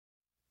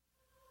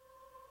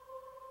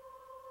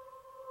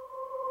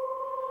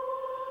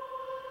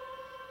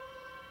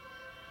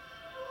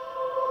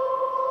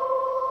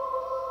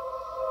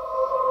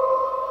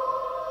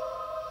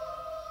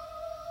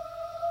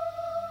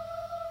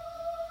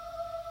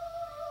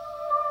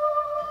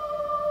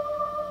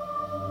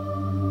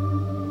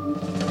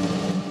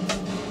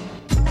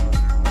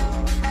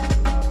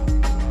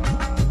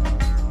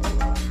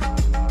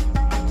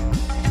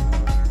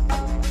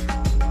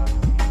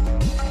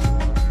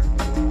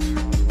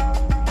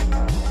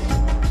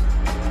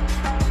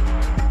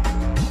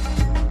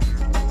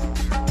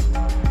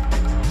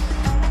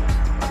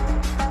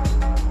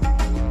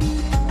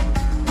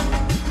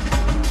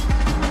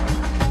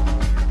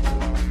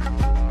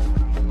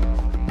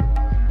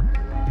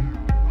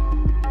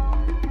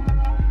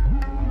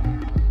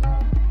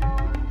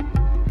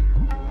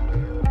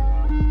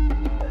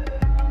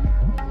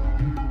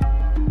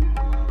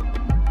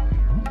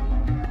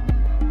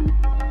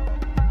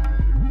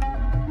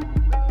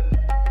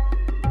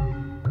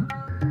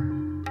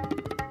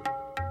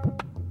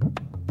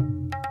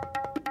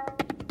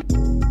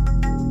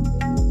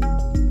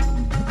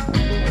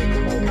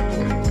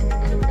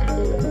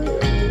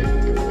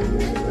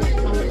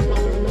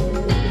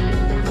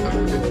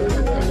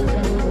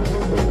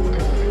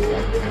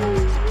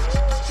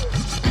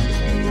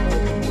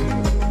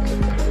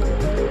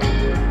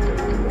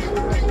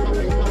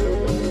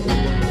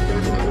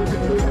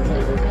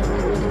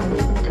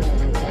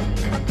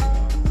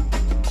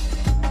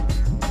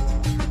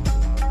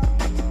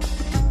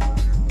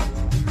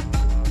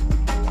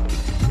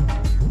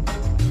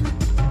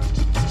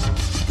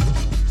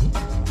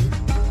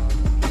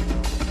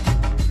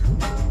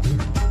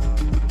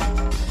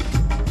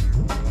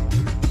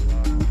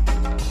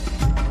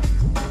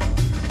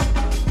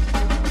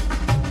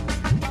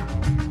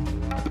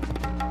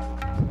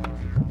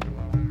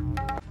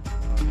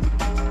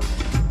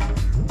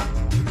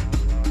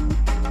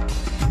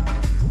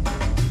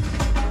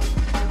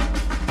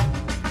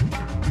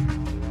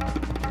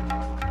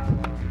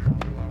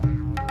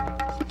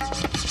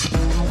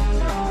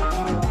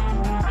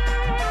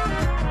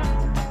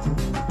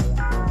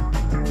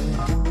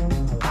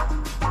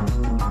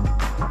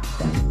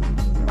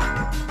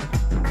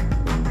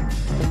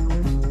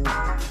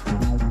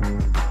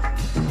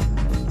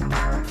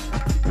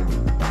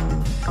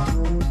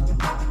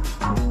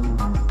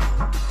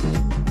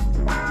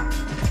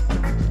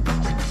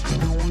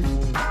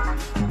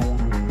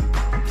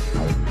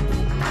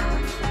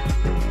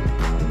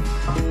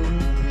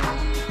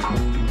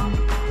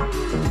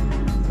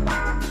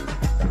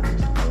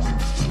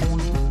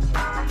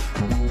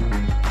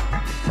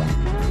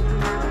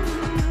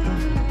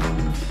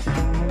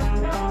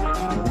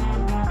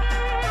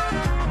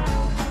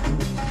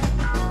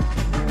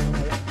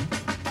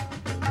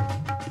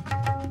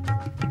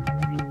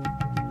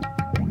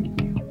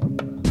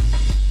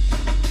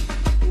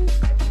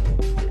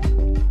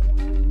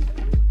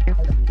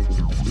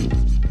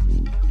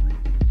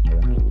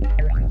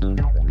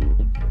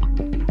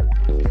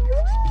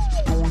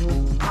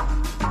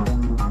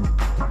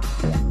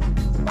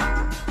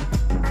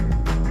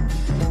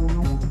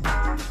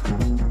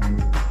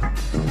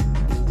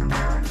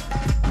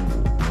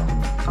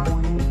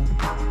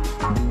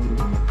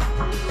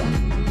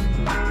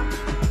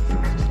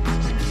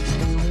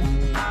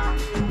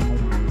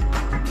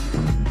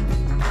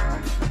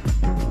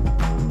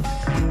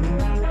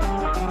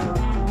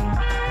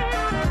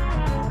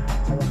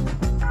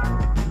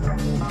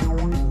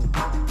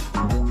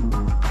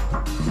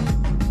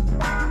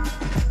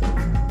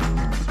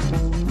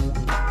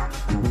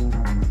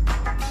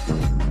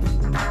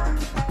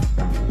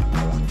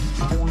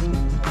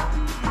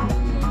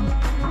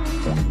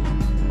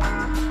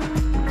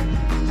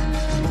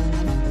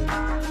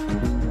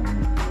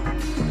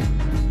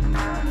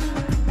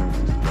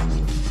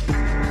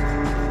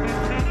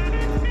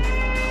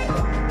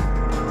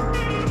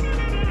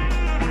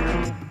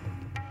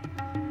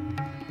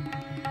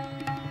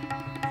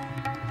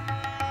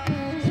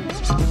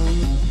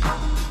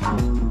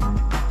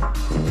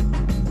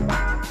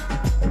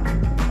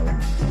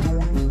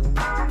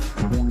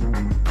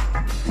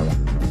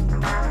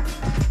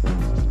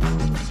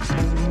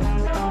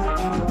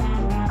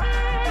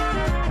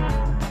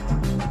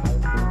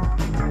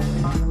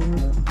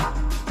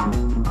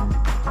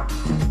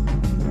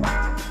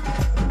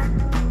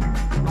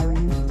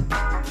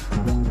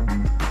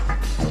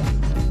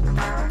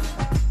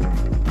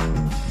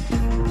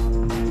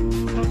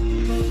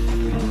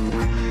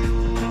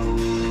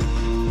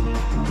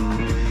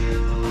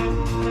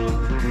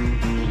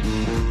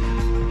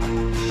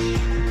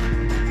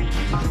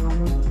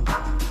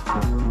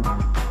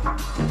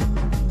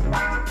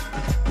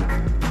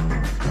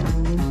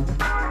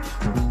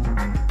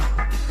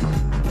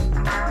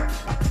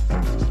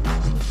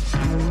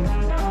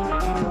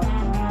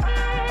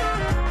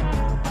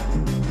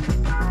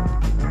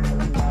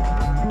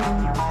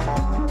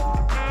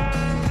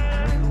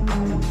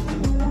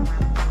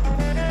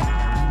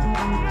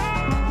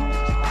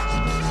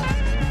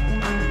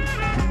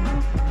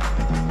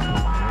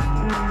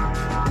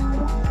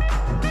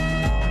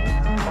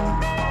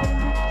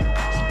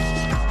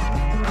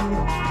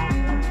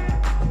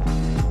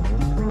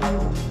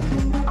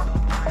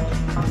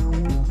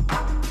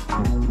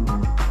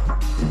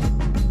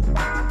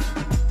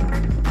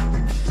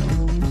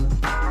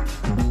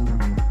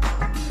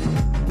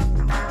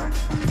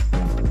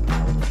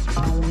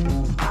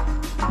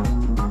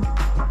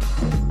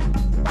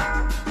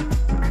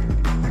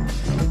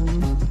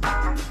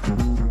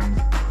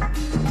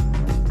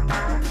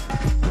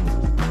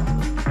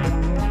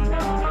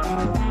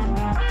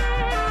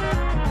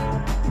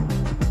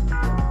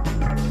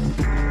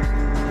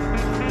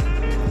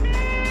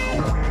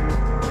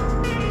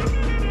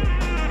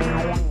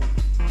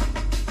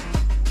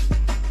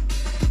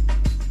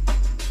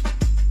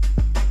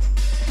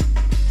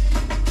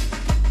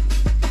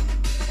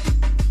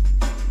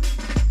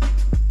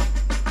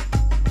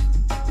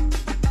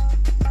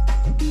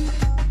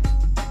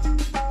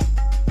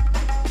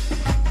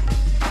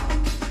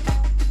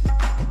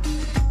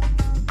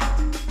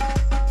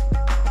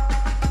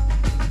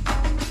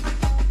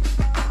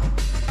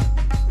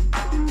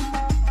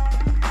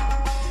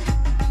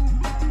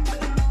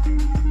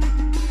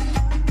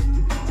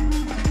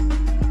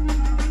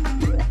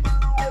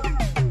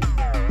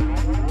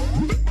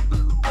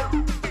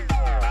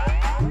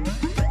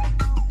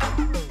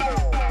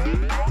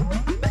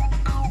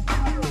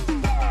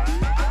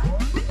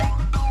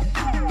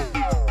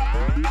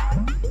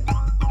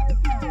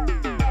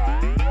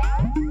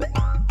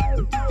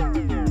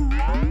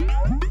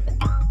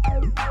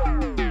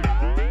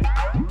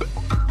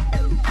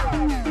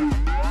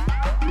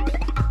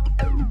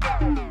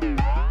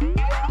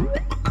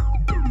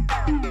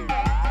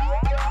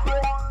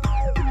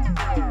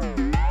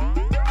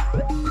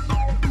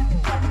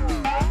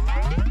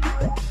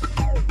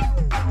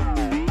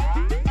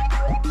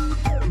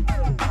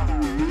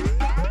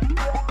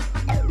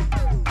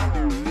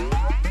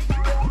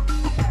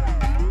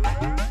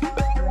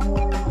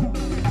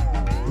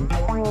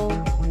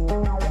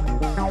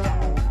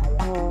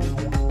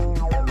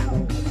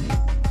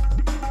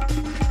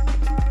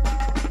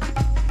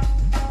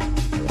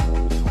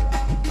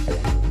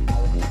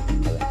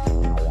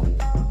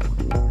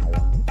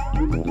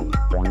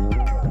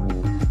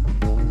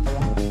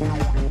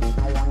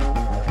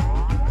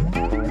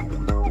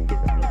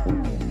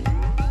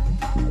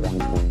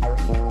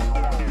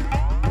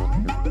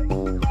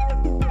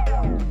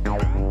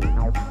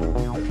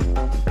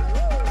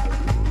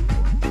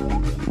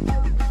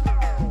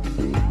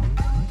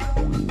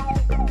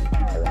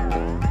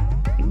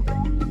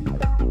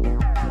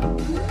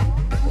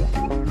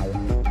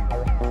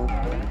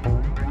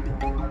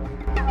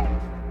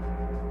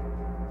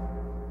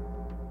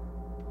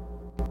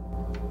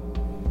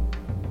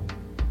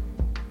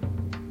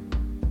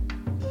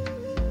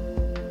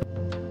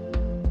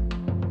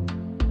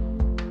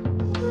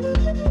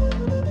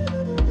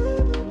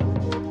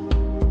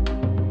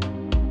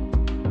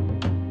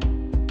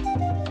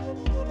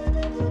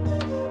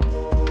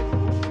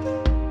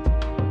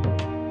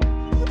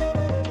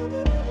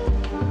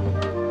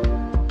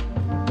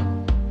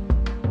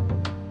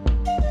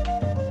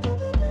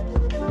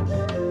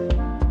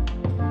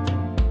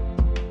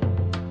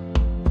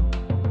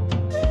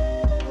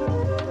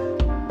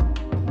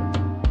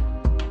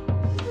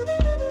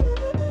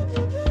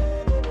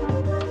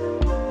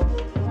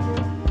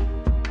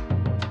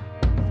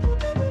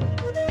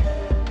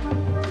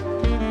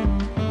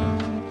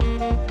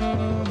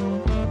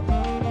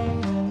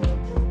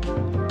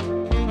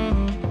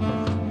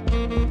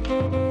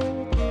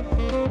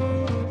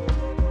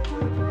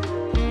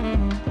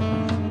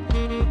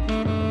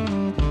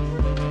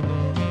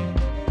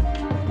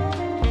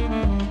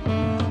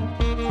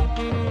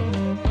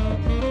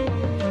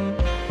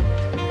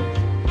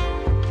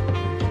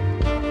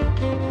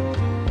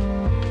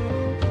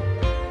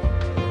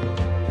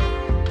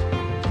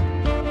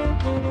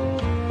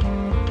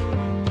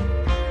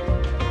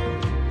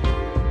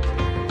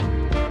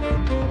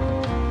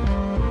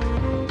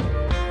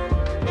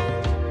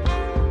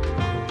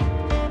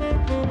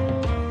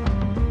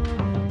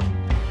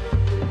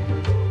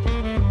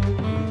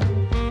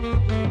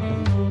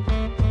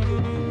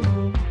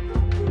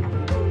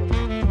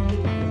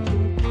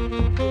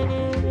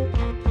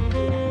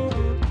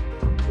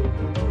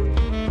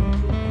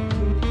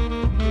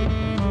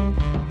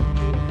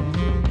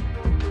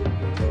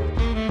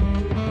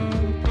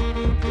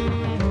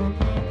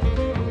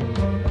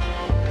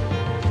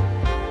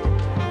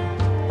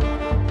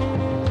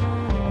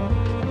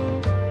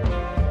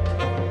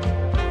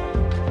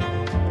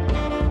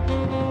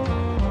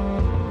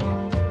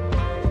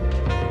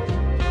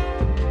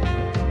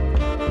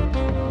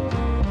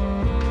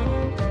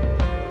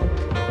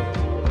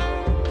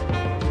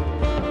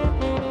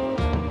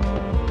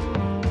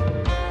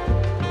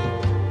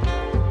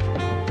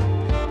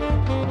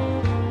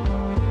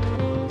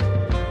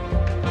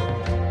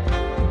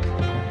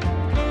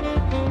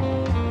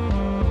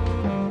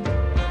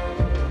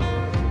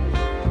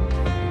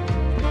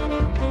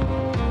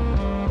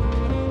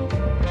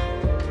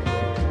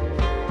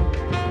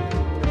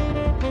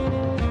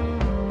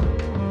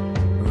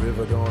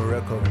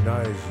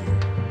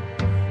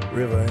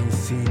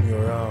spin you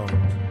around.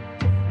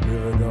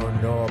 River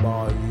don't know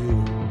about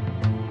you.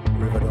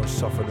 River don't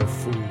suffer the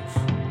fools.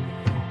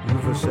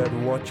 River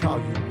said, watch how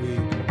you lead.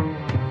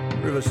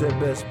 River said,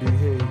 best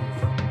behave.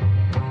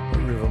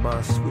 River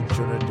might switch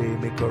on a day,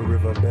 make a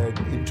riverbed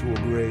into a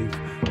grave.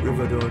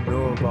 River don't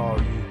know about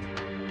you.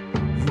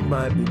 You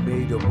might be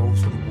made of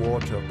mostly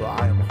water, but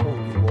I am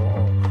holy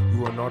water.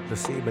 You are not the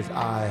same as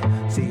I.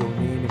 Say your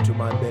name into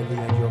my belly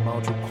and your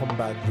mouth will come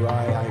back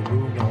dry. I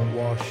will not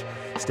wash.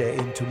 Stare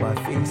into my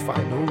face,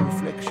 find no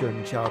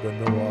reflection, child of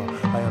Noah.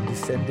 I am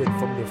descended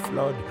from the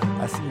flood.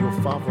 I see your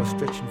father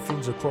stretching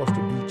fins across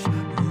the beach.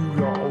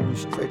 You are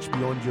always stretched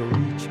beyond your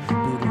reach.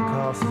 Building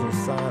castles of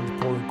sand,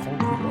 pouring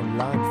concrete on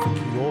land,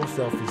 thinking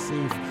yourself is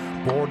safe.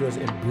 Borders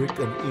in brick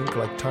and ink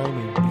like time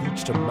in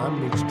bleach to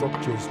man-made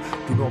structures.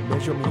 Do not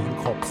measure me in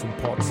cups and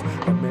pots.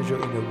 I measure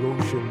in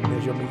erosion,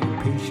 measure me in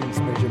patience,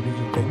 measure me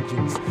in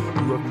vengeance.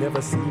 You have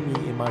never seen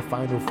me in my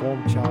final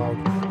form, child.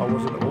 I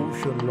was an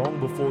ocean long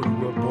before you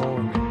were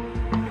born.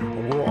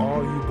 And what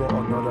are you but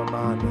another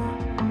man,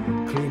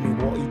 claiming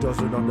what he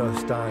doesn't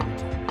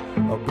understand?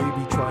 A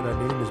baby trying to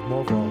name his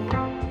mother.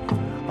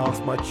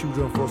 Ask my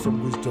children for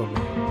some wisdom,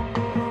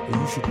 and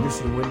you should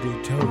listen when they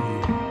tell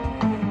you.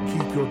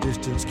 Keep your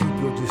distance, keep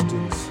your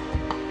distance.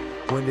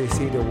 When they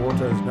say the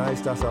water is nice,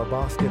 that's a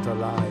basket of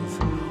lies.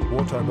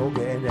 Water no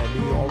get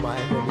enemy, all my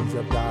enemies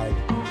have died.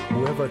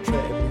 Whoever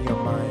threatened me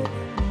of mine,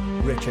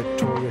 wretched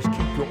Taurus,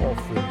 keep your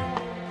offering.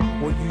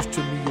 What used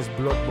to me is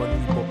blood money,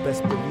 but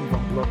best believe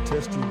I'm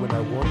bloodthirsty when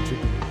I want to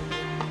be.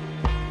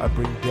 I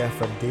bring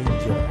death and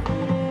danger,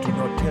 do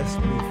not test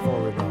me,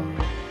 foreigner.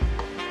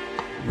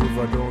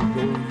 River don't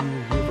know you,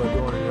 river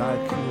don't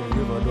like you,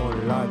 river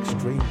don't like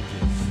strangers.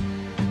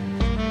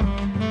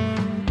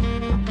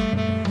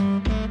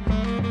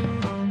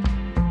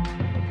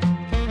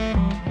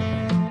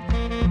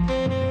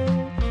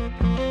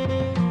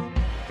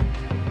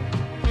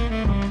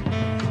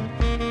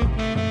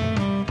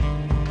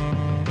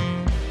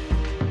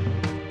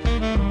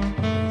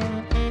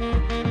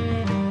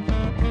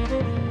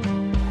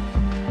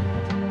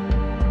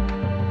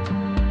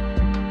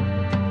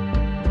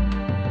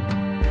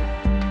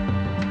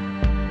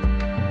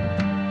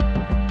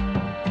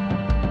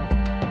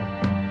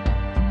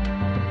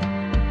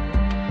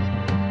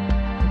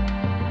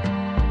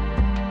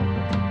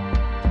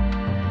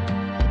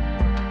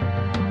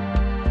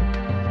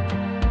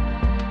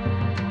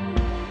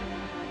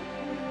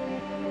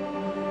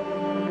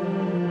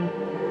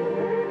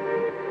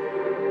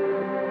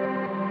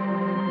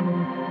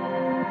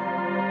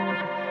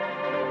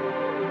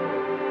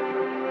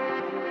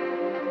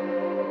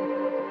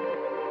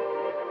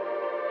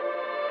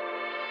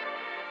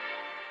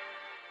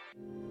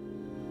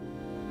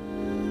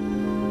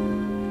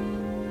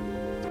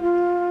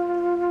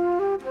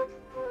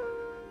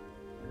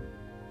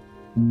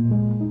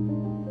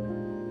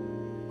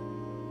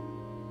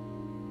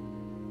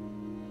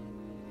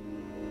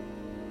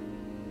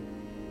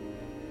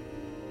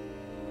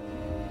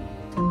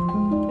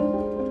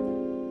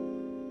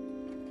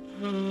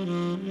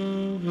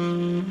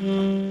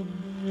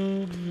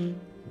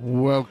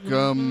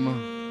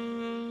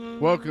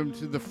 Welcome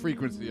to the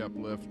Frequency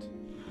Uplift.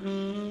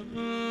 2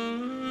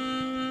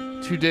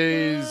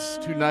 days,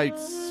 2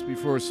 nights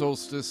before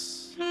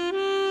solstice.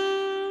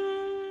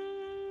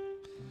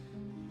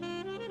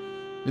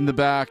 In the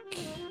back,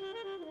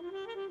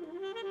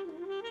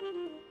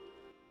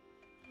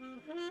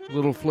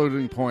 little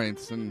floating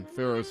points and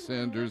Pharaoh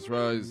Sanders'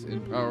 rise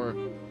in power.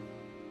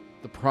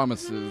 The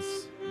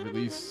Promises,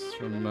 release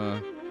from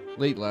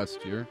late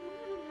last year.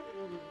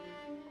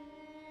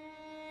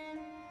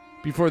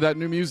 Before that,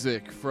 new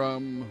music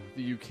from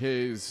the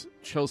UK's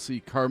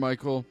Chelsea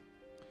Carmichael,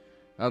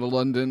 out of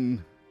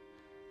London.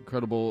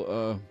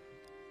 Incredible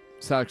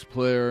sax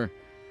player.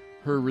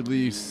 Her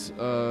release.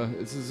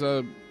 This is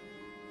a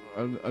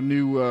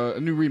new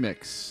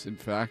remix, in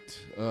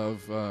fact,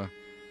 of her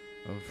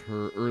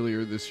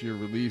earlier this year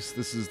release.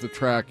 This is the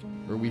track,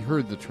 or we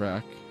heard the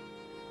track,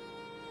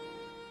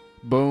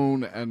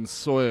 Bone and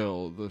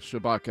Soil, the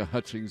Shabaka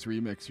Hutchings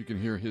remix. You can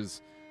hear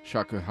his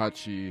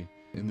shakuhachi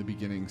in the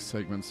beginning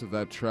segments of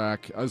that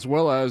track, as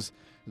well as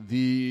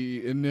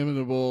the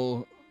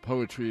inimitable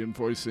poetry and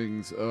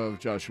voicings of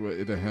Joshua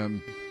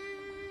Idahem.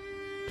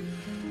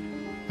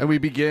 And we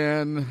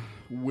began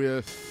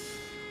with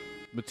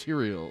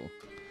Material,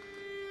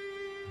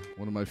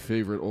 one of my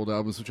favorite old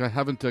albums, which I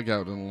haven't dug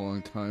out in a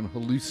long time,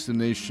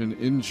 Hallucination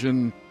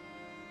Engine.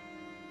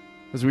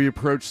 As we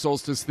approach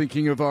solstice,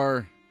 thinking of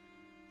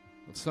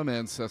some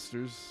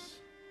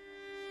ancestors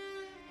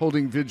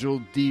holding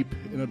vigil deep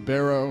in a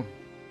barrow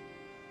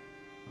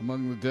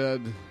among the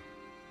dead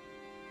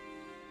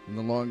in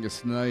the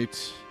longest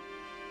night.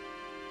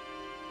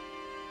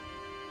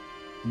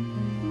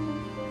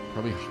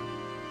 Probably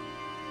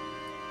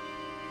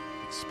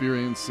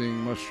experiencing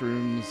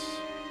mushrooms,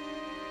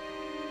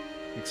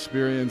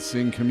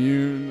 experiencing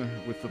commune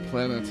with the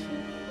planet.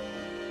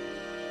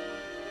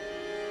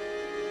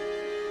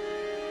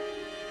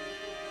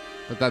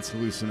 But that's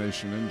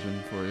Hallucination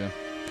Engine for you.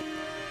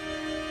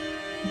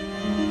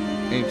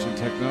 Ancient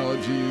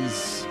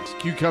technologies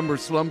Cucumber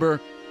Slumber.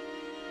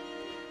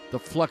 The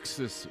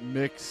Fluxus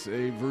Mix,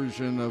 a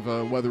version of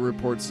a Weather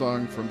Report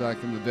song from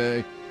back in the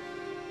day.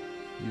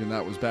 Even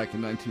that was back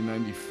in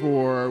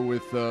 1994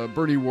 with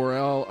Bernie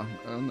Worrell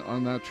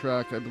on that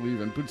track, I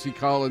believe, and Bootsy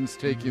Collins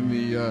taking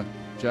the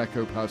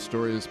Jaco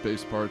Pastorius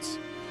bass parts.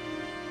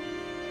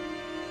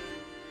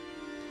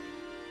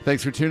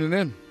 Thanks for tuning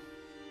in.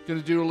 Going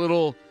to do a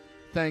little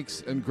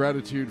thanks and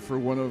gratitude for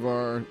one of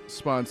our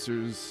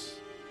sponsors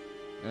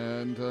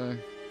and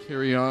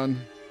carry on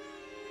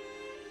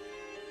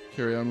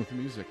with the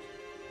music.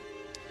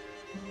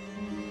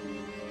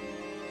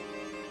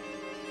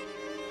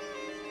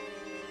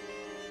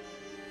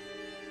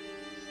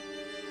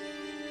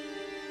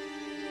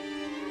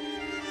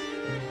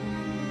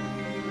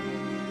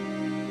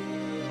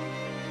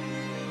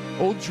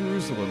 Old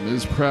Jerusalem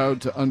is proud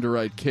to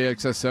underwrite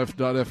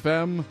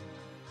KXSF.FM,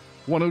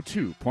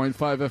 102.5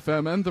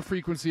 FM, and the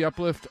Frequency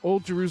Uplift.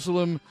 Old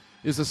Jerusalem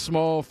is a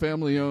small,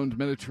 family-owned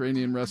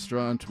Mediterranean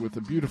restaurant with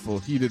a beautiful,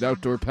 heated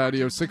outdoor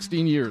patio,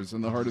 16 years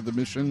in the heart of the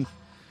Mission.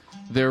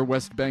 Their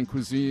West Bank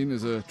cuisine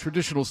is a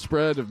traditional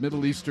spread of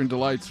Middle Eastern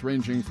delights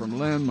ranging from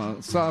lamb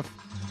masaf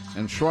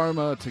and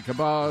shawarma to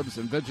kebabs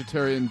and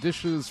vegetarian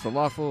dishes,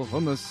 falafel,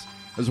 hummus,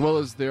 as well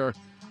as their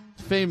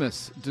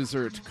famous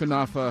dessert,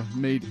 kunafa,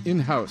 made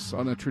in-house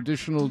on a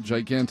traditional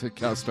gigantic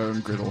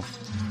cast-iron griddle.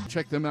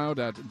 Check them out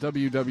at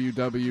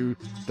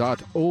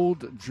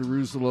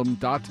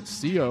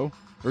www.oldjerusalem.co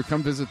or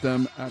come visit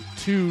them at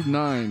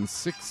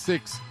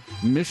 2966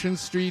 Mission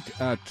Street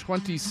at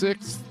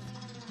 26th,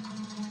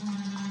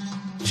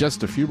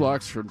 just a few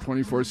blocks from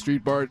 24th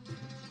Street BART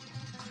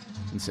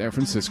in San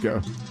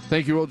Francisco.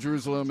 Thank you, Old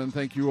Jerusalem, and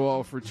thank you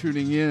all for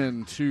tuning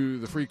in to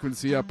the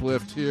Frequency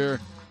Uplift here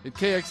at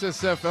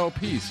KXSF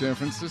LP San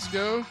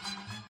Francisco.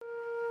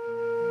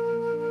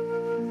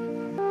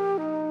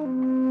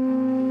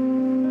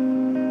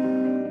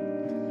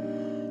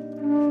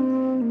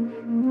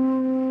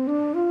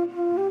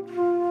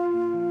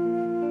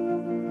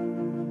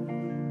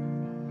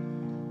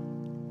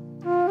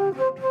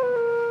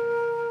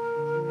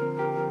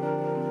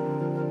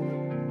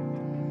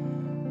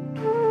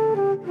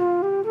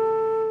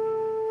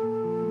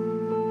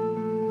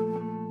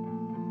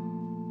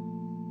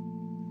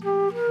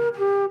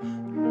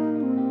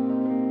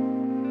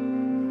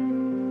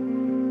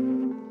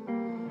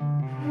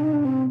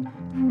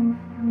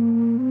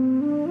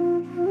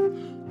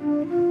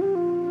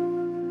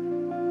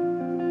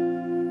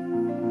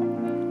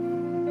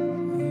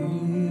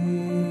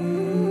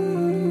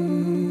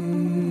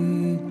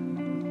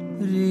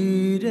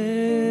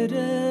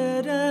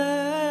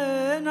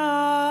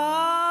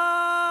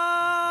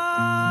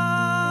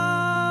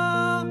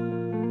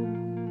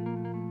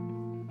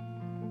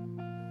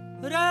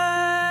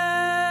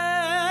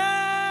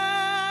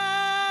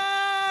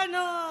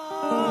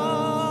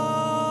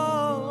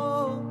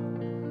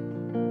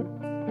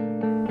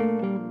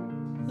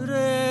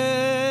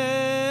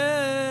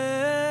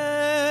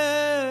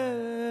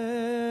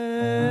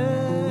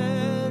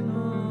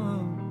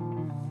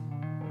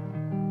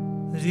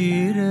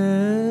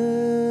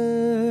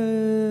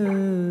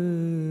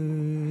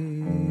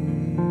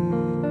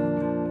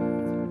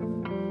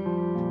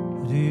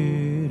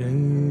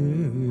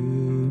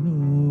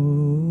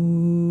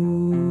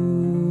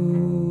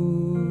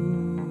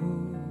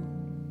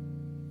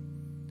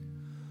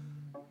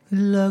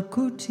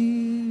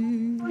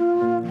 Lakuti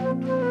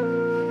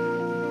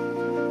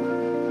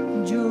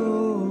jo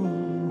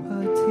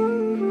hati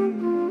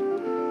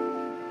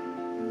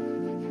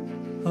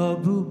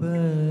abu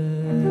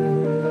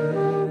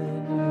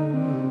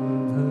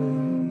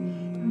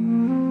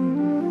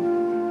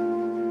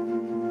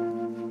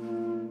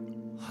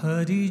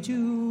hari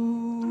ju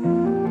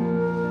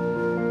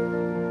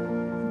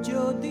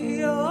jo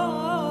diya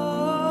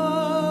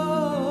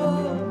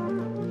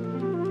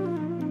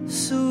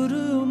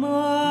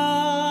surma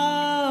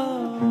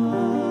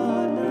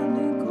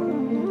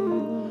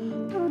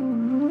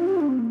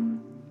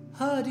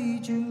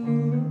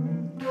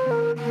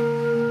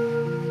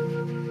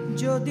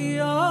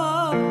Jodia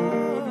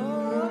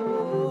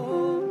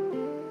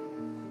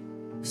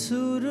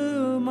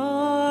Surma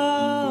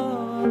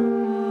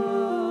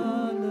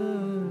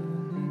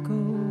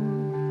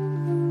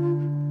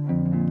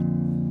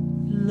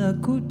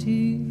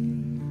Lakuti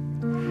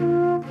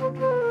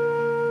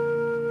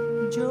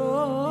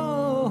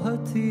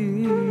Johati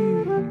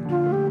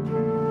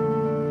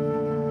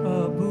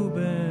Abu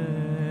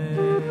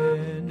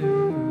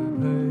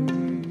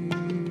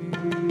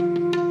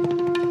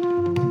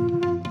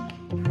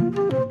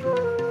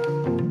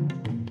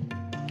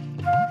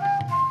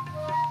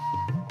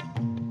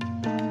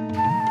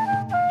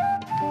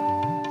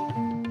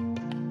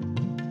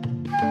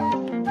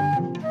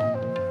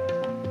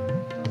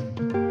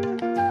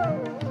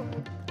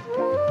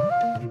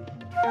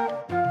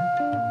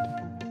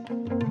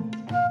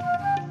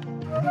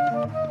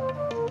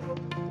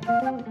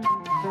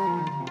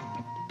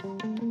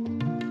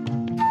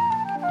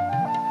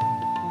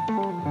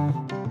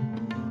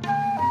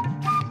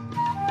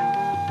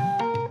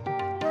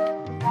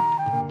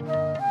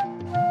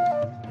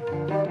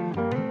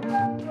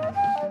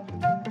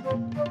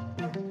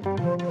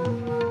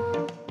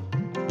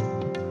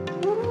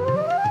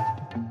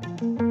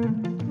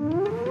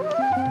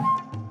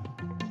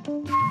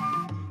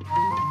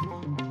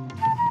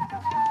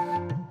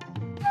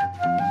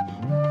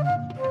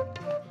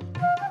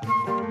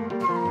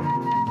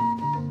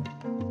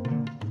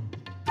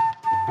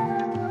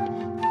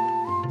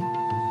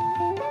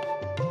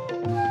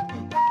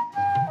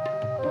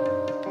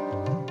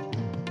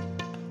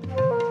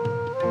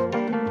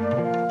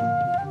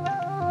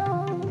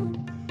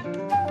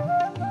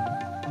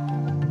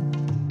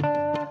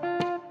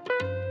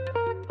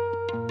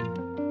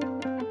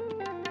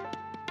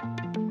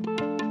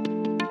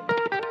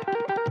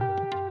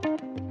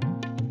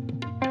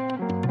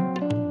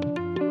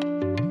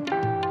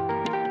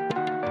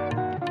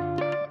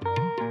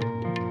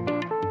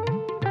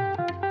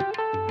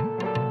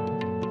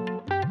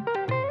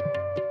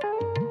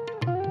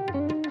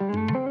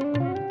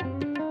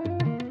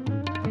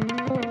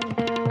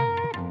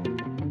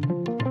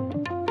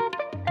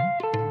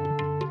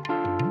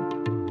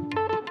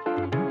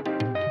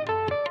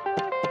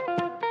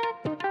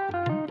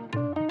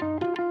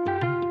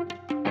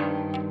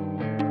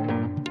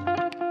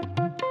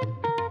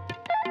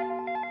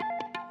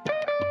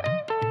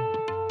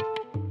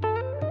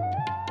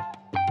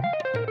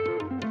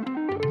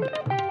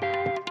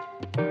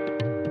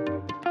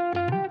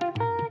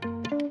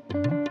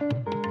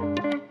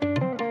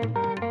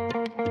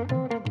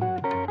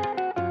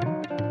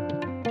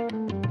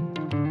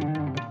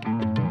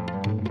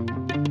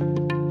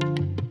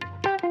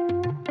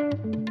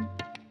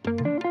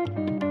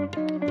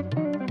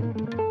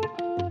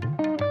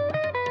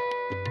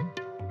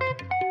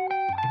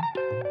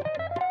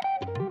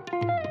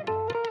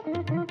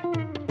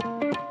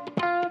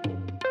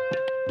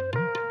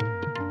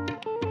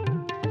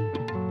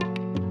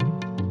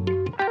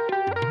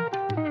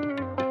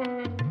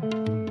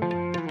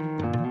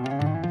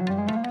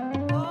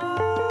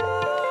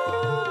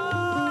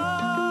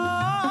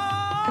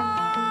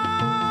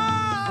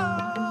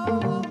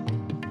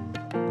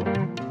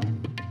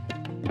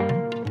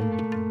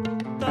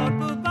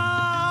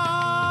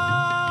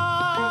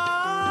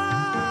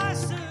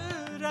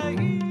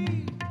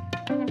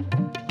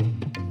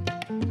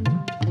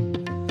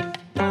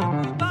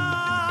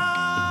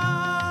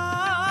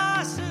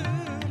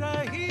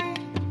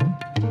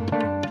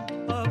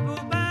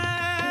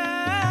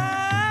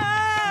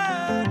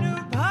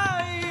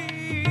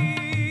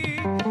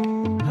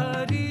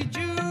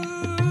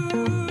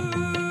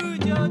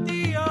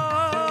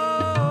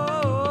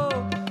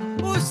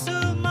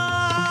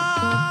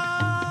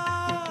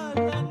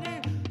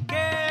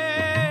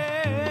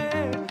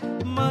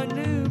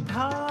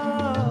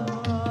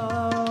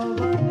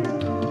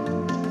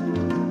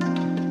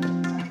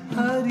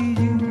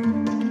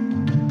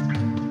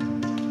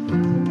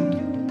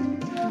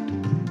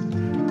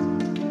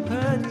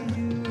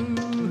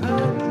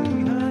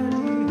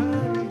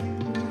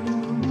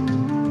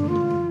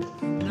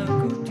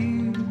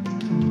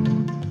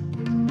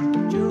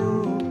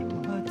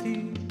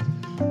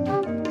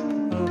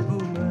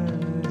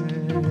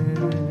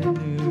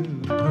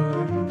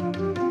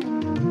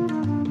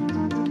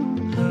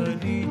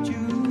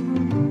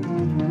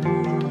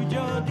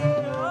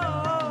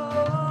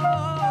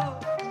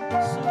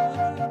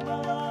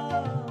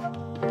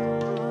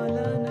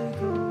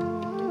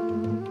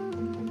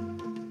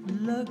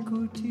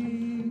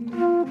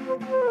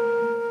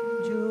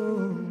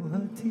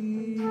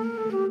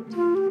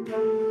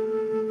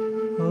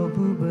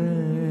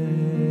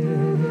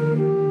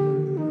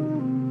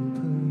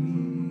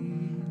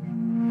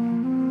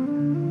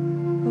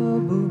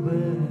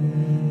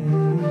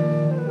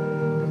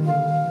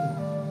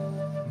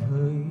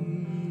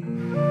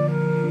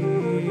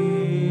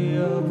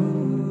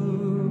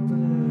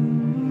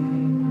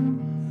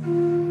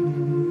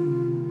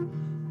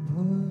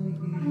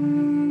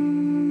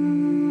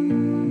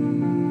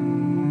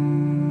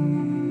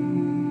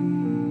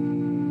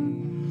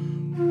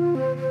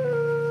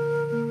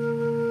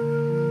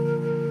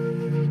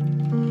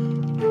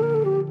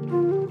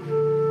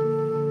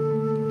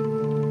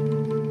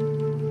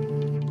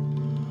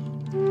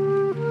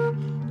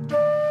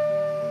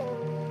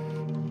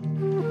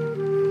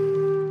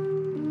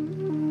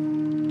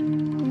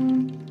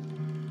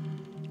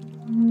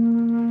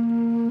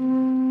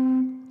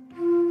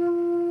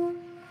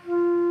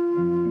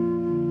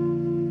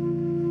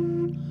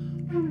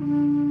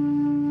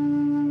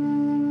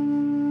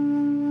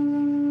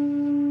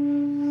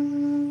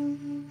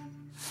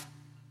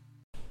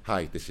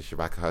Hi, this is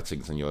Shabaka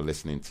Hutchings and you're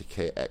listening to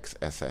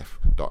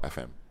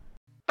KXSF.FM.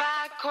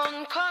 Back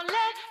on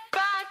Colette,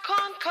 back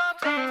on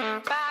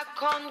Kobe,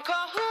 back on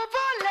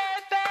Kohubo,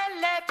 lebe,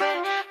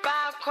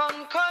 back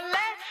on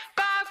Colette,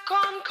 back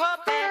on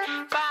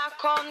Kobe,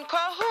 back on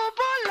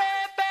Kohubo,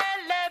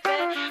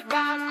 lebe,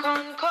 back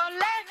on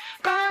Colette,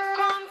 back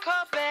on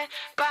Kobe,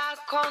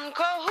 back on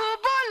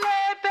Kohubo,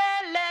 lebe,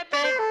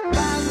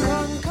 back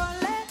on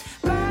Colette,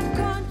 back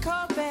on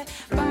Kobe,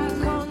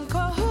 back on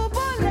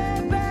Kohubo,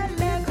 lebe,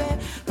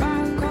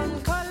 back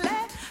on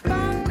Colette,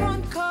 back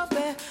on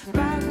Kobe,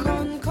 back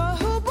on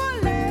Kohubo,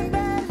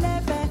 lebe,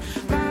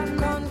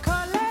 back on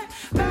Colette,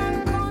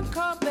 back on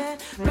Kobe,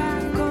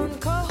 back on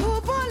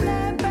Kohubo,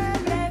 lebe.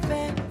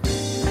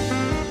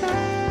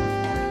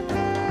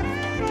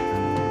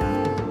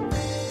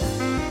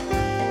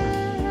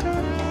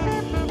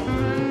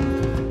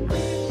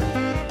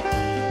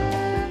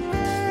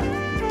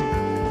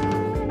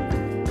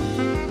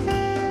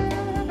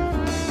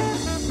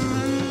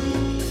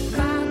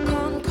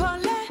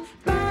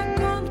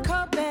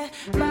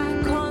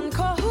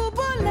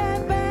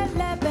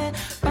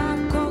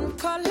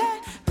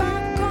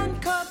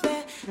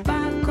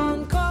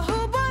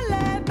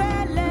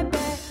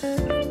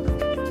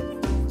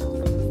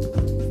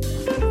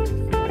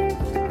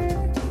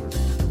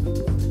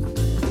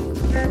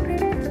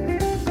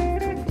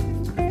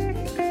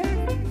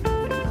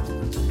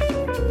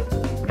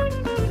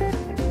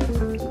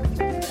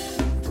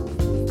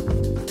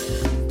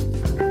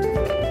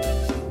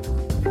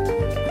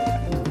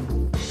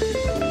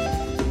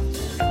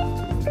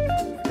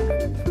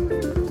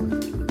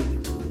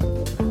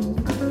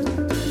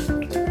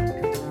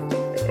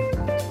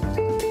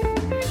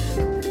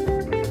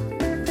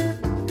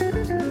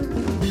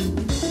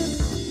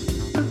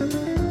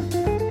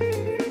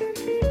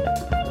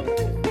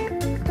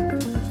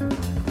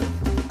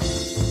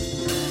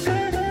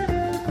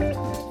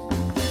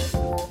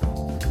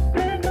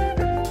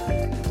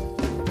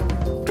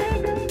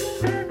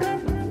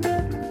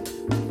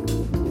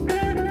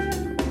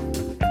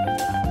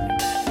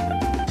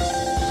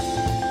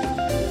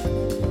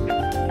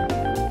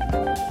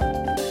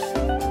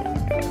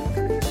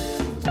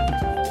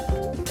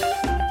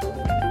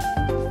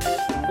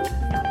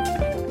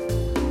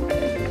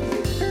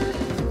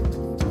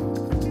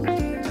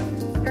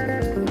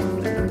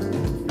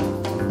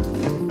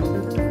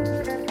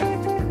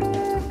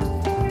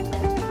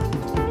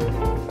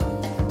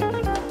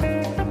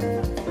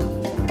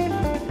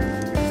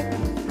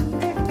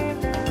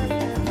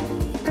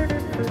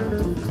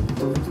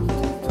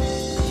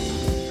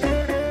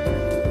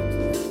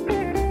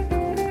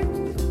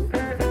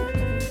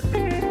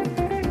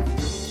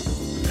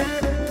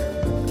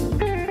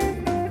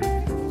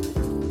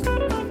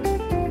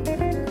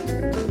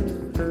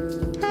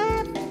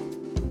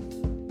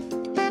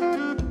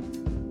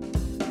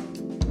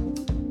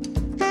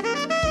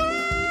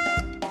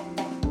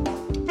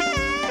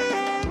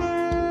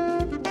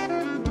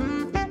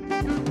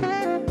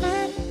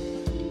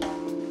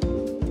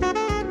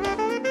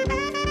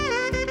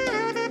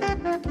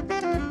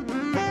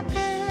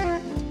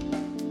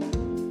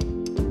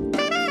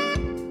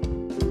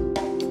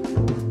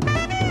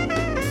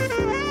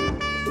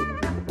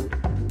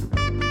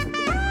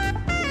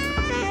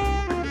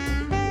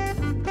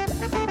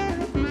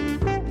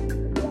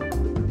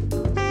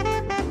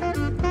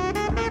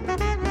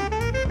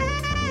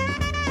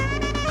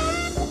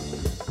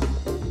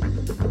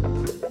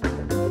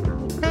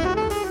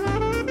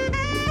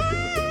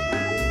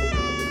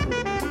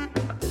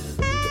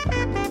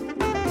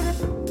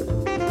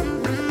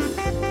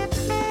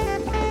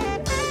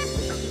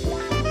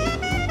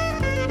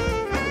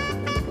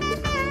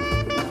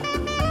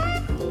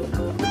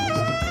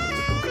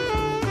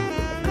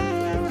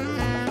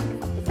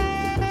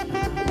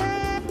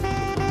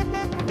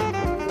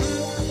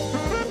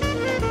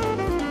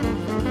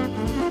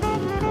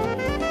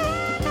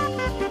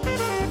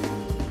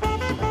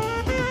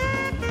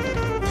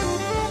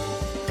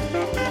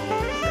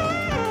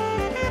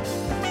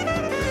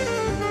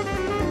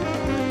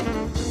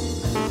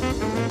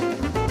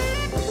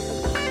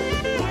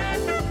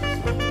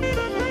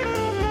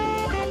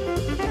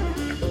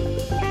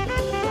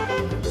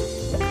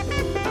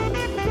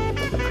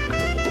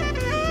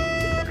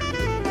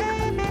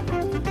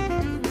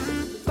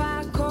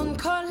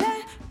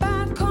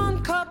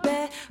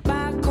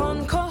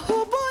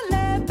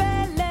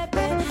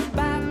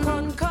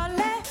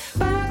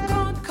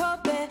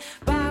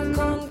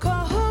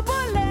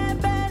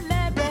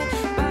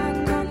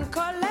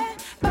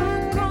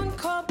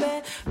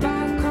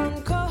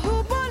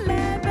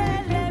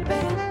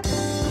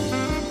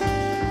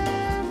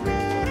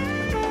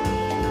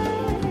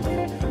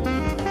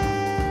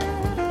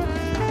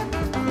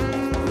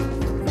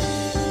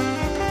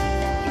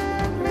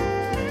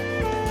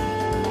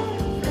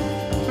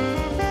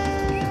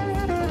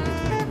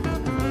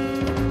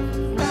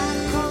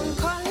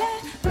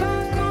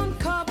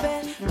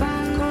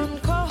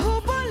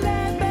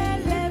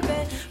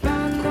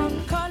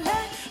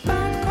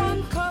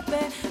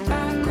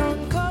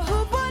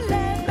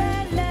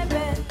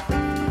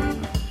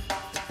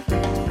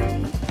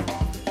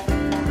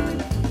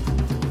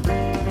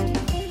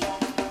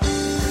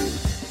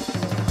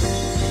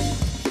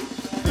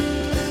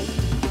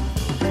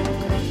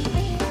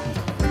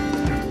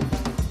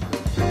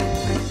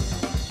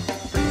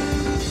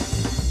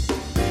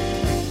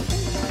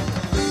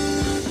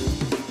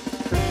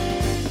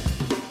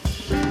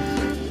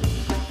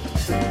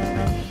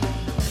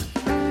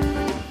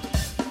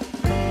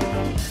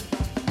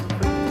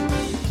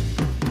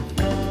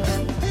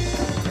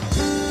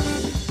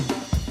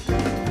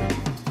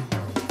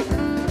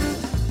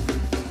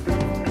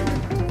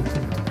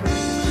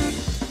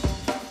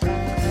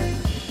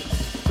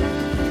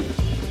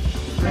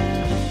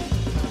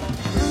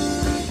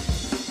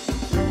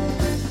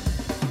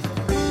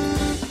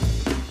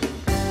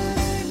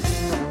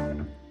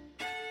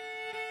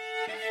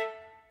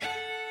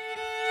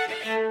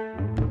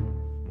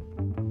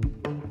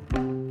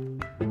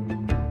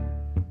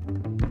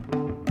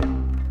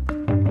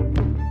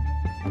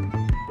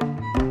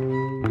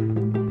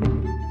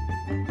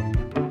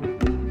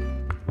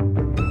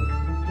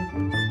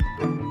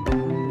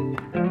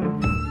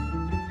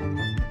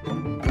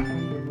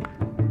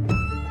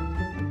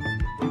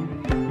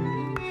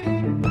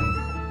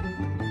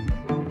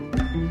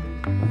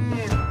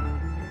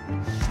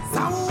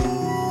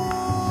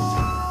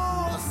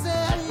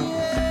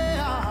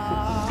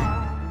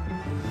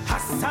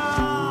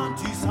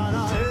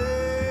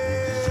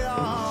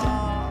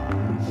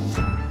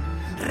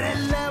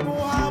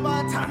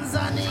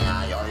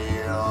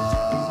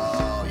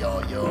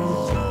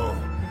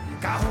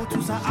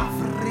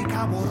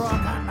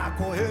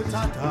 yako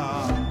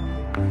etata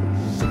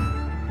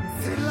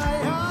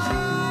Silaya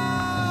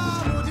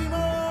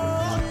Mudimo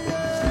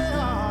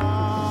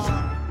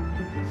yeah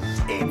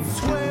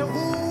It's where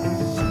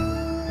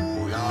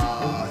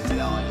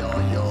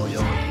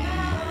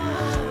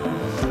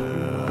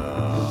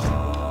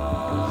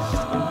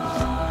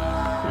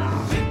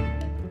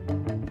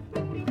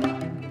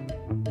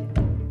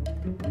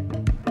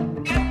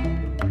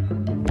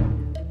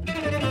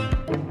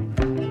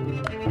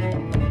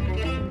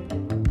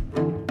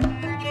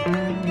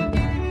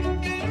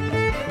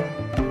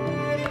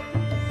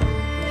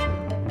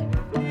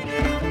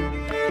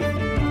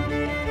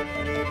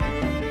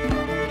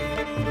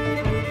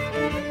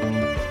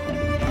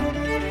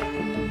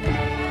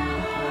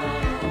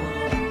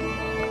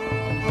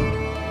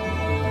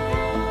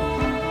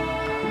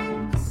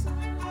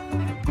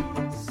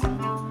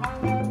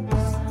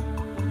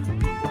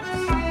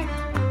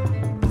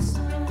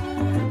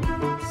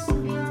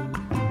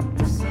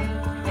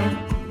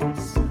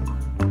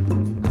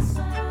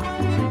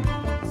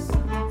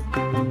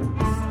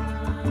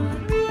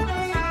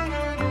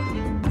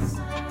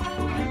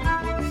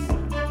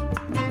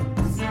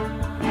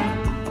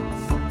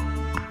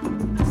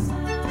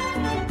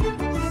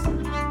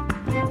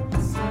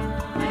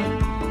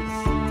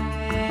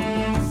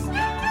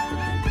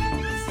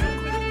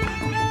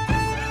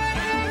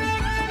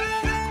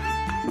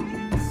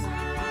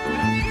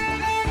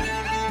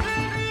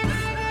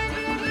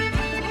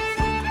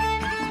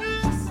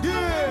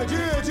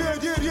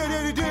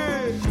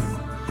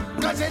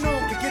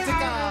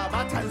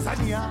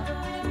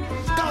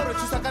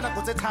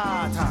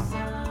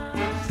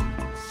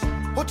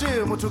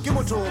Motho ke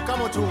motho ka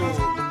motho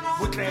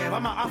botle ba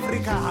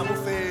ma-Afrika ha bo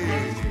fele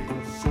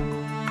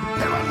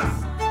he bana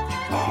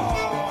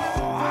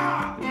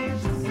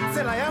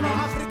tsela ya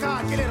ma-Afrika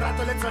ke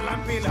lerato le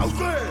tswelang pele a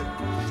utlwe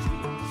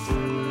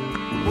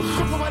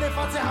bohloko ba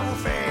lefatshe ha bo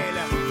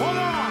fele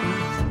bona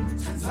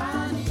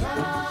Tanzania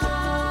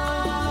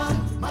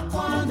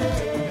Makwane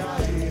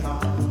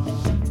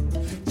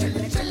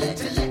Chile Chile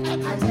Chile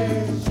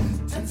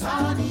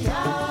Tanzania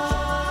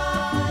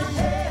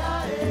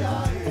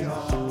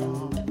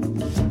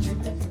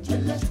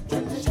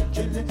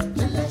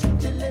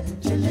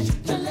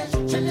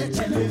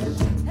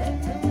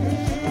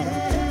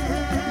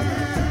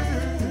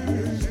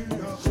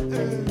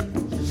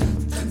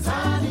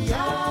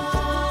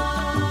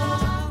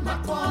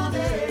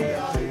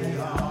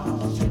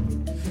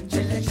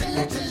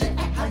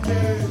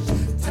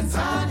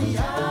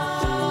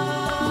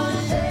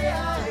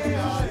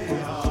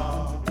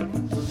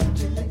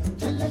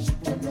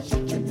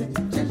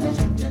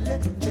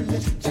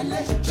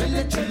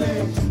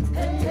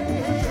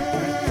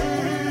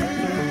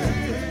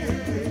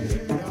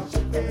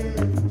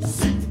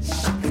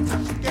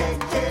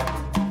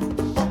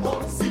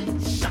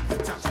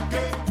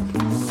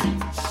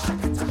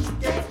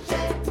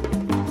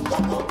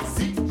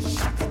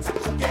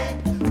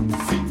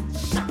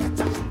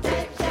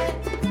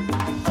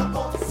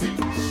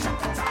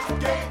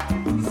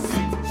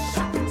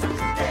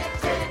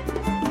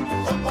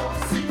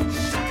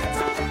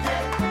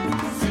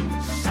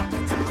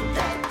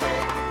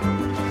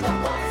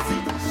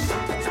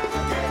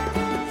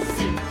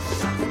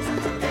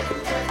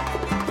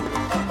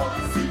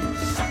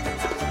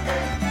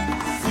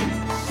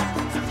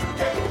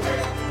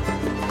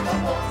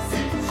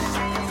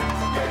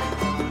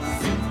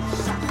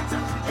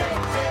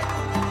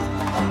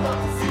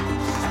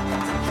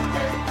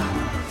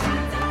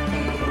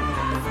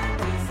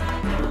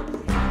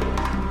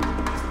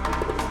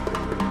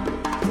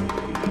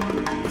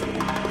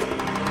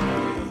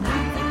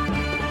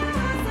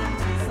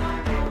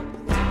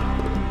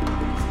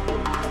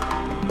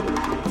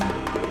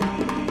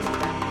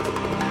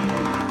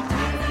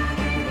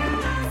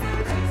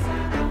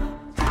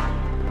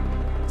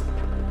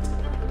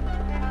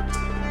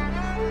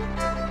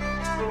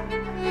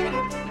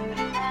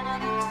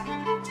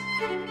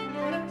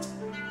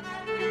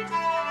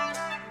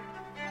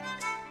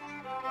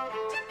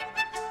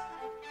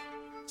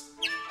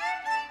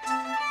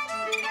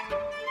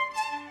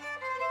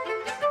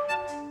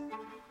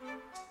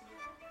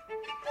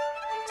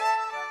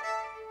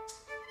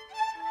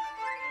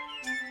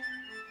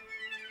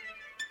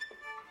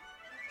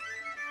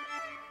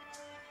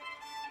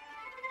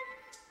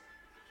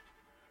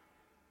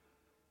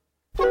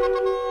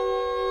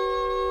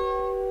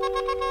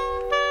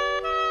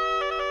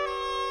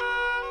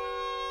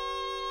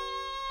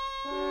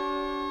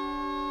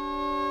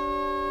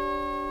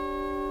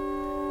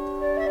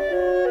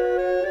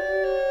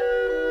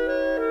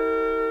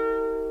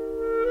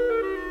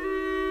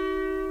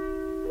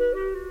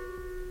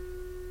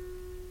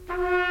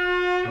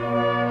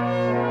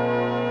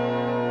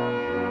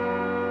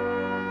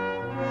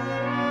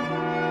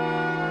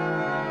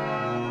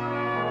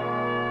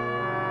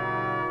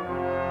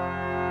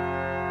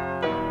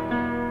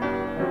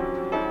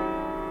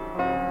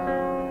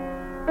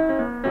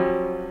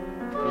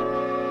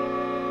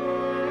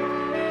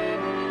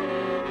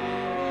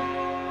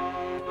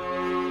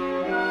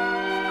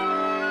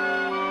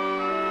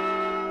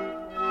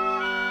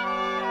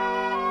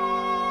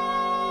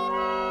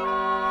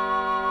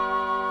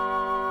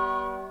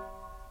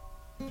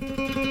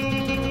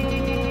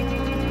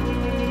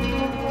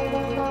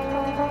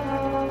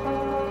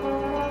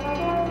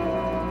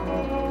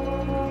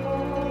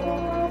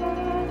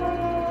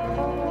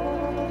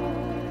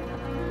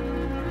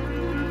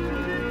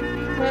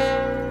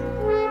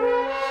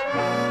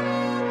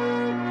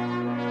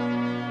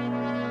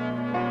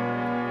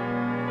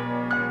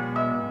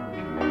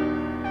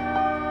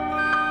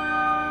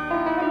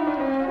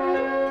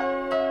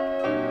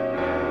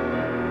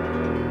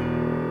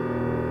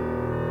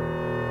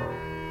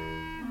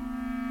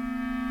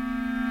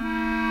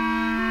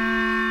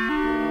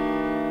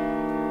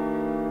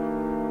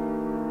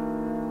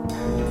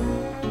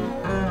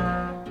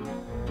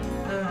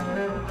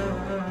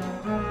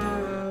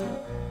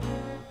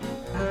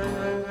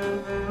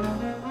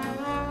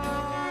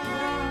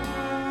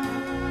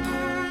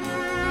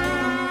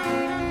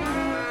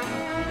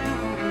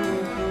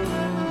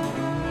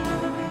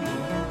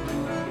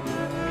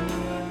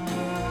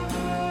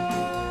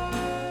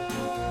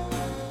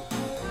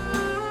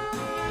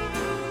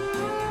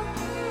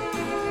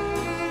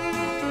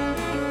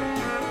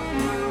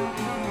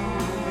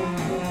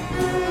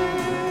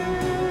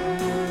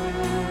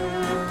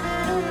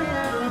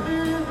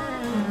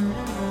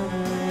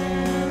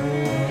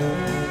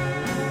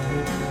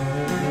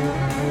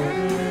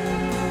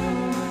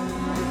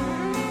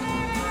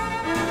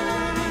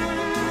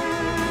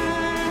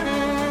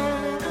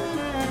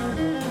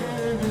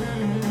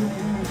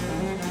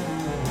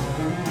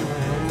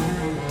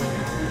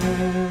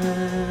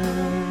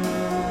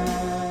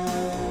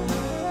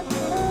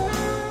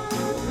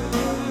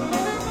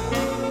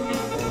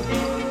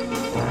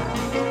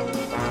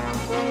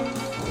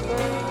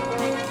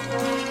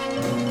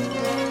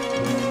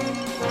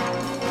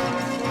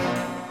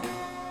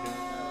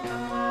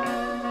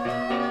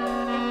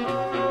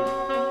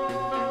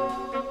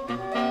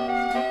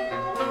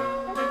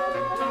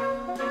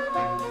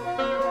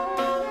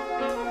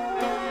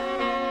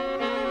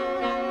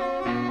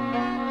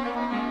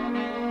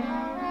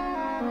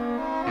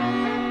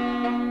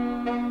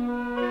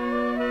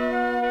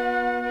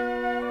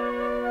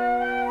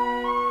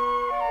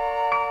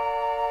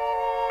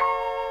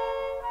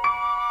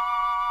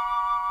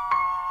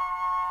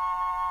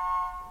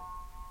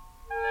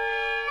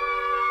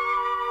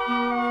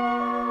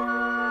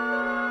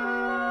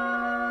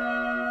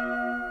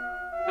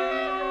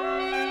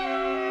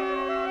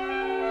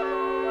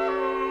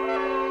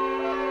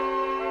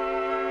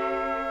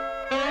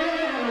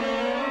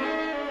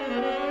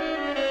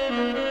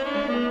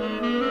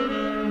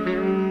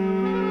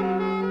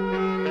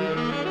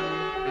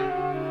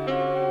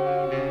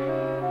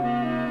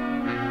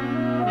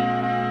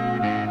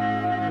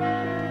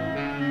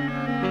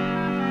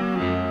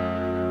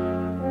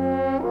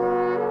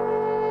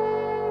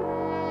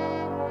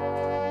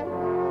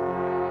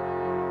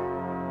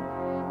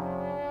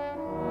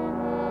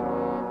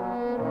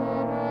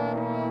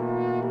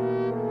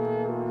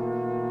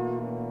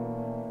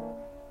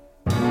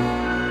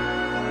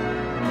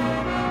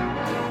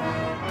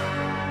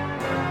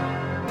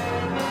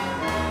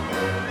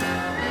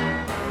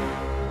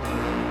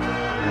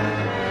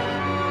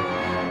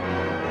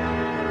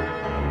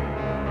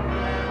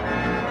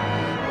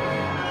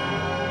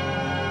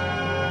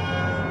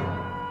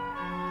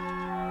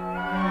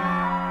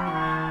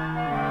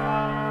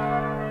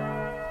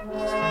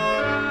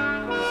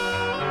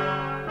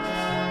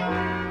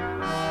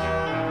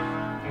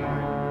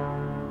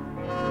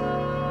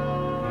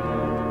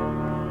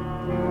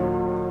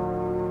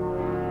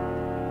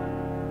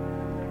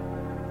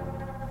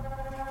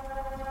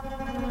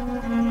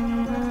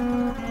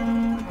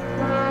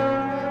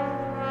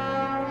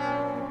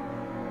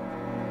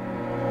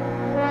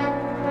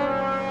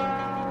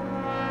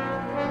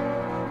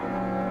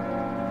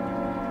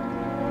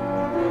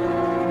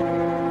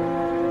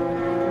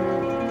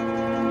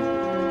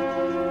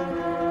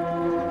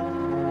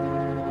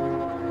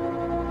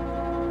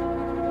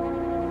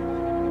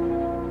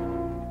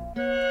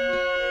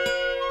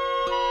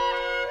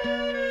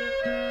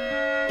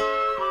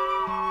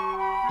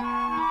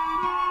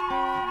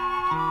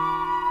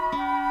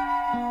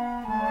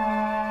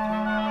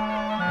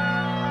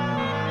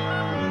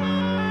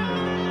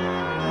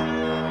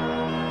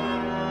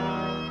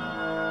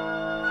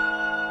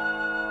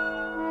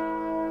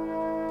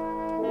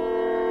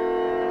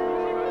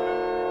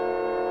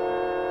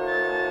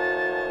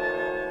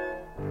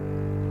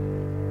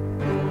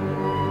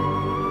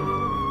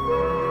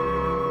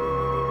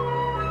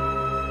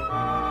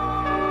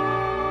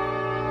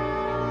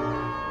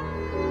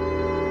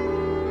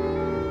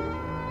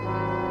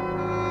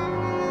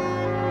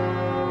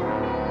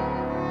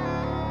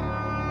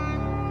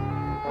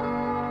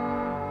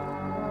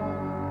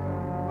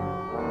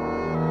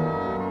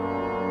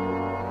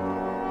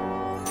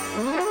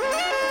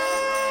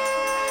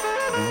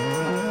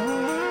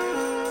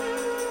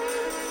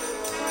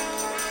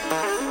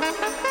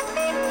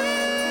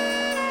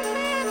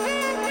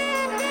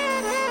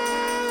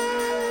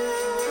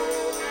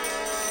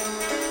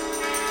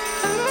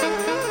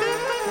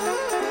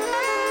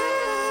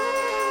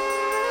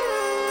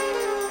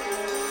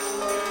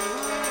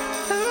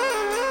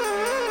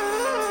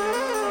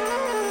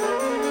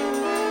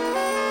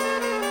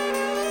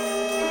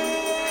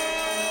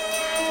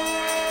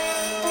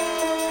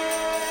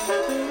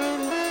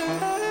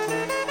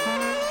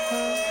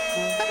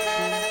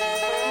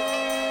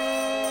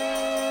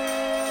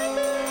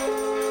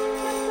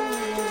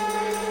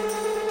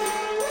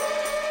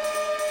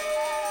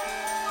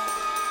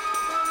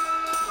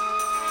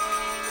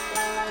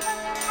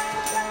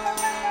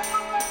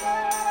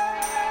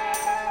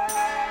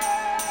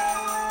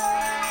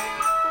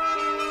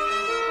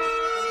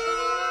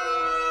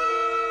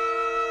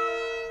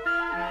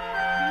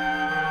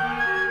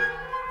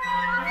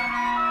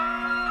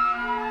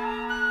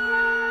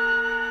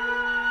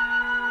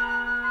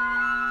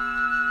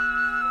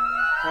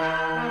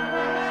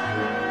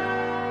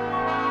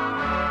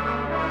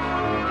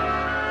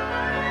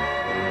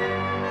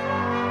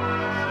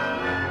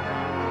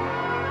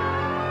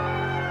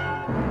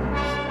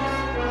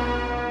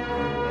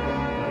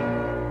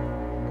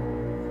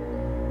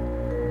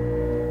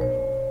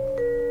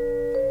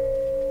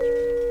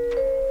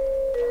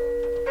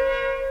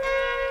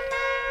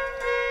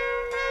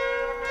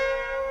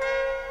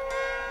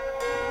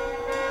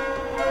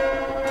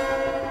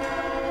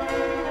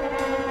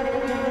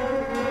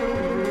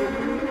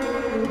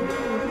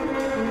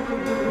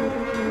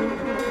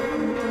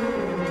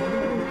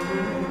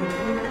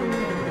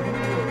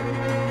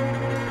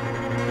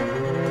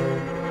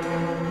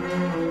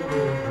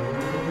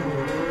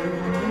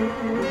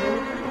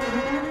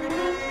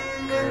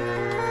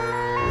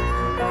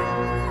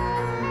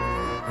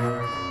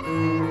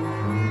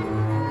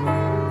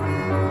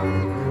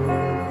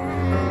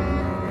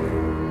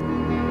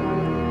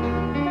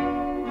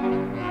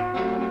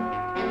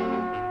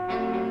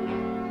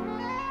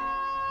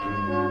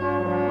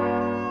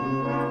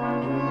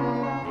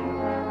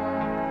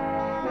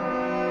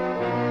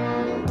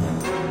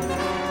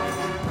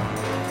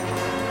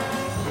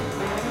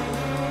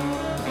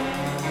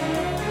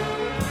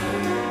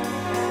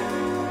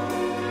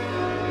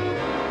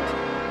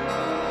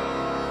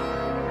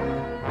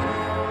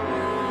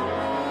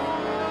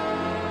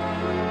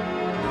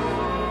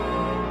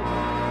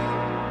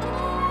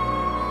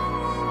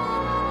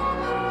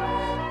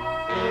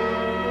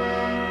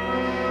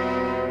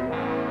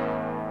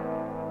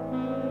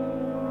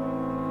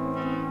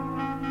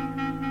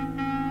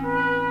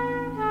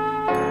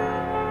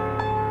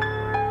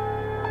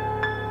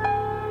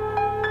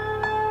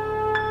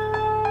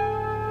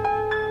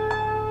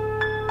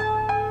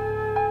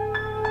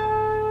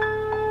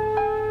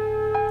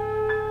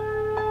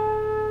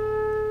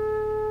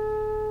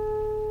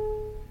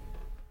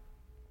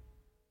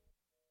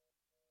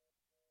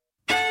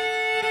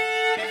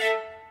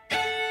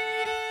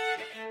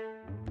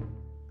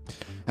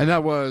And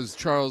that was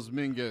Charles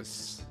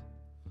Mingus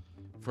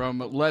from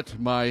Let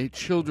My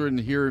Children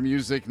Hear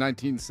Music,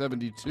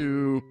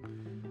 1972.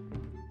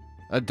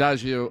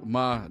 Adagio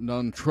ma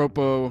non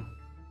troppo.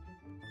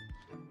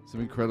 Some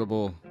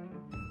incredible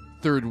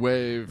third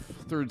wave,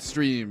 third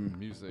stream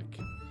music.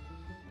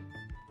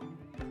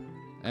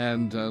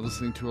 And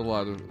listening to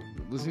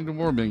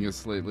more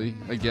Mingus lately,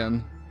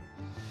 again.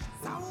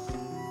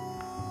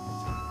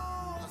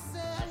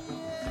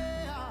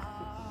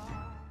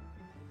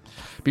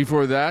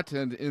 Before that,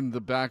 and in the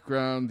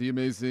background, the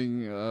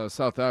amazing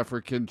South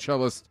African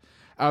cellist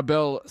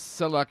Abel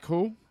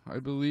Selacoe, I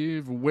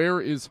believe. Where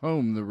is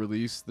Home, the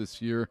release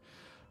this year,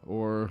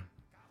 or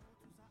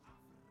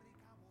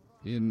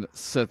in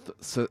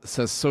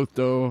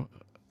Sesotho,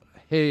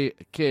 Hey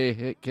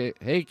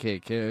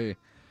KK,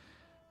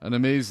 an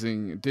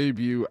amazing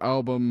debut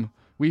album.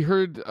 We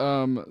heard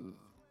the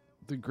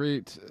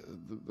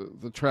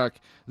track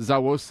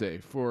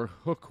Zawose for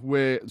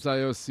Hukwe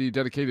Zayosi,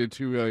 dedicated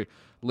to a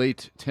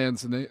late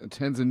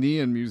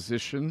Tanzanian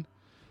musician,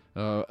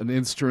 an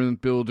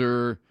instrument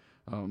builder,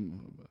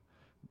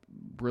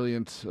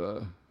 brilliant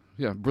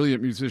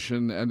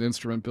musician and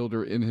instrument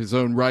builder in his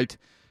own right.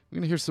 We're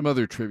going to hear some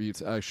other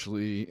tributes,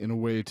 actually, in a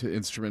way, to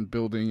instrument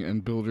building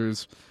and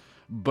builders.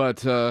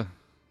 But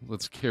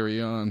let's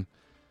carry on.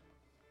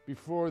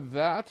 Before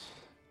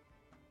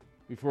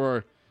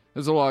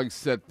there's a long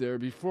set there.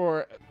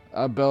 Before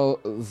Abel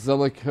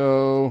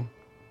Selacoe,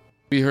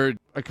 we heard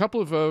a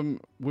couple of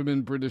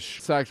women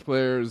British sax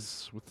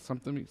players with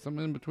something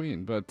in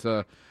between. But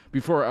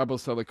before Abel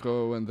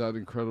Selacoe and that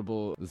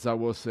incredible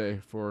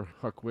Zawose for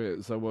Hukwe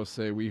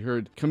Zawose, we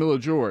heard Camilla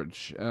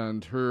George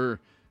and her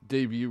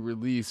debut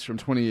release from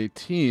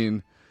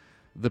 2018,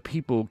 The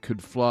People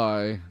Could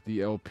Fly,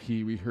 the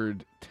LP. We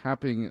heard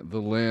Tapping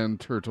the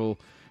Land Turtle,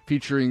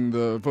 featuring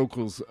the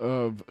vocals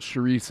of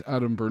Charisse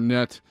Adam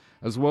Burnett,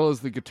 as well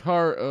as the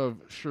guitar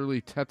of Shirley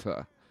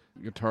Teta,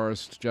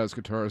 jazz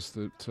guitarist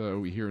that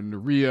we hear in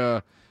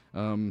Naria,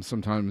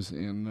 sometimes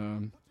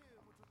in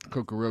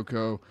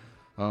Kokoroko.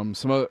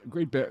 Some other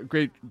great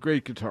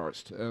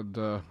guitarist,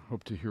 and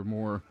hope to hear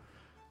more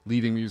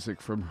leading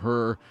music from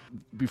her.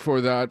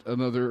 Before that,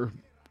 another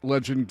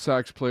legend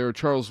sax player,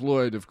 Charles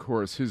Lloyd, of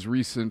course, his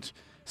recent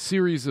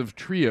series of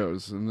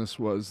trios, and this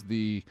was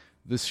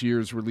this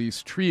year's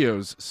release,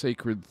 Trios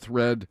Sacred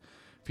Thread,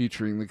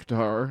 featuring the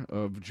guitar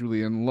of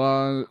Julian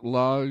Lage,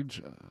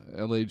 Lage,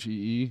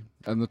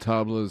 and the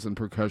tablas and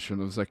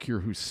percussion of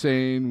Zakir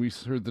Hussain. We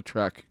heard the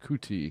track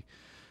Kuti.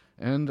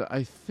 And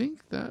I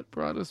think that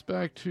brought us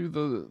back to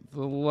the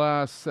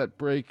last set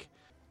break.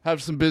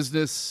 Have some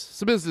business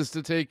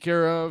to take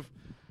care of.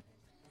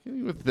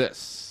 Beginning with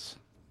this.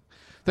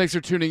 Thanks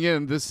for tuning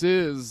in. This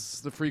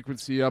is the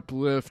Frequency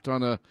Uplift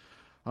on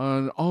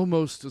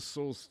almost a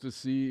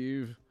solstice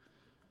eve.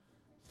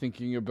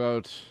 Thinking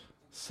about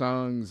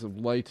songs of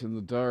light in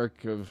the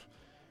dark, of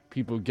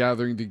people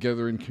gathering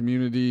together in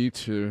community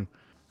to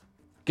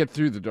get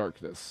through the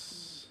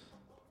darkness.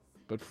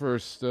 But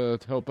first, to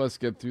help us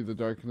get through the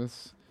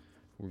darkness,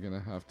 we're going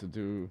to have to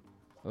do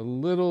a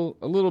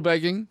little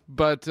begging,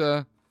 but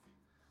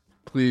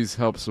please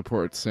help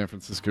support San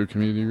Francisco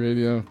Community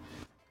Radio.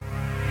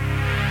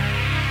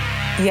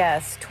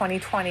 Yes,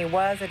 2020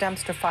 was a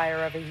dumpster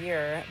fire of a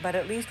year, but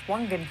at least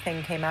one good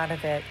thing came out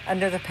of it.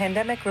 Under the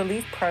pandemic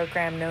relief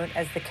program known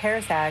as the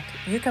CARES Act,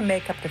 you can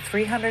make up to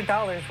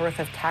 $300 worth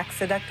of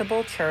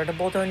tax-deductible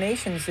charitable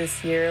donations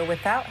this year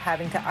without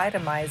having to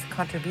itemize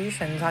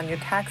contributions on your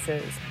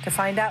taxes. To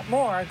find out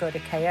more, go to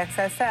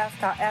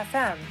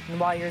kxsf.fm. And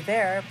while you're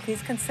there,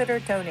 please consider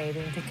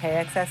donating to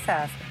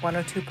KXSF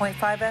 102.5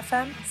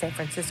 FM, San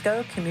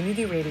Francisco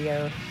Community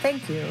Radio.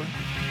 Thank you.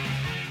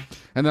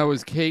 And that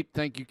was Kate.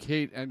 Thank you,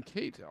 Kate. And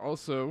Kate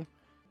also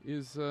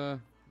is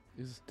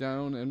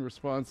down and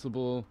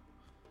responsible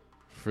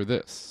for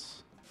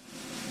this.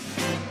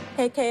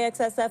 Hey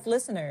KXSF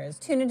listeners,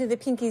 tune into the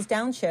Pinkies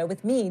Down Show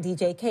with me,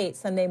 DJ Kate,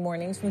 Sunday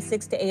mornings from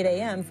 6 to 8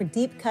 a.m. for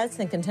deep cuts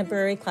and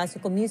contemporary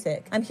classical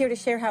music. I'm here to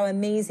share how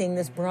amazing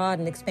this broad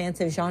and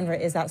expansive genre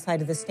is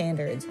outside of the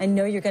standards. I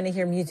know you're going to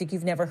hear music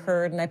you've never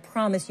heard, and I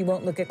promise you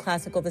won't look at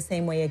classical the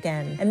same way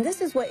again. And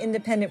this is what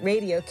independent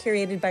radio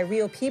curated by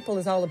real people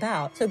is all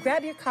about. So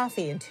grab your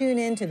coffee and tune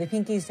in to the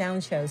Pinkies Down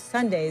Show,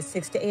 Sundays,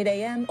 6 to 8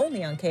 a.m.,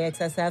 only on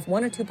KXSF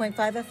 102.5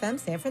 FM,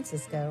 San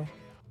Francisco.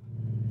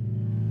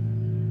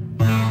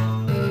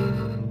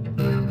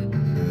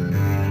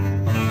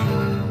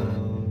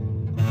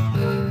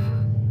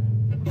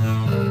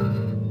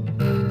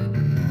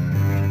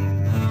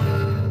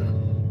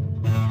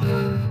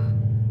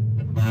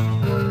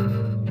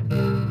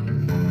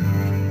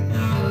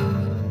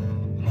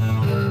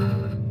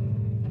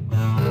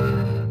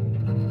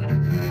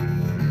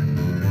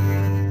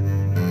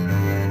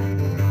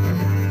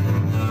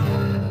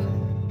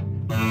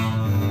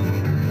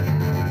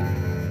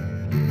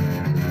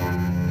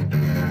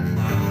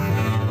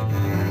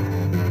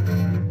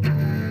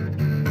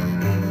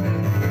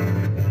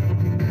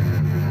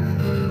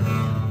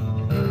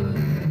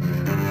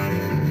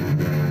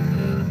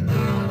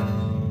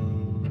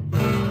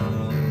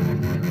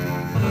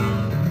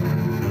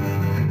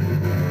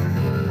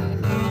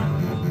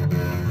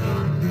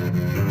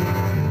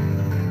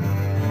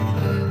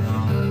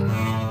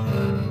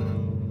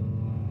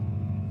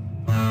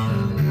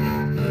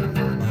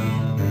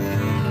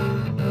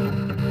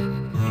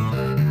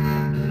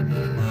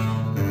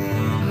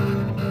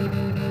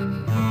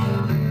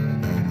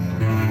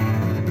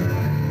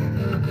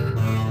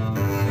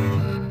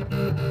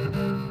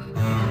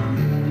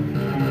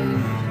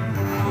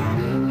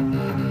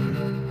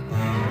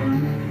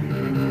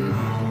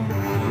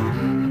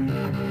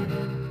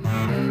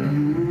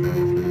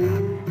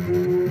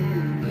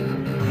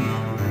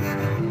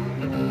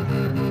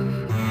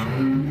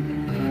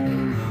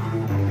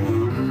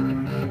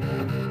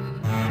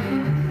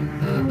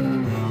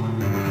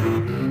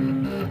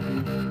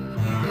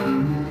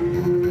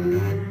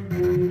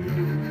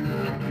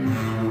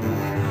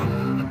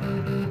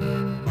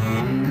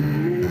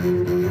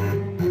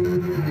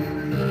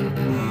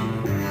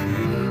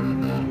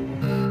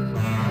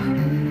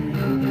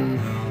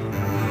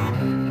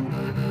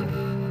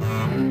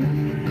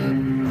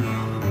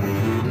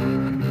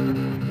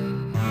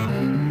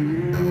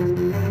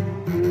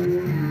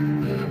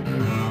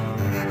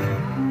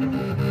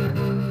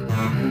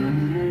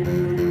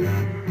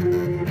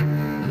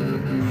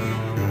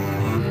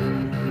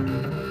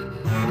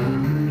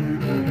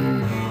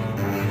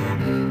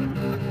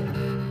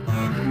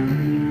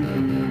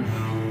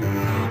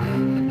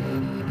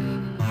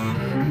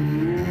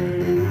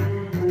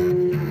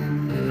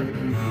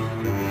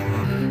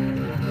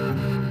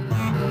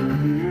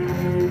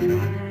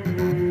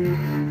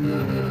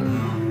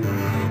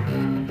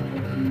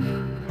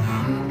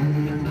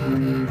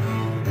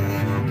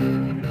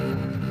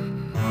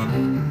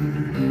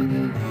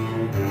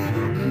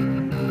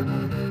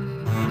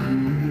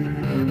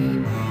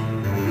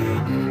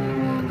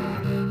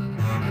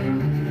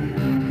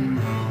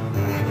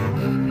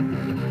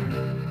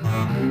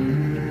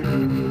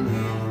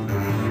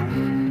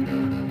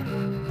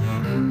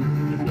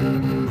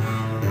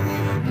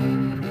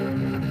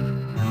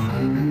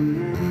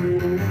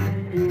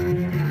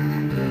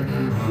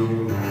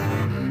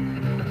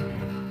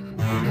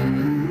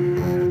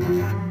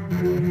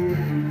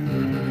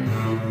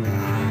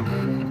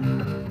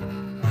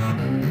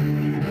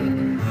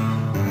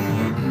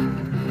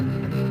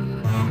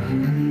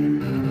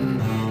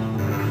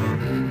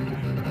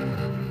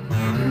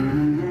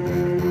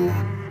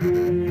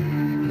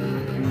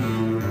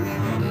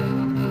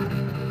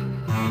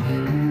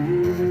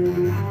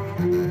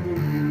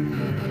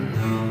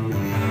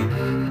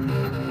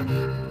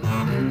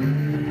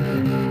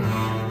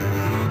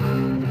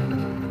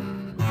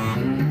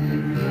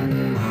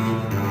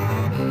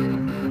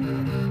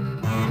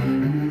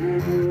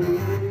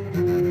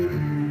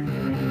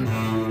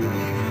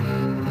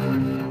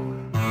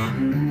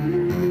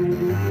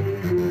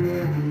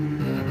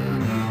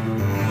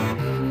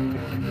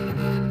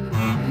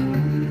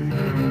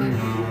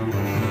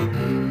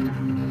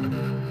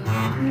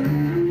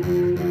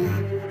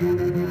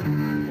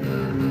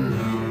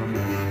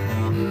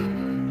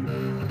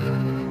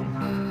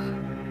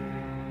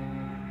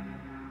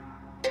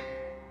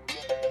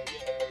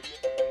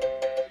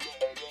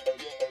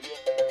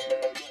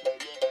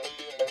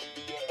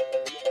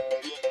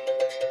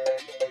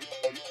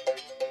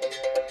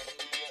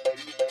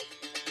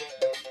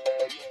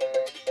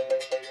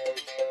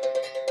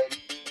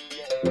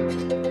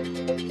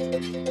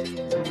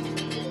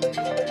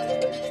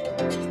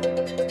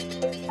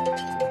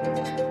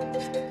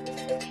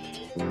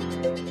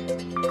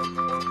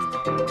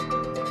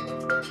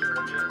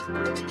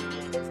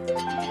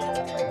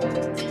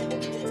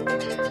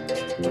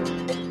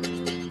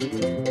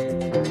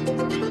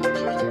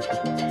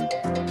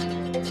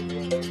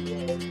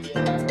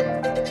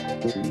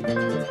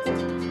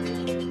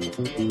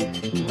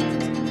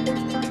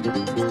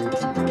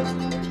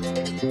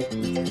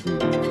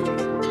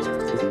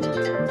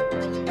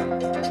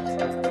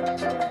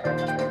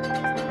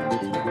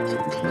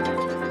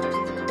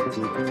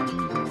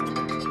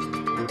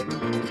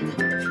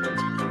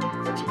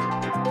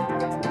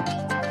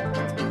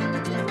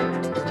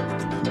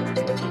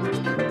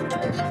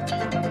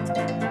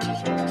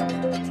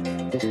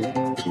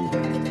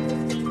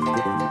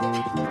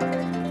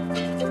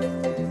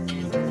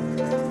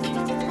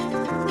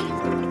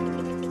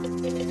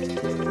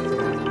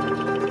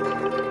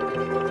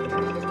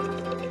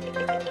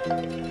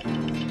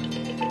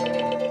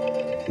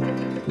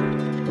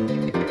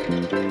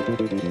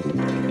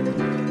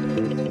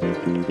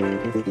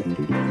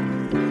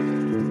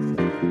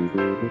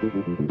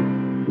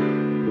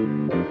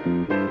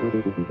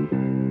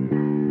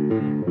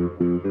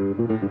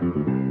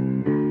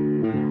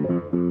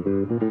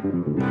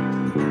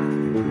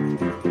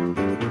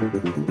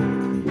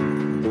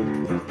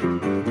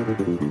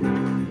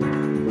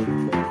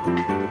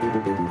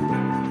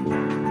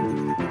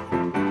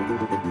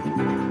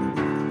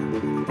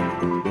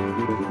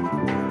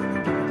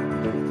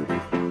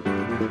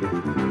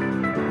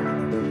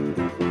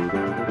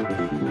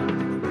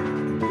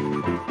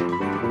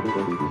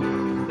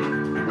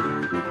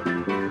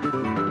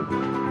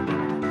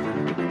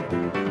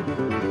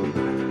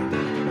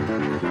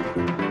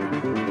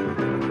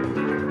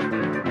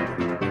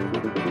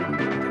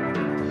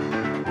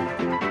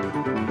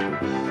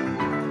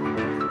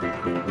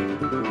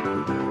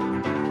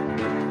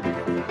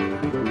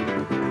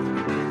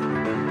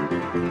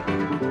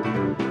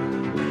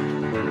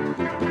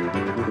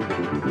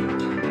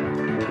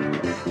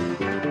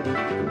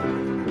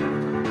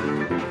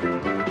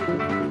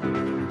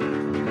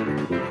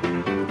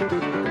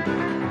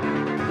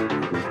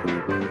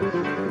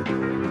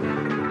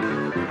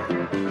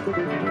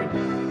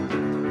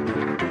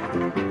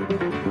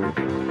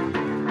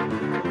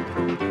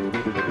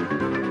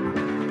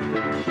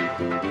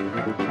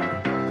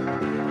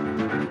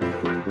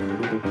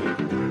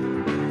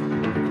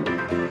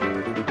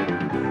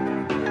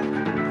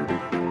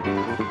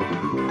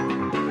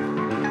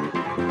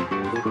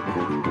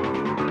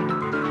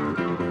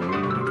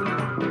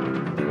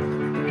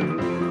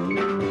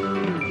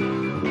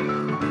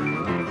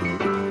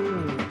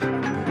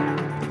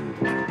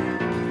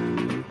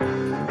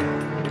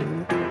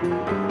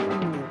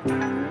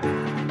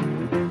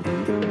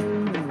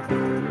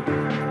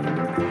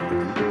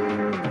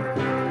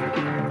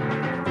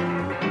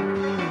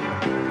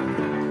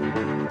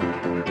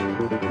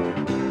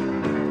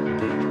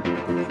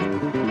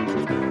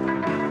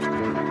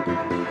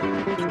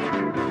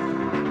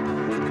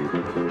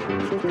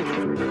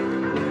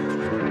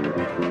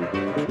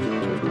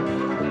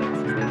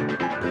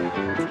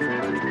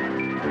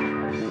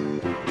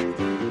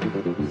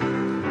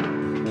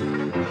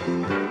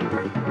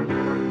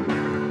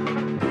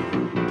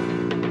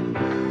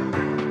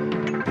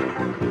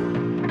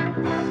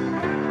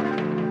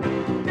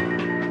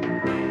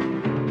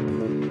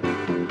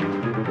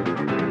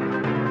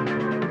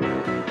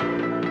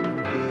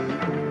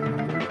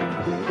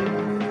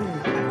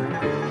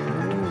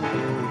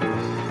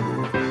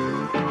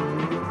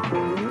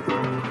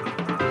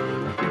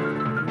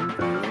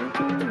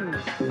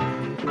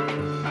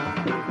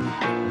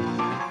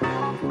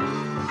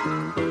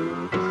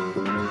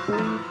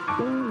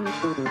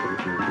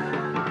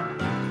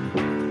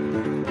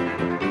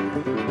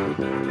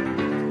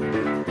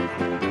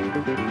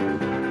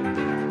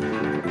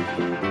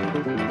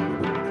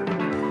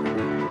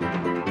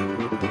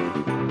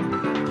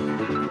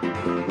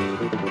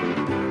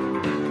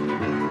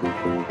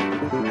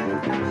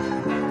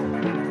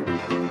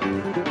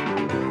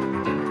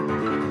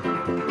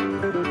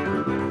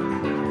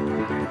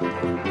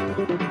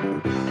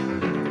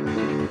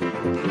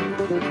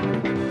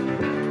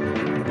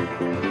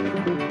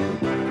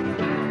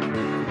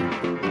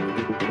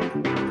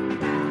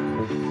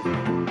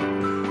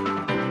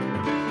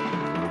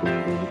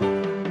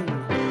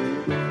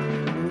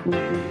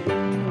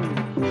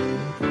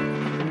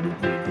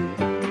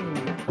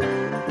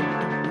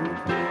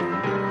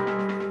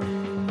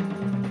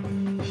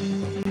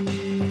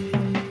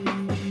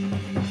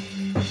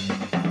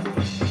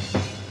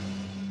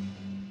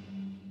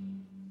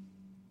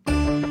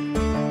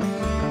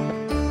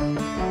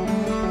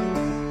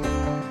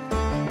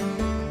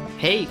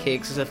 Hey,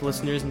 KXSF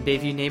listeners and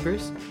Bayview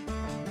neighbors.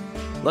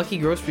 Lucky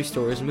Grocery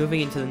Store is moving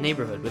into the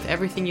neighborhood with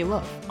everything you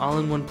love, all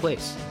in one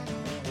place.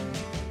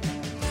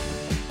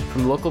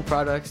 From local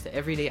products to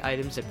everyday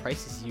items at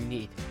prices you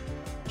need.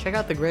 Check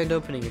out the grand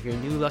opening of your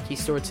new Lucky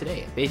store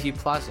today at Bayview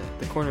Plaza at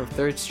the corner of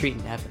 3rd Street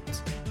and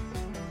Evans.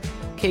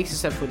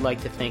 KXSF would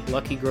like to thank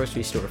Lucky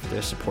Grocery Store for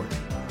their support.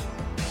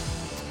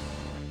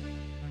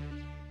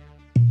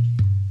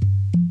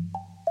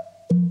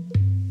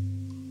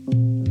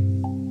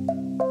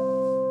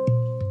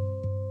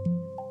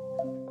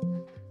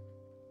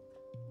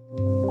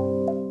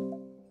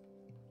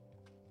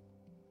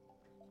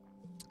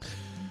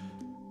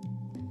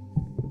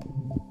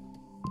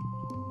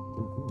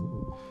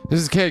 This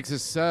is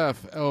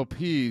KXSF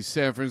LP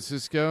San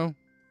Francisco,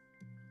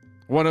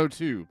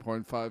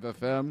 102.5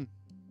 FM.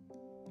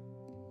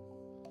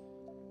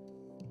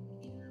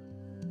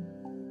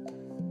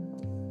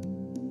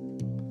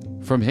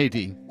 From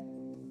Haiti.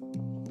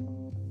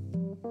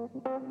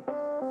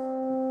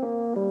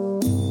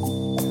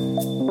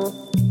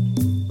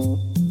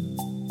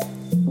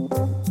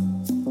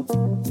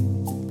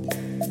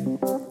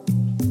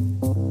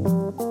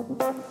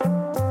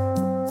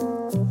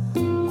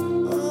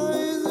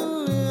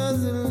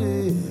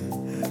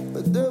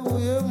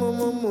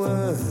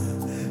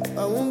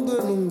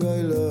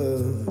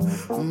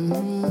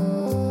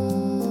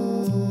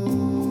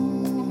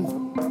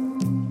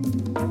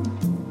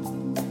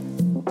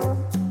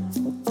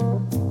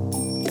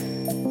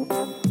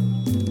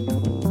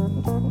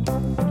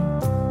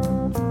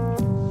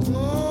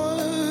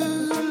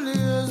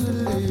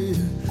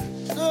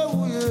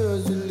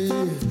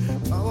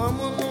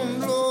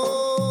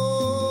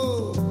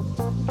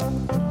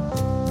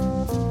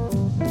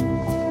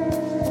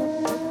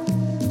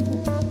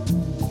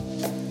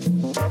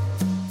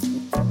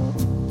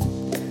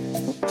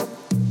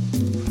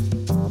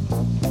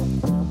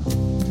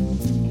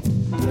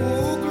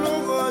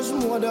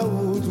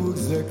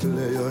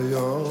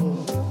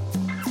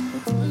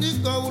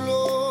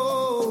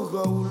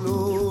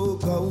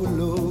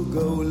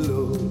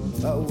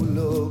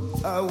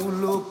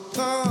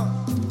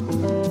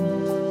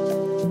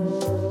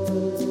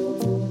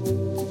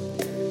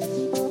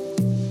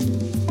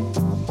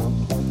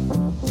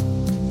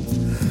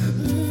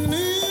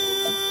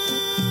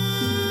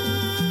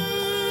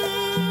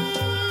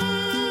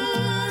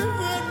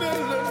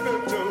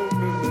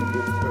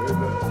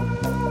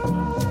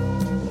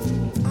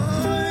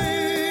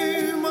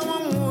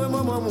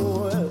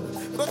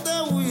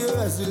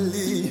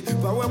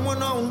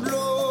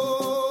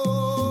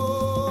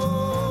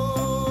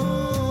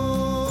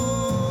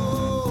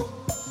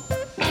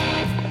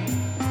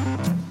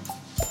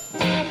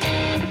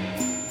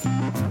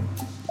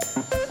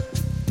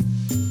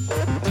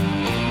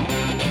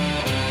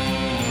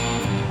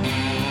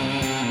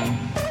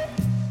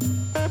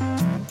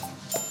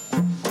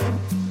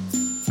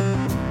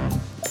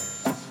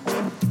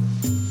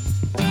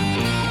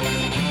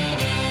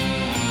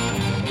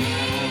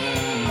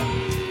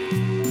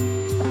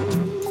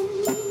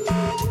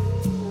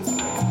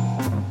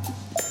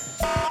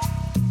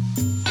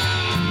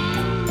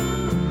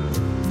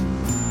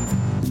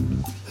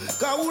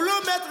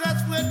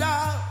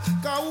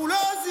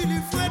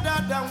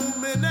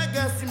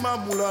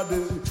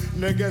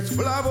 Neges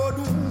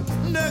flavodu,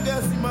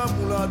 neges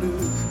mamulade,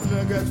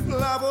 neges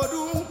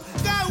flavodu,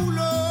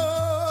 kaulo,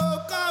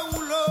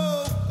 kaulo,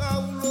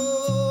 kaulo,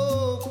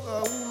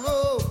 kaulo.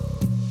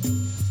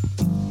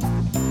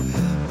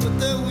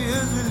 Te ouye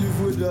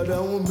livre dada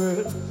oume,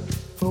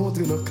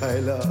 fonte no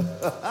kaila.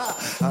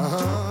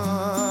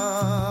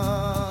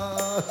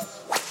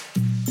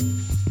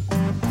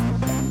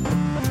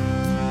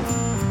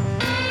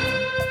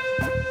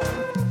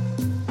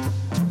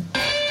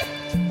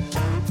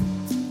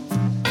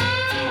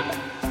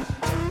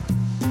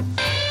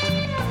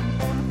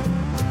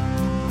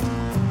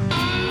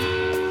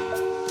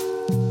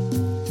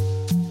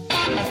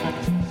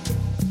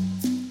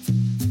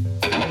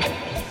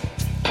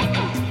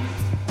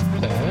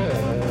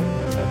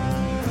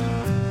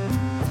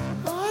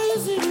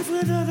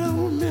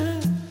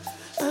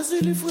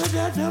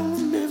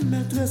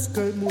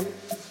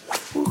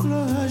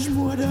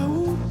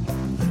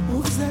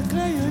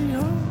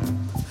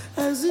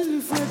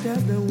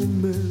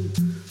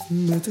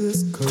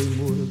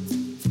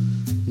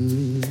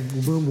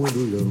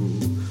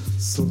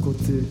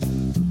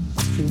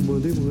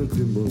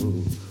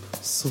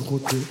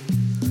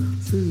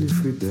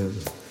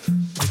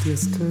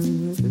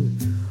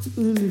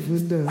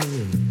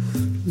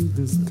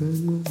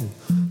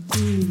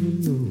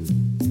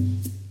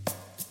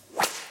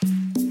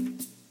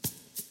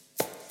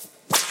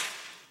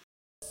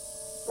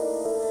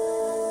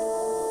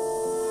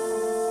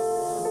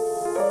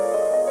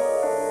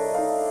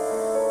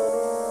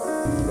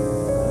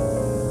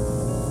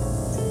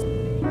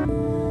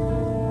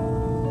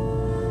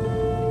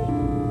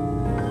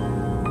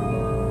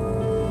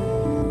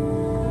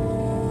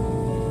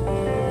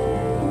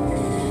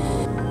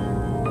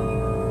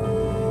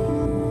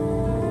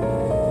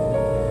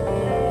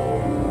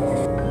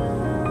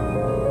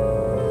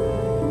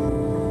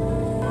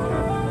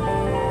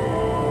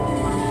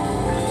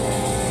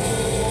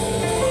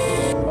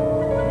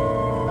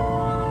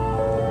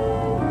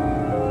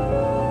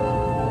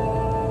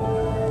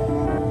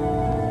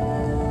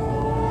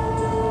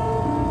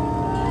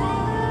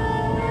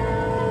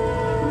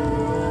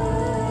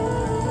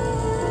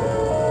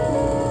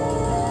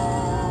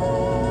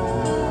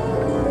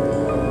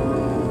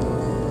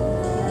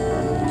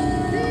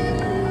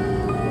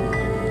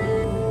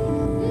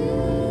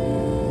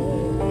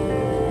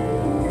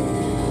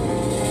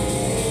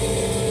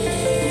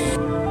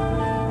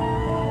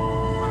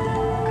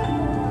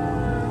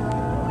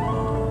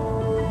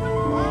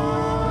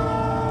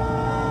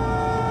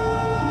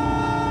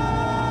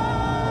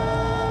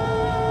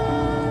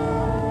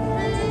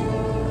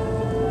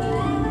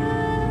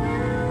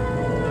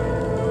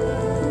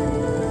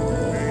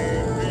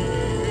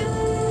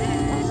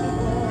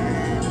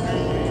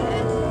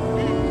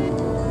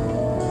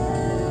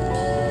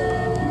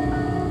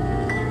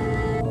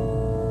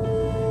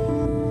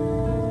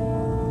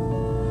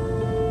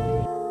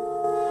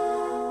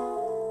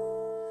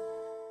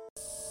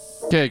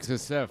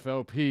 KXSF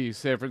LP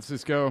San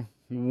Francisco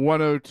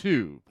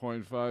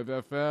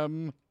 102.5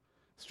 FM,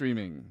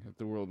 streaming at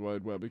the World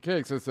Wide Web at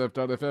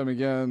KXSF.FM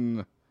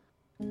again.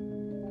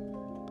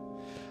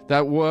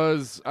 That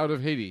was out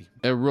of Haiti.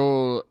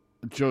 Erol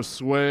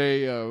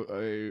Josué,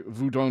 a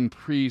Voodoo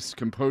priest,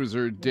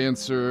 composer,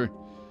 dancer.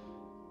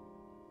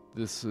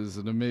 This is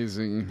an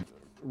amazing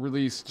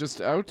release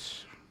just out.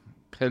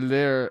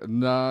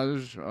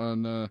 Pèlerinage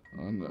on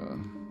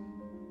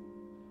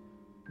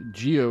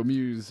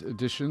GeoMuse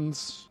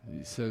Editions.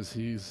 He says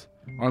he's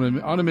on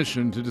a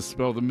mission to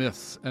dispel the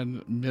myths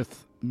and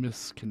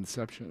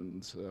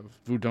misconceptions of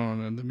Voodoo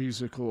and the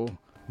musical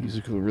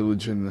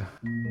religion.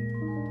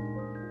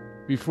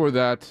 Before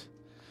that,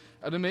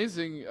 an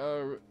amazing,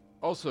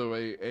 also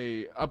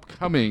a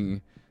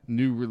upcoming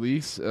new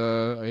release,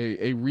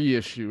 a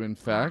reissue, in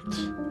fact,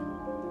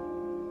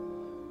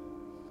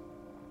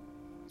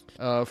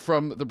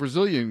 from the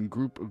Brazilian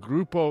group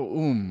Grupo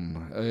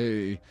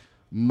a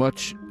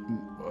much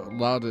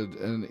lauded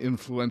and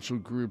influential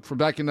group from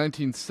back in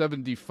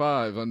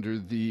 1975 under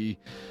the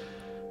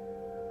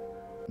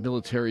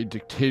military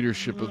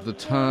dictatorship of the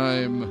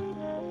time.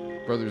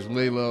 Brothers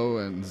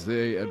Lelo and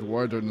Zé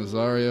Eduardo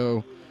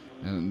Nazario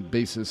and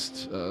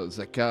bassist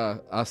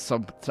Zeca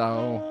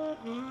Assumpção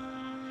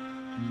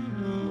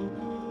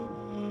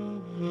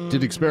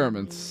did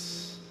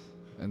experiments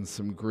and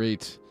some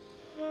great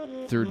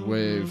third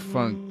wave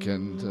funk,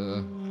 and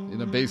in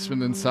a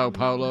basement in Sao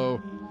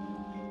Paulo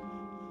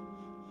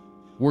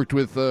worked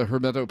with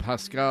Hermeto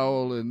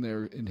Pascoal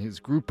in his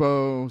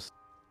grupo.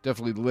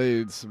 Definitely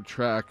laid some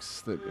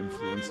tracks that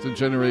influenced a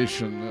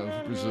generation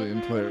of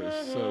Brazilian players.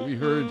 So we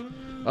heard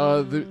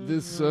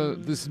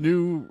this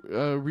new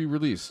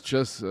re-release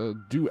just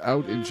due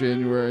out in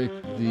January.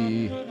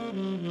 The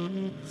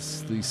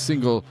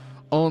single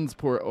Ons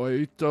por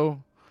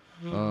Oito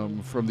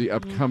from the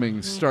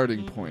upcoming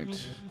Starting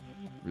Point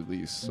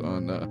release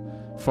on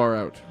Far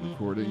Out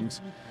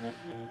Recordings.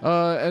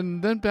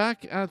 And then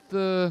back at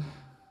about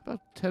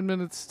 10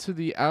 minutes to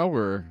the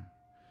hour,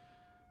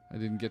 I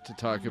didn't get to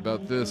talk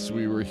about this.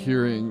 We were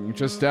hearing,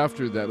 just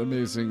after that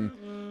amazing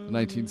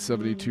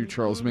 1972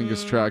 Charles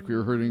Mingus track, we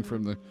were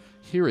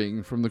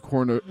hearing from the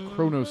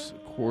Kronos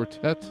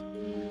Quartet.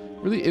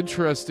 Really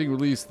interesting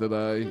release that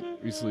I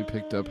recently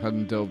picked up,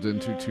 hadn't delved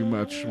into too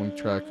much, one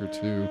track or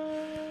two.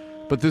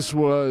 But this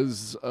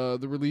was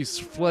the release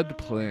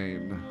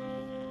Floodplain,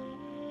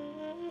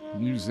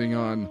 musing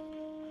on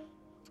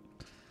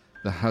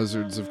the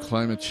hazards of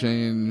climate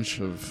change,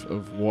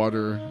 of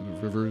water, and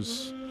of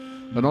rivers,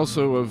 and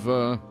also of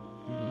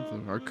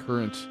our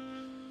current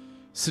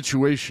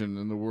situation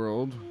in the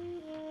world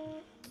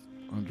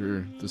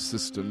under the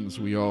systems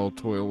we all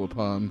toil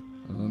upon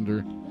and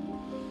under.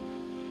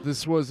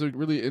 This was a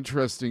really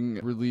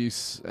interesting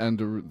release,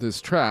 and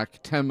this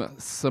track, Tem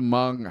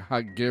Samang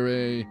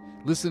Hagere,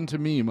 Listen to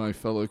Me, My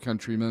Fellow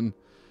Countrymen,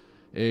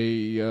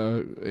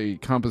 a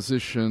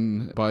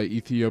composition by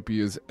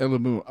Ethiopia's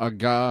YELAMU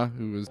Aga,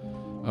 who is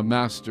a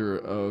master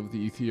of the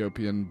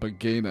Ethiopian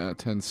bagena, a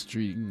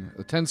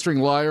 10-string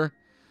lyre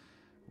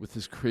with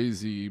this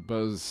crazy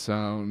buzz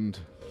sound,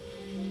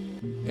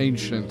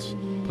 ancient,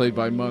 played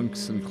by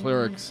monks and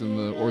clerics in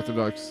the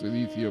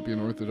Ethiopian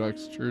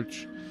Orthodox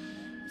Church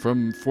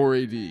from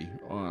 480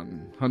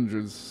 on,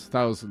 hundreds,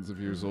 thousands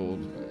of years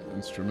old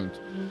instrument.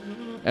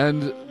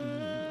 And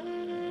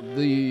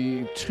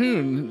the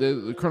tune,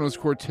 the Kronos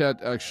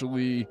Quartet,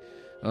 actually,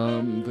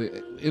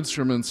 the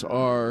instruments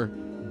are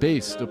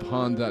based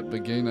upon that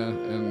bagena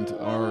and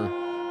are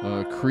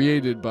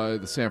created by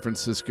the San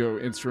Francisco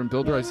instrument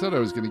builder. I said I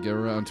was going to get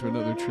around to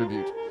another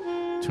tribute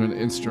to an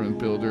instrument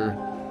builder,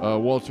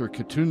 Walter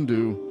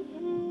Katundu,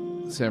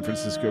 San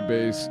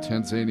Francisco-based,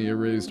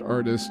 Tanzania-raised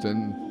artist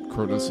and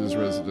Kronos'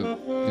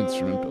 resident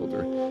instrument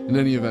builder. In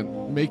any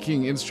event,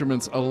 making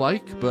instruments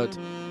alike, but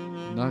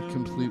not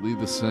completely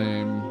the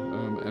same,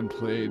 and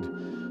played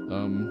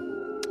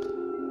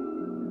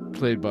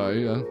by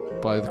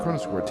the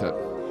Kronos Quartet,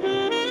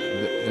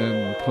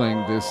 and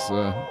playing this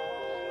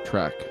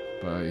track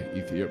by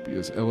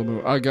Ethiopia's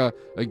YELAMU Aga,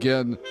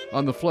 again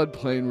on the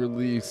Floodplain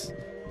release,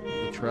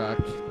 the track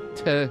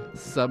Te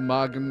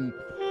Samagan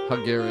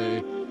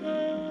Hagere.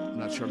 I'm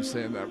not sure I'm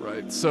saying that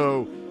right.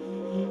 So,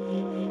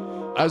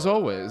 as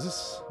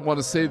always, I want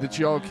to say that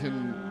y'all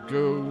can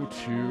go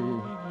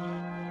to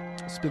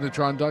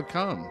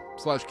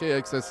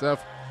spinatron.com/KXSF,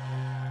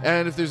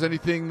 and if there's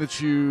anything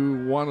that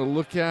you want to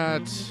look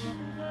at,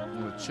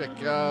 want to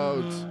check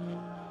out,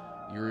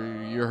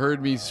 you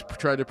heard me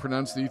try to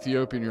pronounce the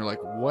Ethiopian, you're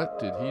like, what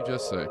did he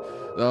just say?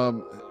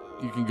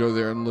 You can go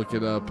there and look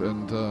it up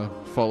and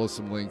follow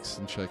some links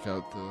and check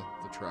out the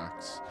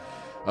tracks.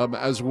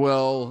 As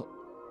well,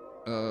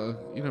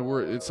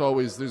 it's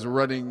always, there's a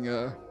running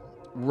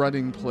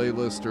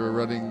playlist or a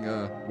running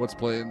what's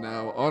playing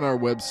now on our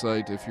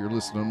website. If you're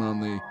listening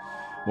on the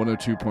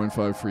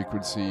 102.5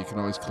 frequency, you can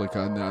always click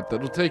on that.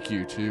 That'll take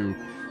you to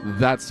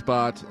that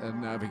spot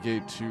and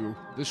navigate to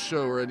this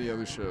show or any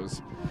other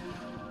shows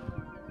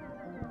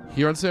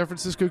here on San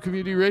Francisco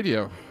Community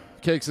Radio,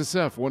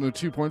 KXSF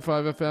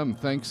 102.5 FM.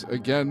 Thanks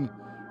again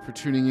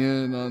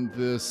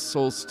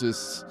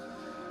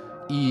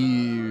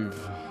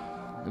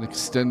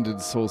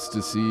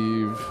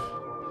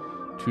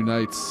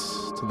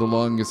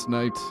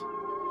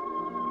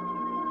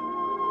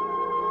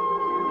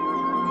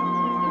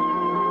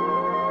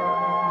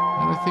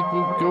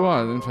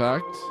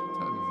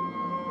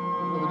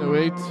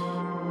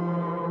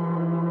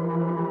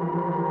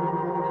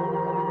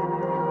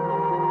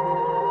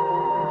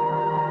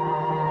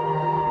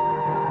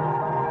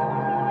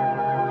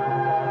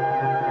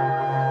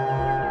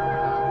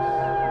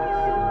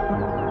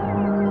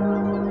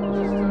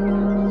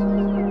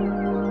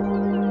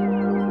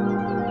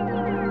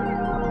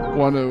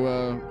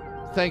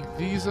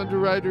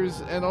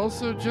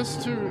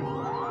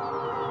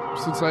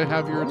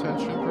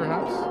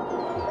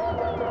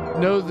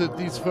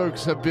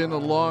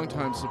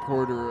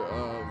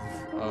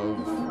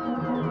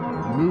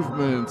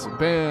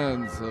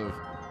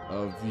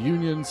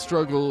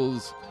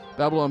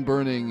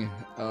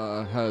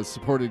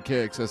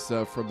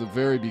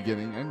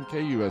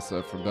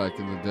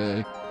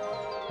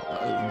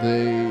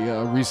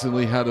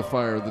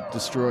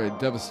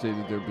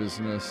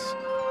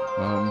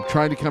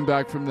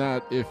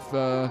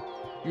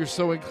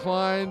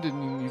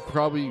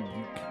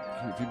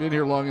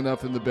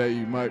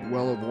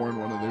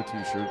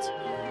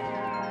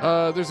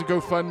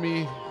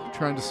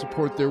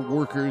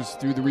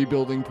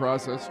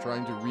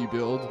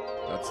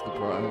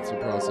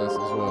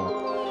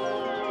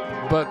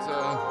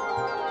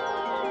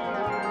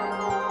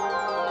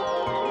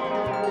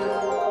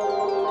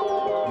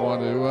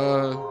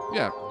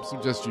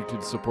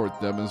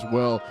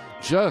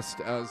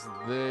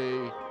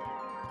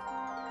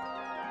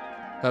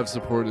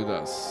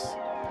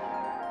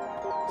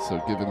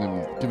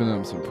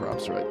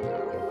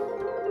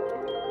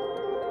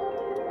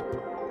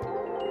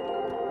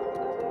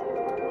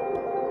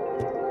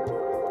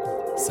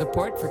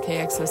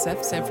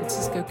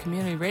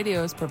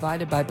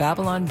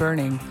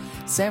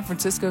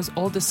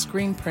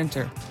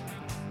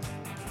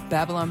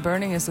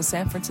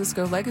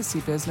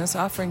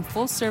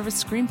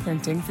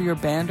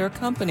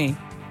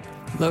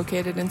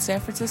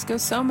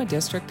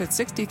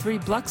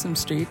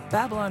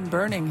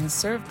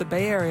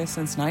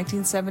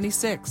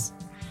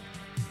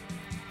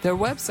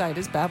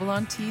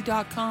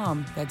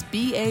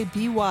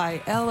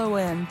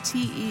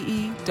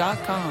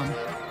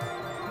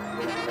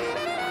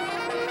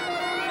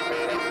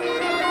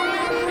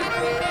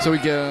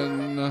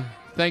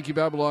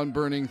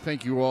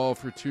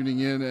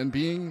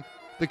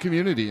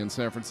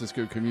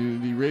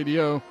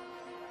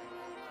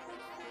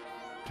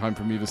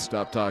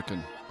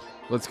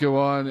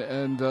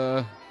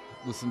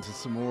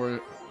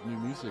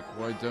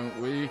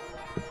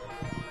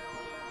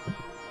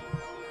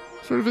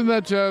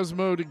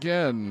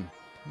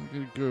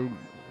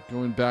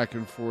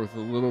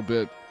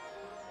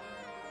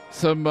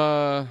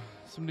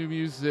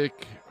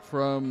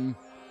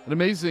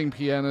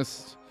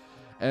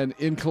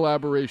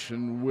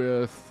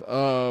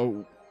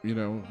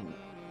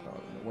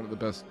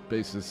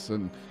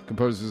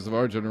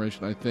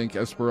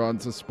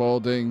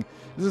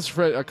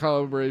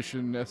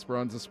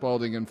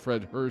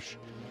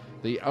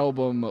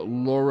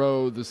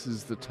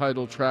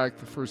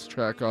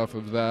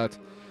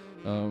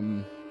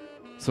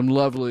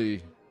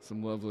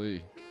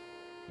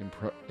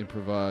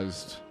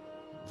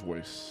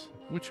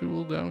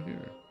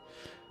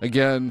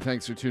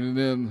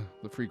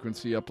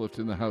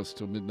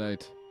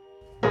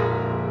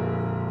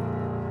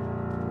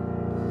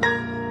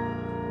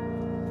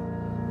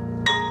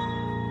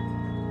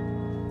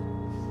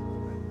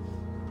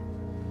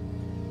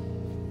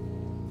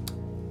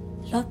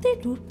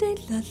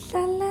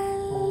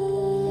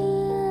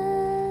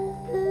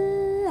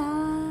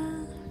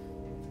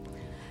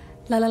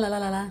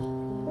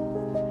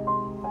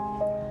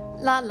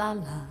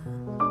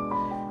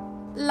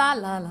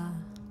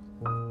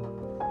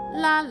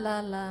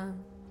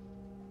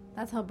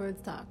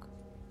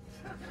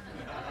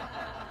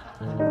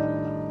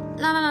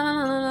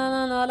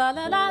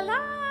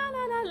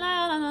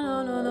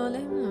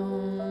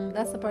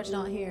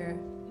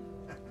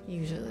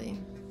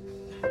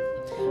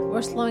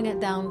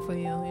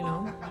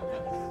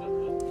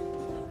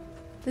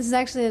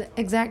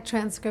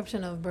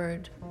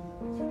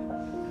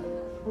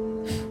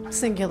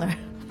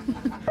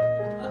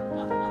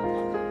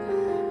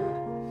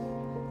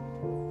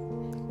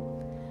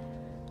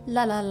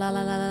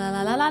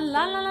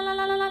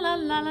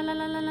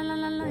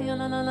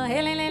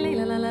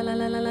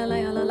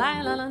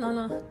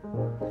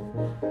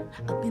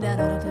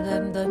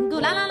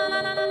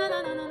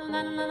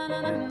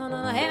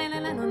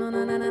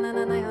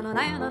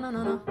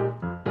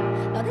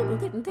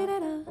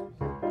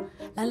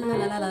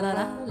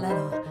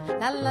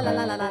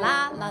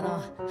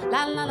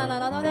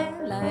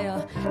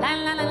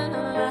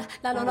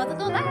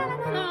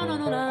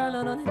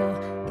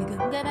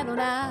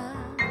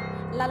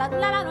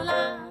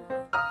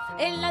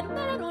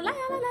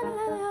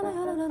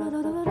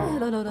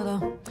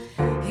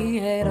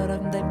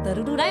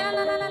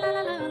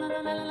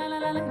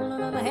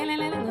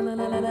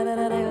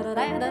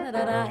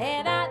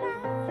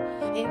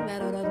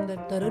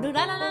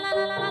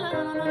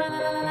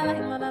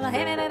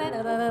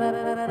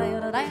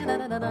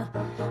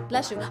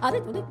Bless you.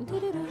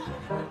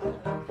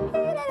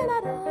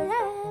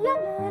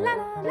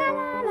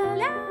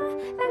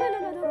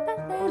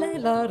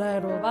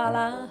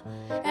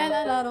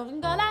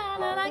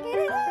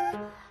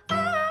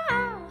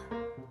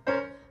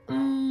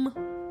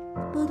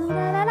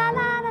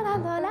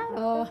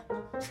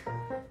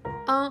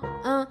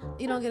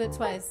 You don't get it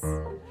twice.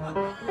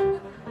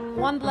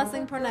 One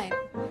blessing per night.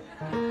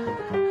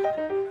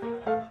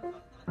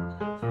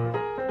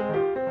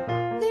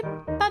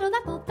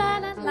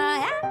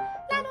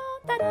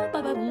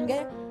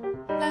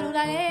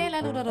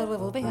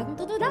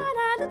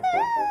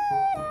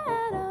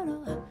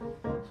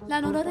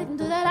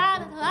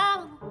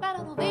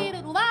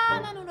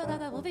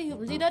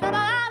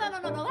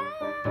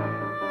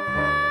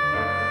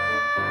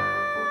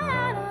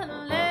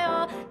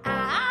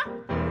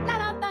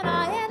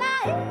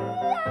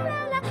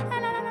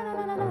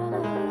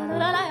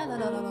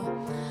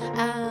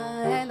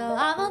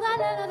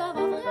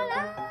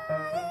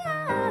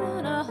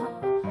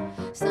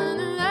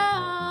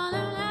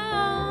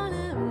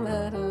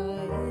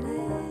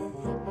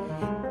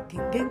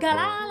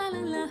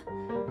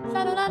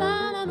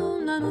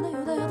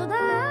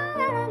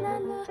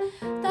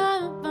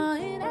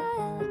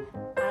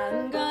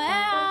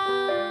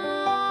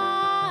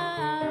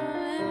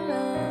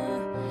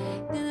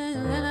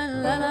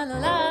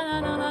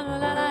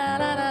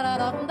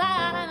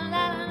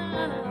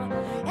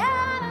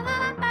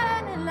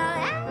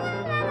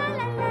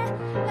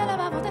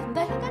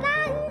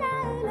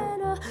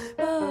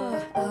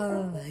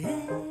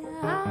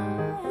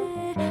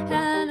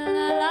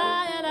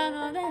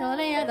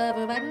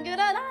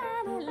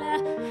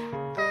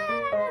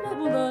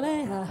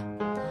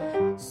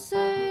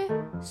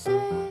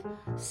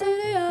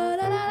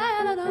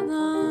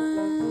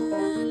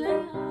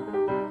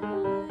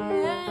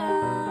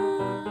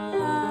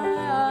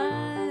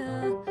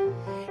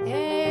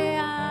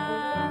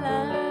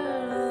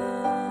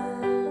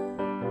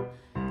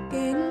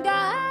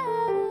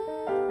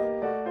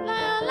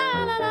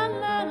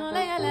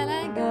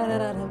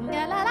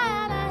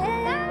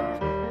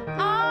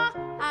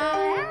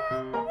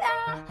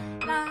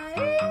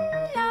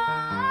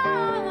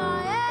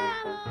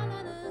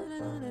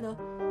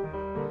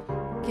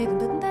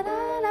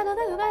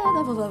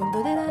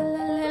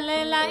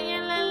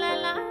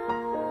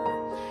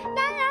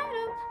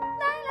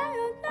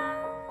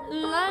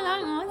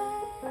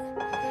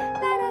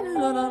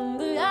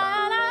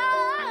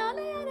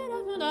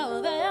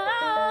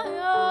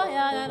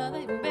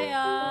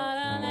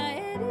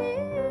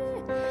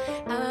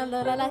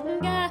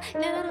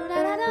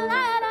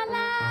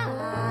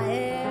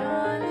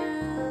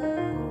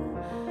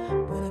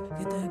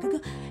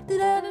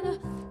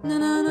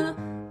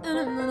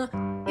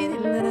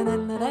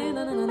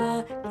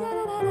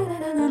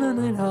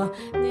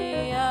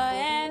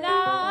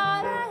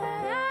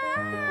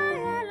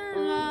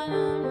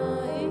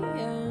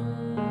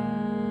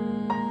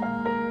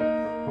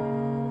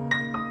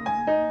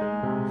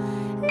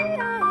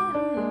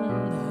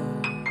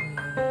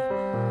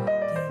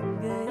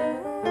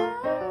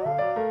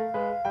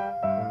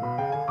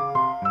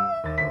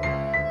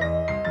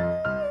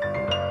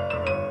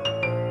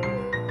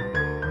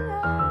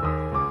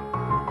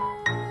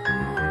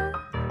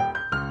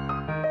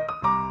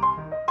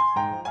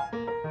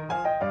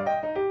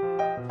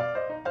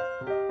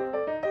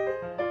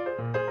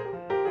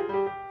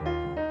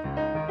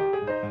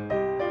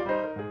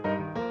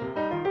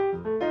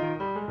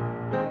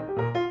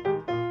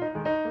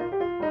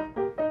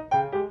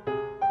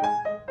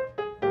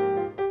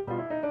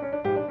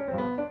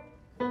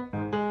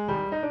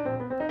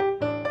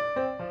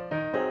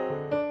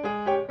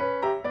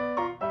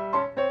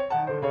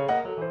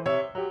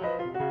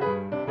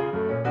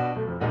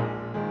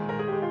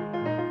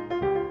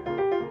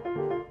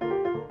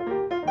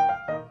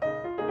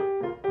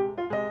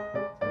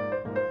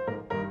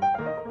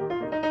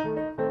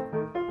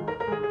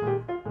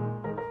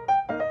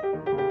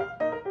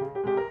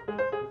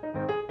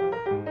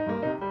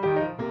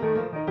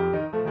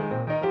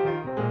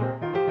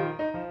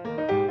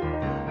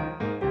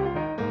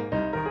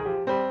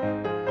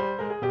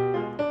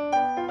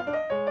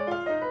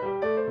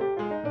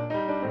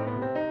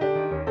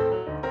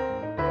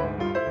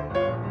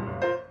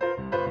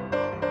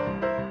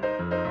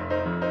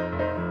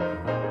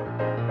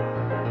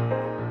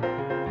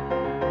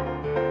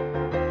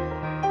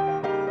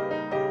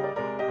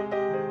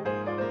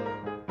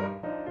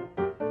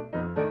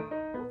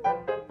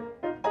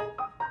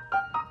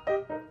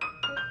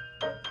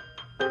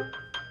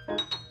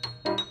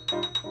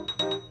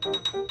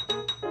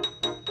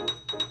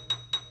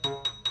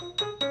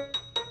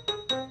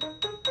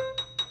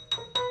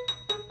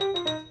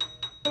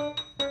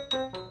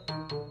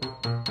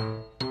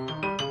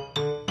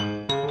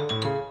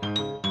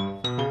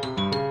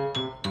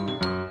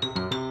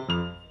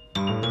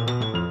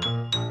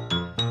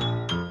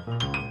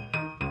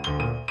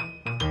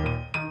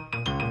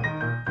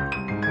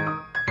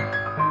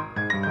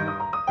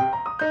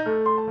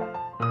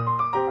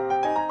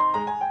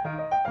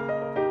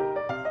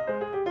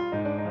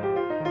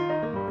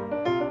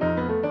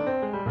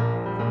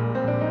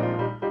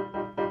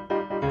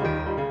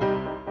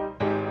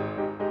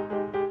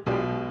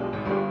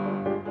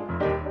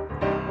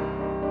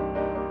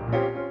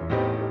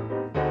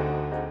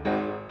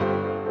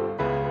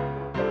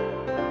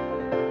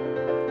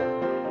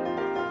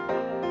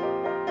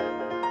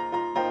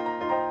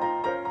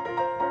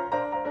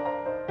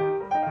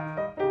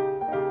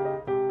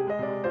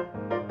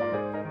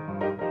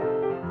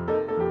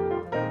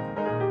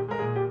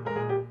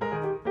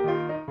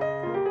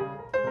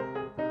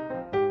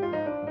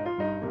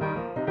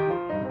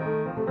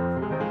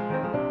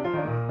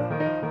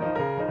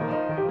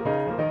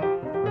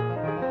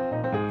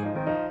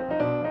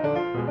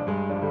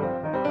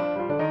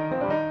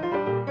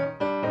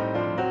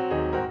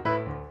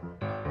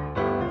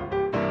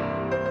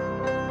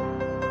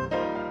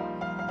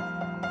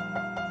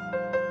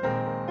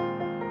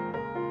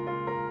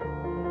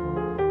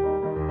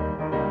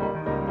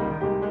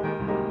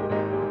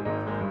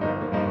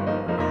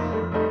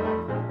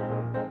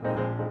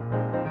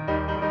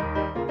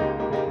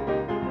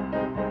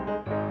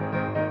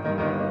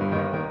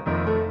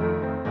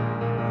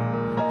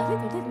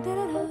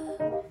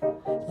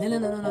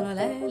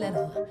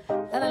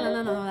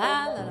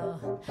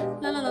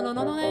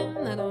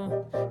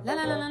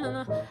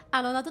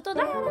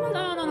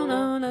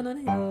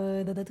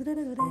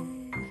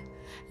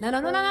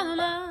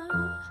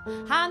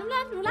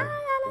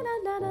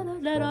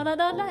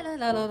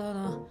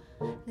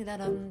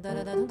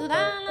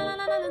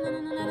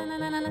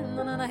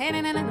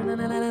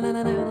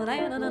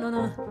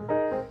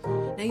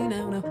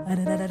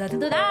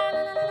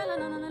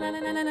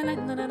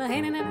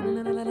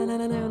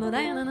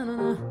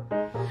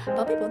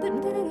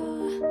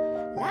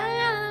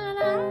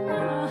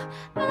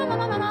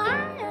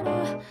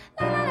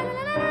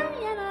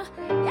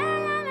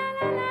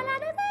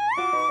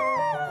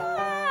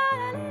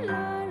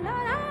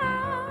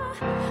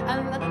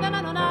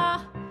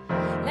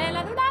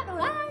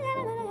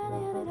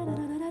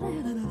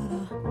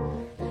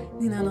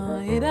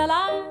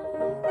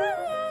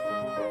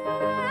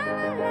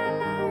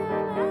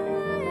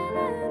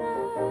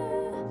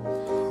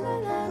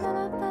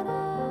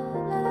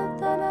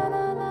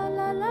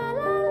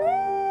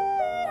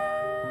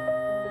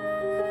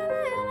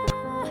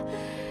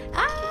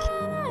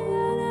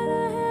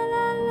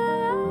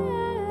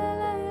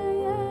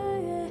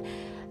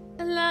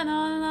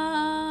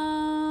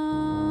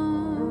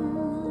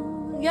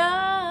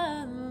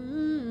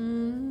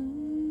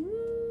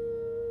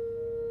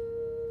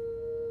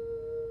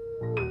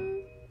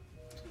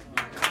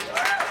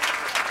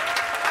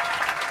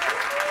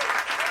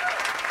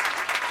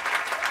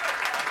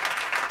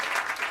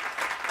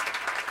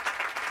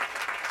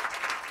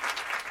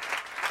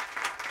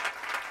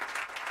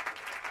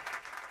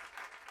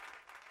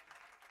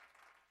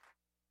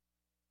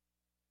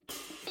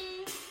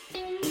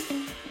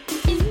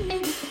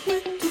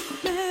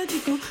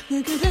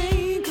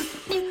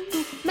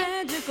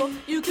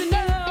 You can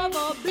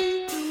never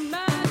be too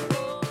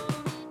magical.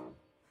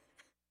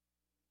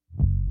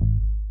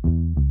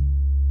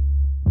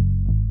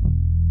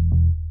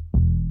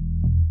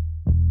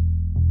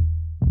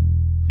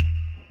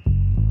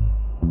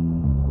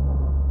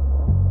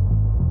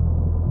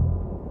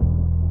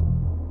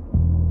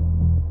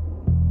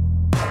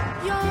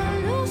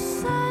 You're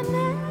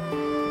loosening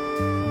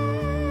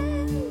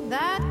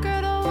that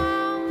girdle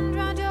wound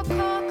round your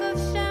cork of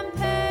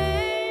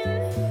champagne.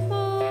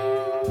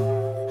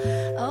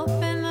 Ooh,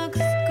 open looks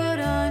good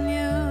on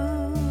you.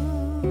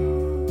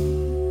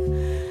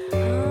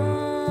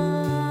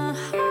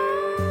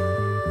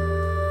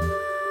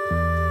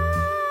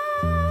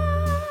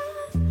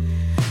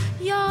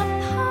 You're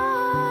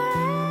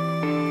pouring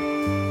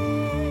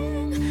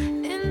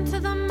into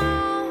the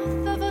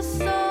mouth of a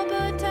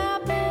sober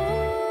taboo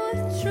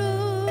with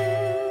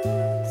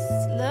truth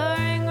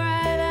slurring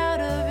right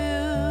out of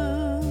you.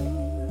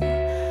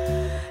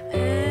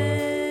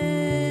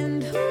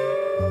 And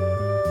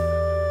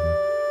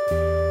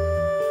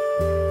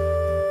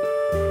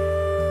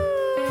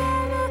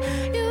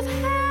you've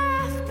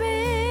half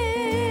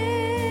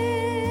been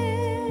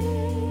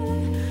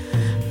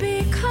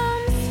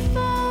becomes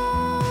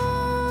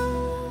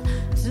full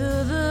to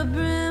the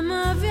brim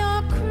of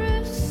your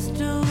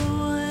crystal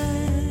well.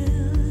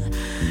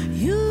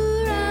 You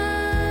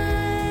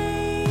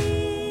rise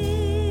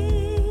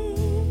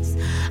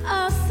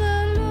a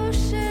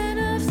solution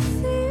of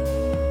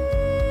seasoned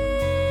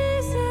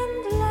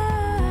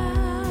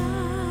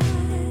light.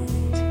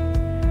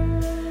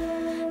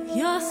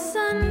 Your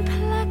sun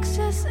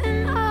plexus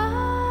and I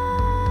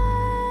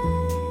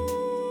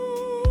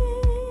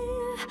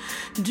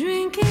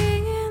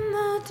drinking in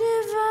the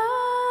divine.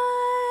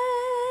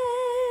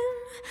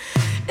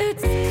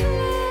 It's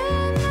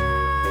clear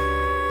now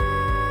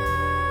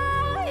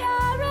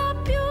you're a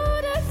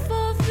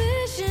beautiful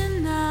vision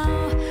now.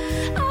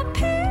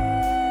 Appear,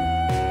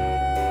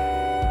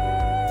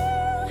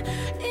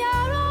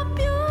 you're a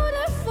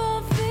beautiful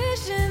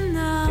vision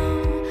now.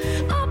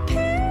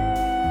 Appear.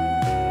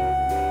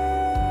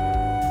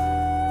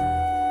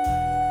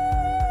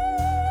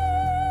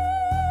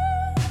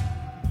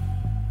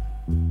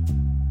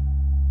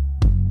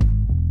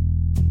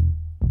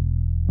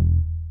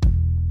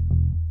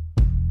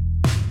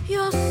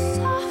 You're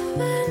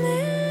softening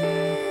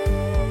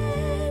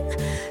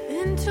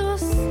into a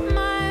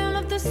smile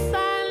of the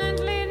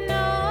silently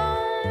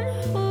known.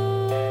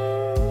 Ooh,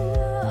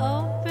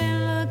 open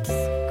looks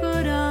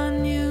good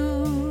on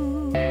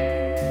you.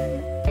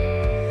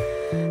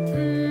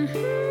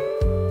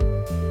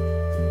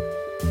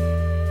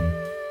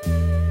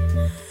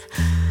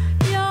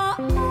 You're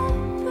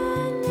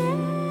opening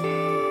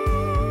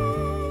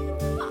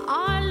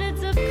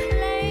eyelids of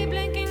clay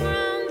blinking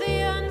round the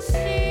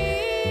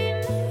unseen.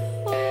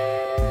 Ooh,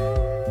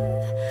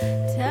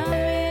 tell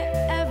me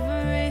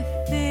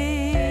everything.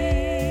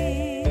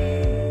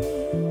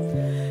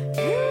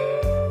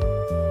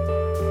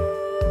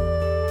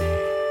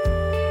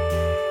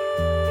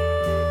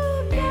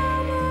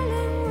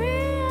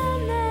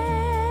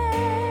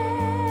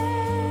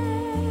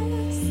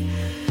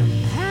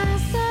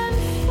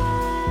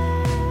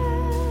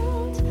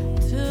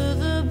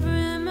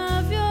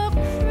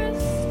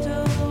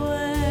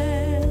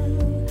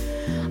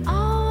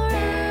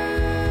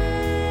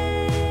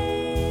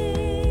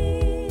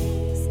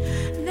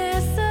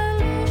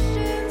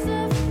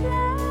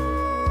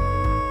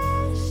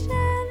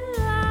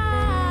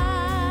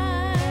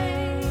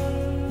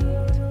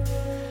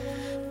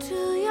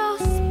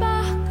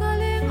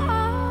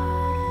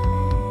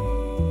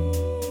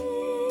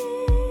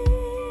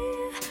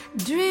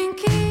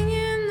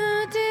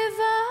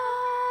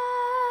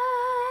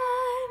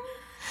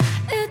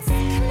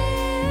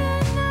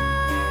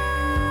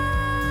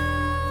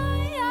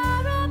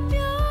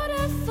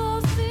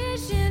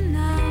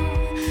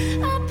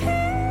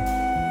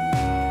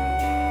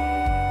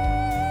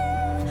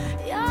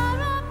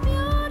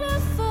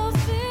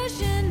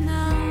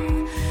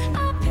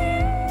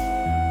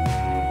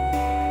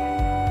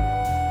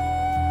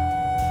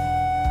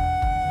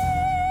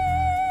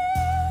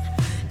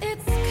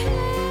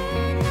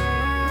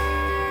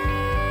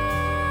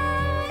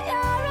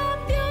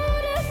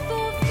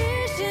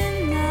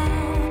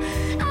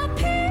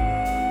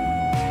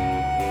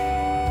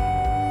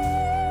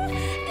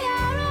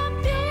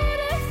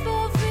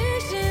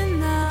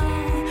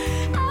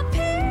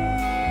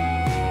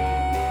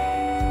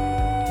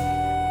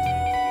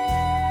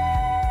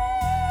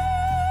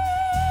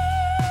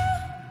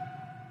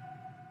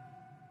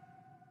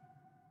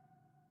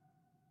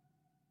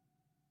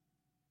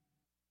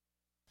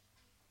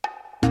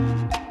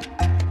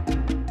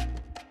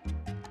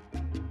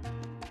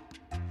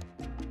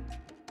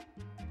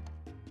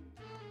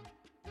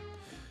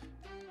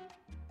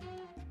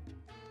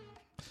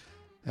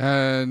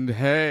 And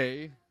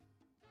hey,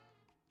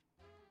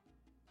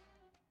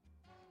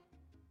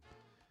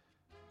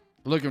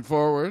 looking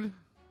forward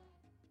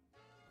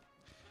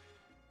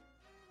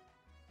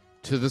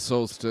to the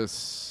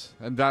solstice.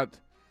 And that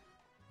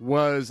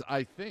was,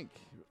 I think,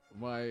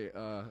 my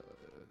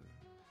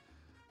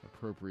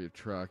appropriate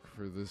track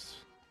for this,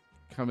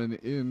 coming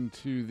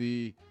into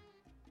the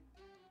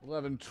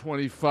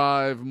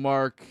 11:25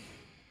 mark.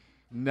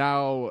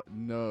 Now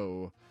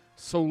No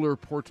Solar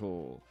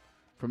Portal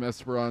from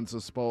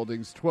Esperanza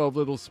Spalding's 12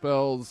 Little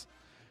Spells.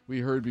 We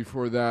heard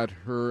before that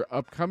her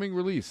upcoming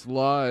release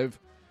live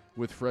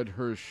with Fred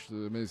Hirsch,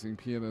 the amazing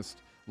pianist,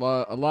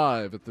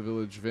 live at the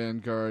Village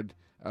Vanguard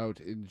out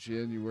in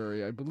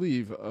January, I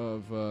believe,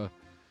 of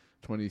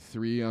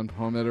 23 on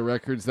Palmetto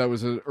Records. That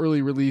was an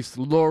early release,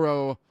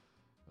 Loro,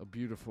 a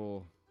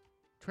beautiful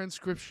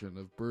transcription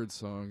of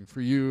birdsong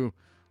for you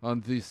on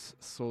this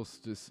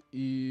solstice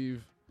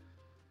eve.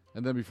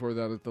 And then before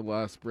that, at the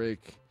last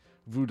break,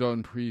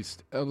 Voodoo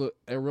priest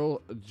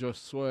Erol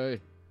Josué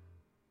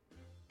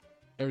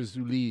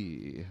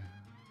Erzuli,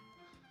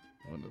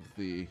 one of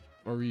the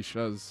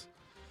Orishas,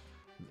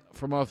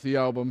 from off the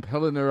album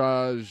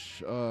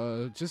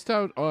Pèlerinage, just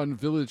out on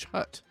Village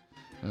Hut,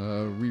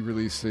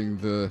 re-releasing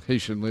the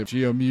Haitian label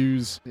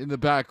Geomuse. In the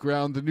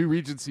background, the New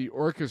Regency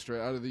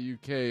Orchestra out of the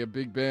UK, a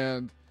big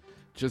band,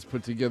 just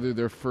put together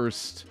their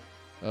first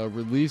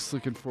release.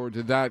 Looking forward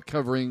to that,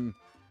 covering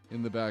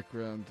in the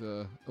background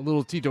a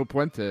little Tito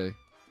Puente.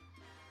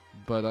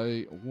 But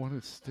I want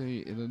to stay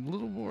in a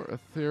little more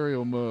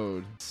ethereal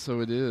mode. So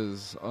it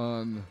is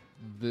on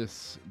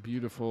this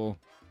beautiful,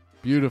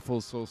 beautiful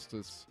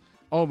solstice,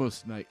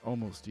 almost night,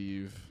 almost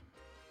eve.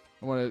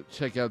 I want to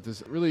check out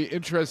this really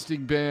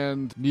interesting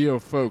band,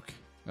 neo-folk,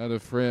 out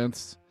of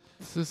France.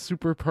 This is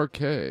Super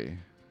Parquet,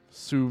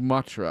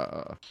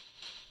 Sumatra.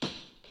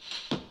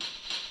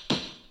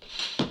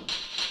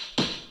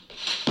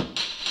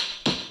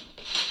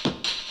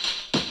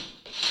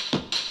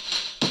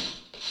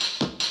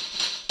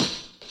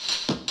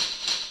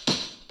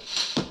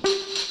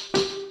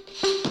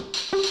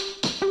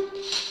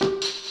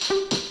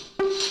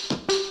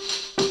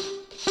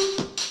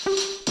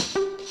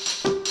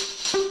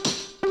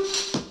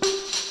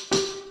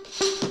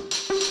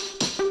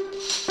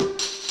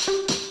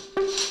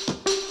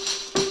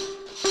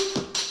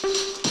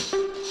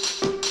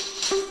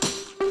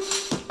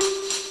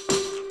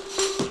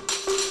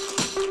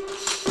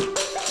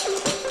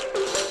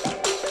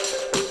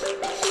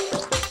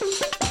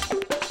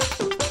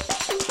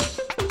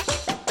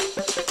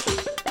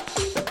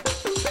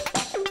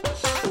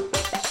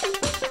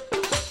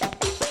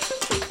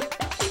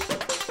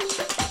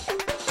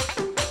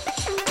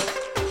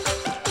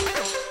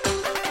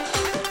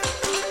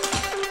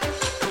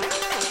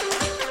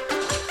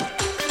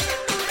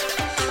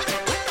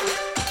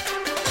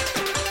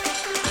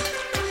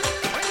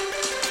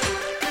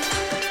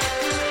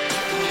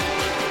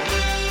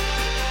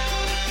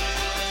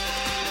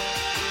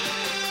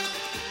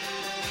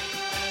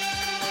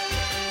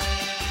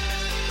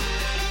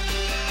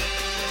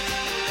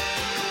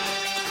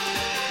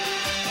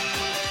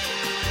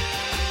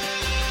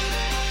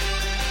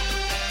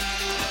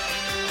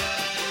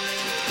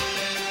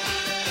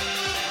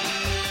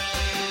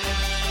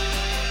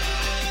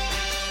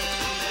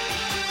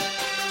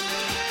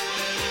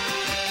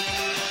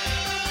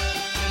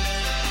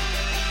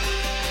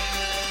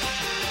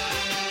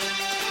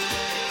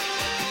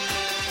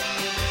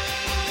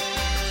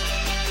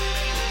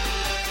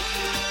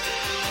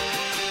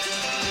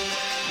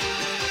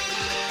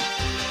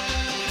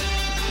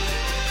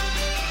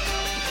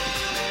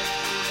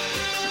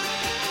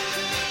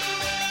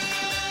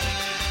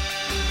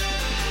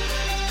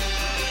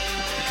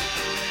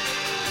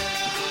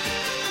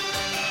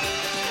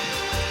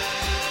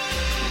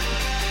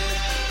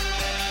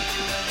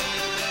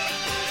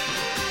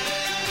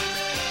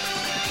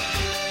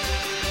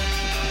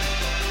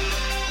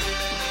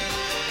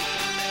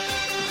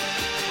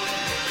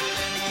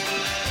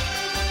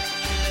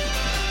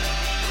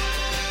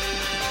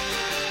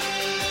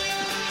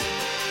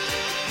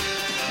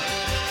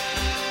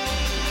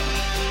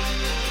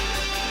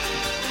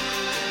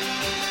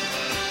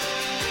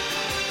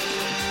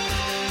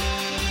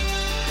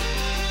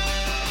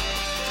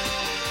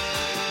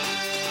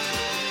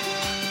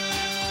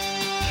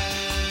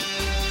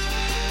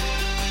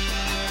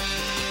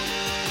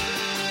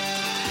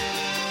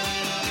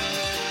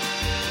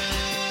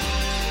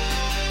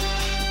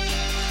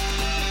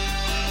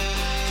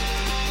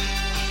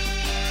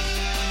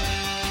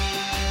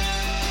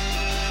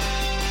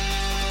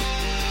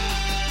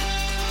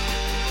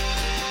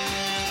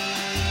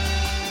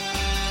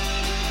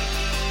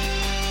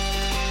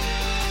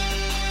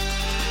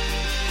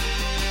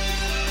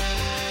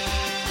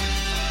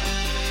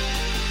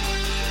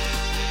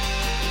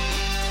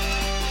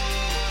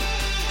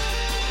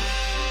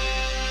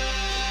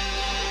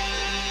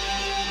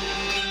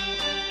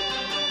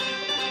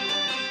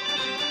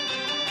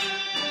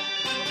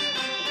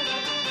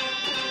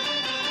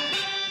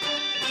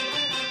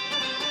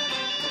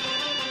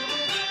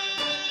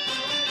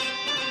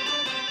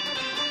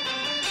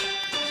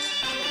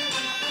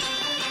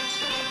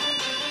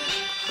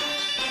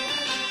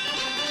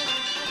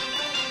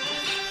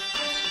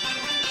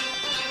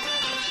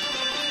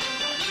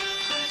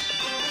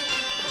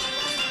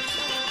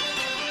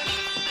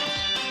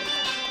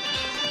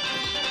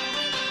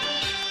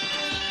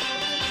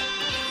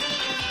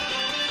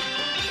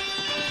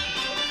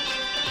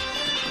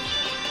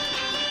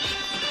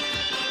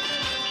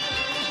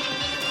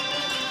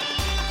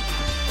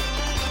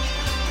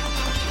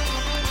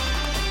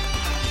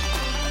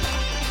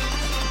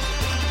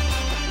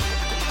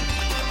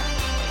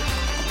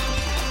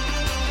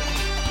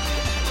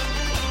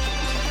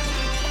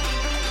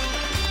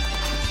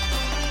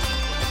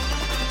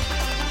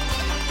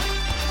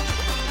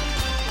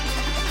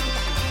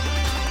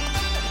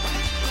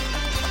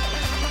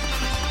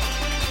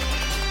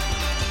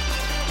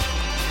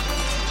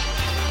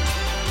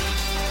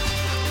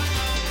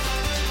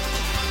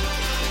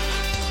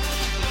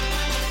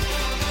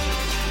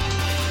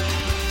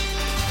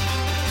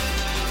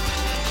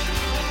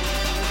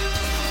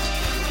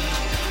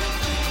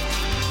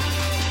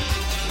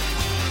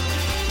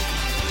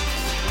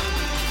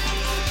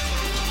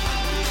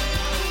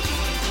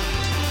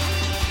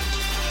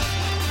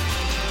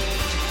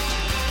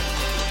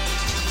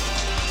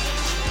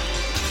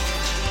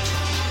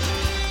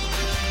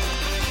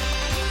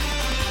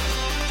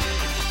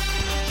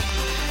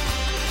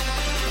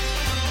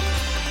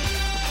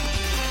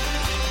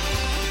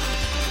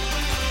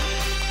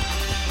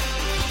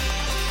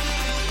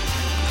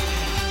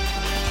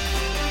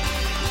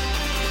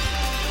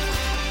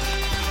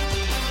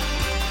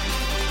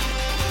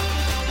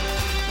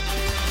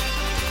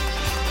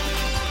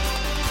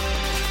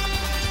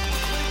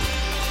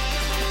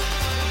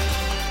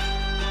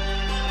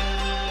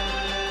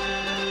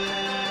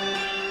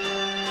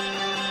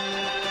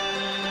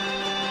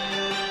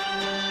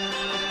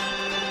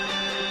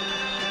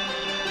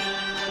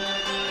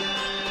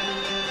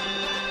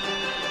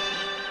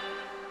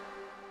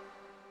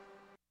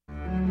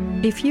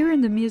 If you're in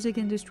the music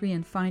industry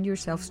and find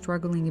yourself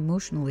struggling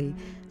emotionally,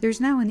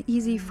 there's now an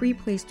easy, free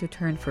place to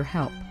turn for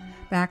help.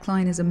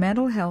 Backline is a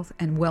mental health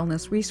and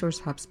wellness resource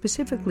hub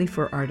specifically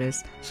for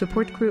artists,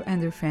 support crew,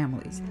 and their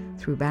families.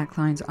 Through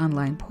Backline's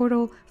online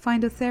portal,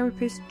 find a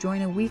therapist,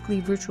 join a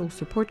weekly virtual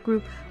support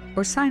group,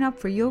 or sign up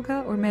for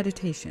yoga or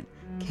meditation.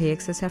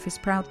 KXSF is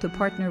proud to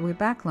partner with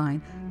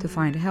Backline to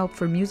find help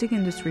for music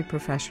industry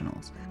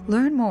professionals.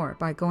 Learn more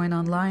by going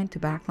online to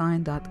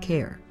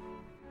backline.care.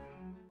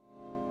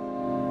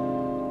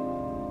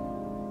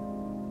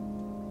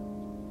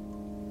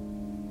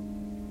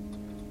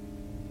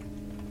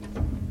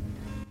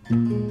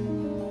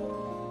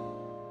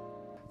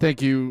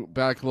 Thank you,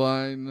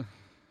 Backline.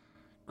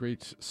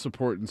 Great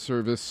support and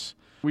service.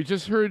 We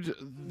just heard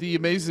the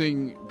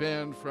amazing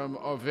band from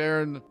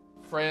Auvergne,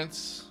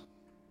 France,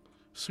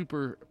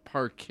 Super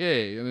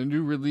Parquet, and a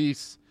new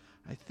release.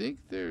 I think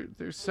their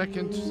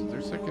second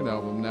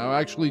album now,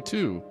 actually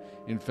two.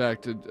 In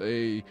fact,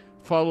 a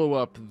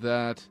follow-up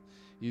that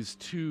is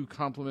two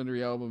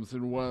complementary albums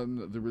in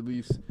one. The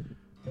release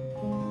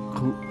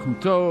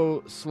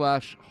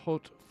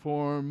Couteau/Haute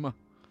Forme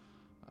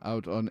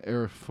out on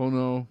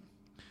Airphono.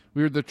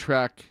 We heard the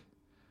track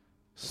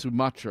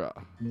Sumatra,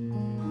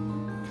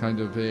 kind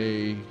of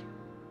a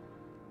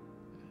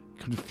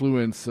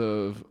confluence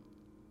of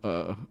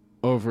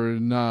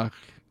Auvergne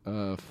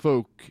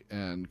folk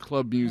and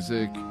club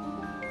music,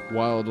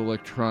 wild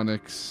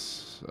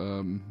electronics,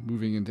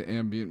 moving into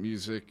ambient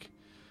music.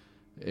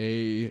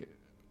 A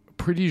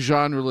pretty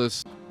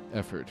genreless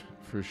effort,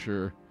 for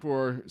sure.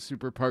 For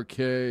Super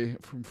Parquet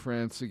from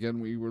France,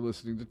 again, we were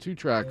listening to two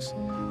tracks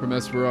from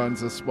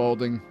Esperanza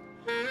Spalding.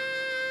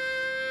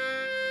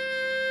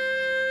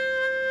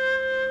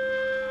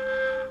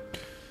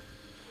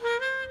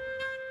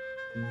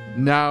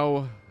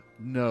 Now,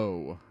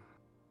 No,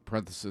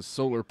 parenthesis,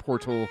 Solar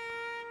Portal,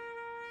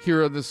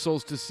 here on this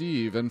Solstice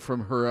Eve, and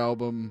from her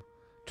album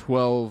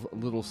 12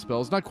 Little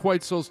Spells. Not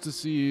quite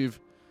Solstice Eve,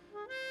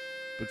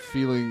 but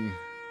feeling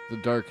the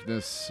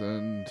darkness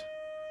and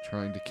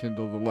trying to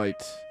kindle the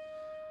light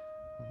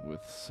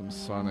with some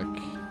sonic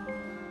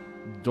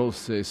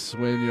dulces,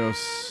 sueños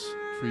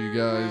for you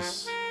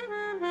guys.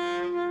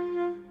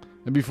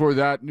 And before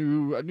that,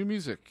 new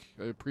music,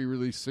 a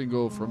pre-release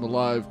single from a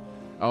live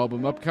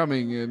album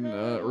upcoming in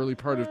early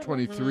part of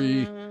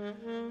 23.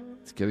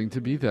 It's getting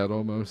to be that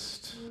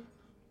almost.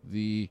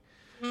 The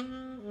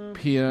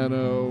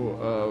piano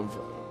of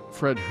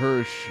Fred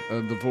Hirsch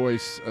and the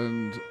voice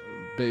and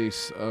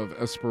bass of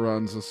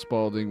Esperanza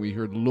Spalding. We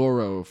heard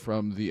Loro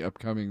from the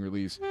upcoming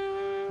release,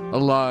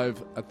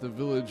 Alive at the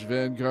Village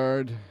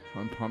Vanguard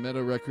on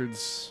Palmetto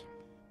Records.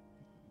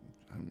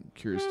 I'm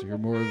curious to hear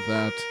more of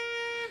that.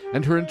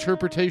 And her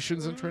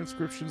interpretations and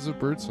transcriptions of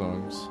bird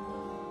songs,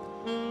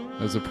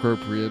 as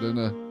appropriate in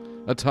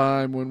a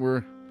time when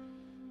we're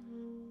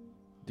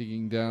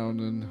digging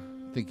down and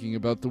thinking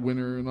about the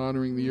winter and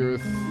honoring the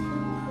earth.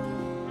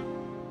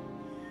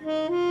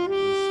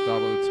 It's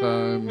fallow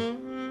time.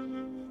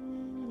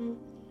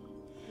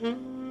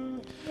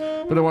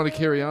 But I want to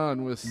carry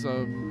on with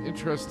some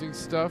interesting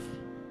stuff.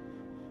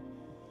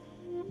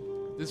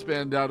 This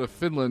band out of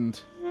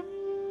Finland,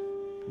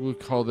 we'll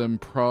call them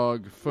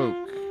prog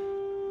folk,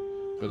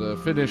 but a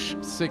Finnish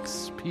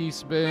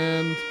 6-piece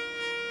band.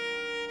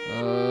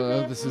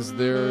 This is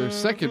their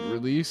second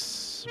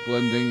release,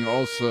 blending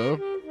also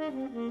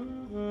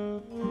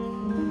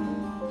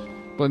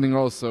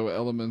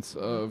elements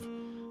of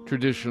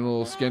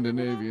traditional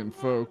Scandinavian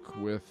folk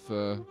with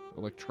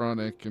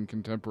electronic and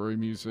contemporary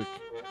music.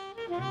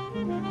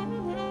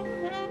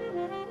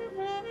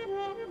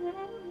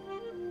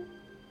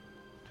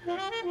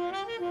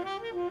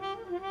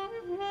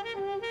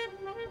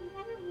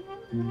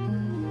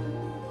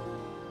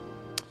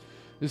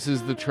 This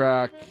is the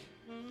track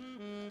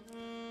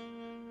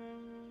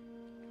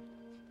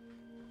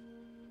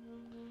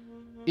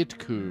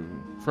Itku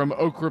from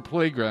Okra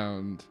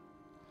Playground,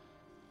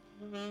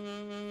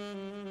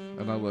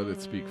 and I'll let it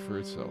speak for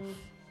itself.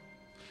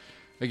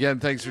 Again,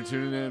 thanks for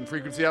tuning in.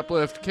 Frequency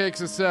Uplift,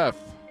 KXSF,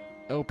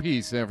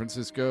 LP, San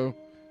Francisco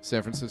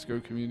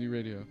Community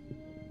Radio.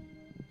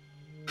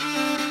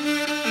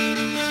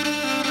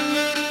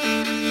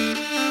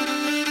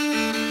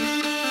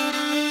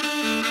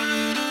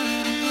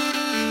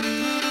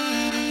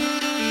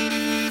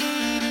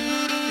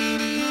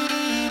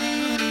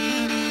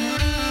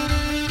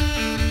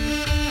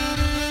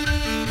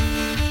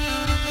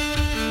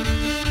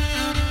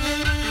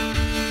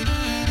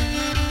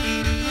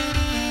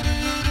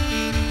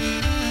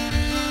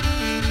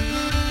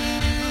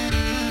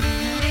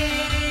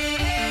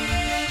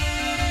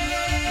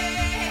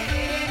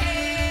 Hey,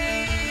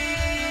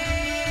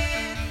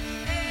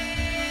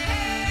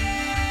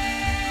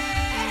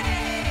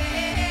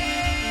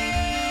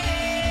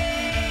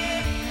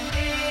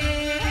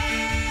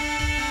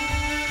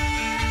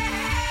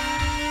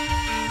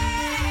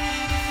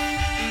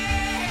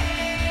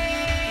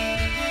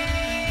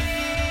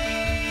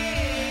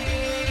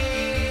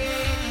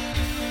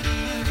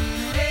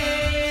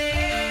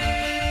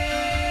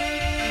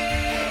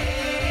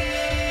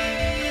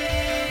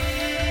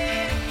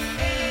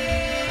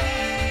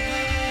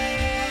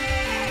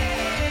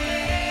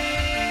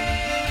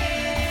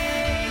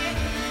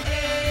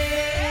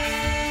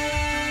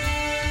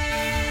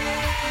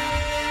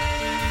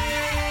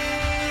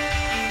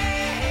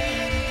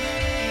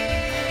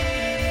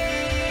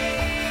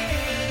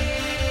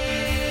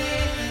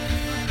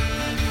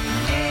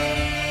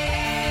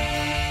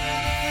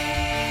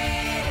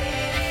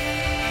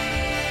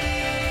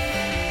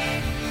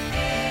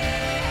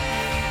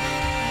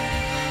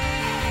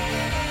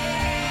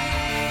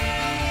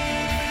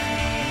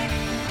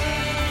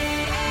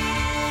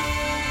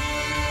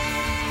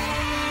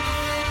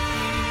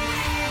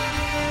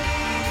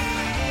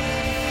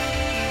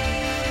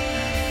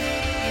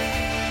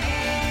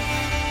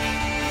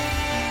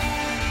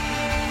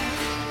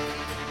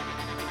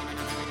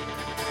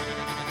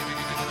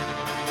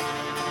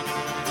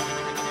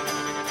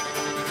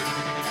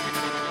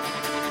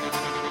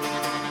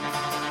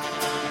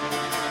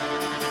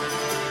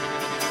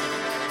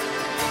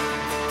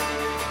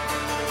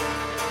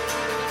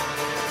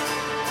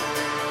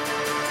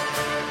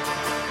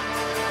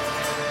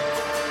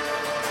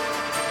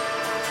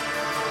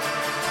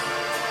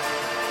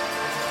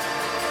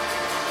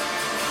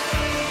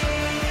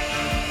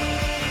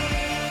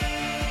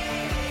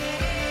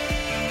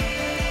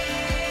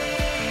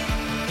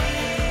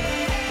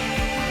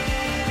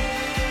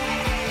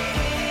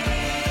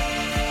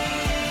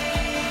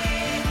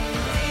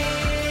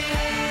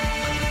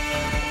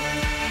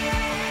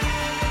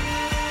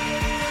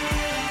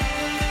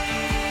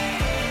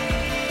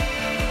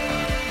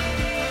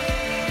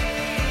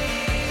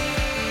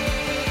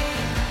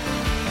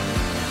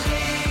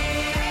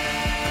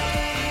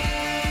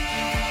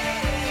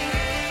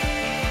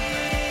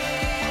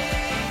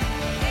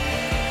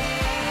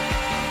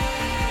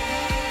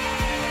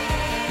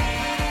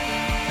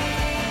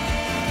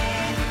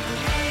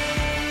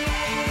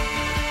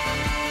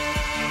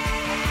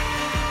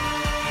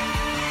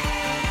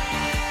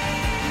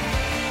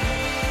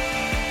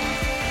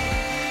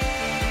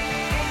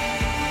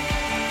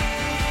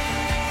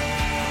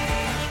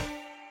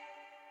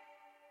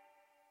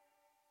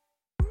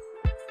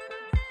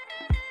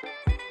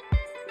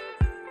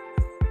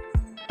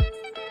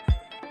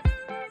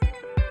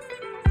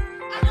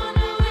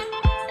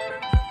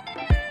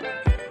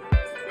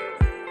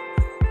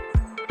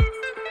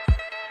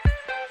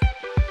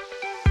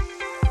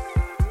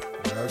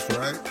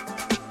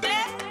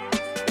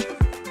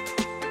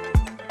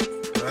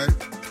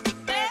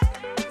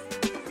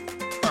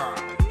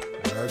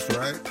 That's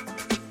right.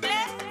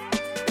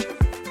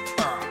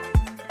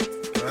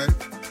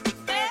 Right.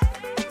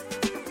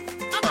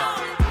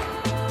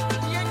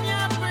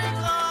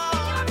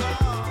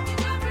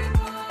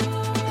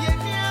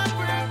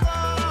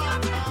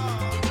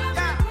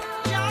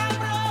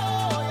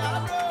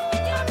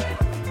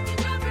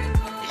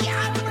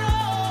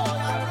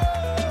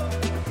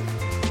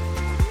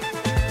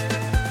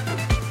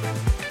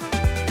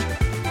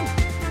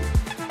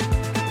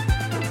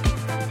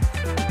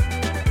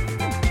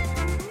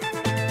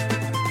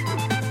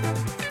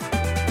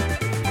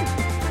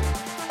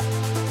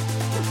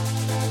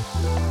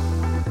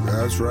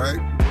 That's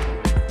right.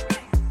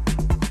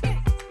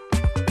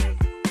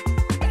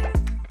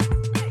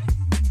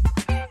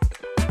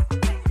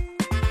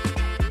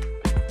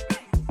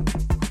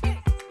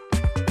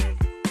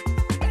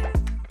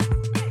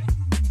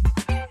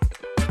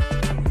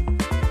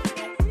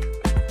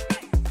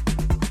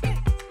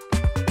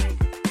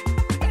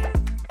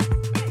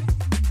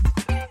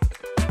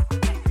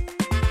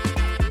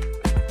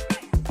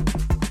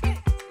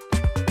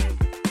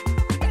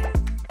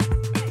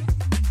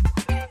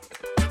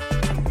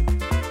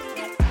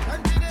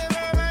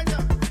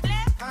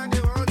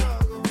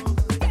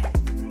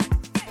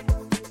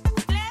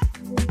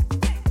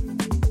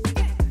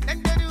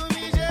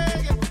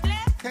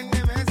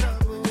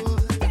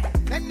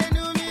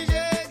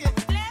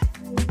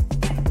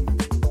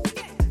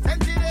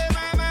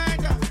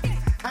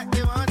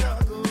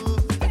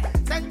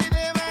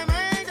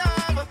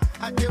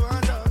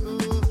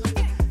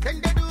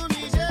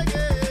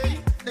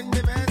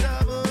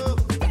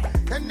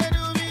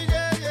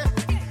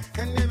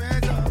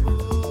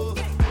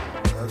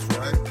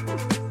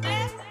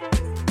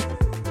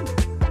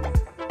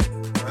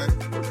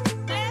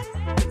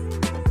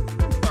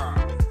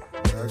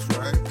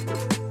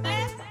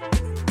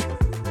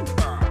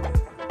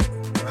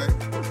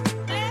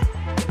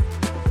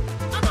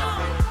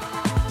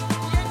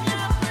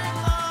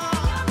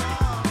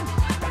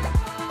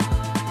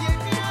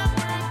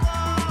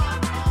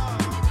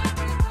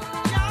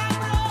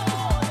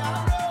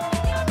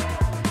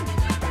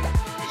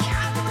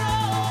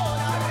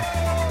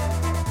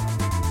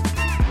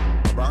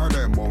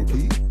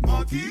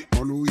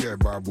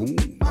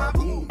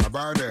 baboon.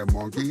 About that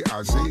monkey,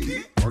 I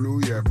see. On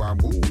New Year,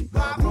 baboon.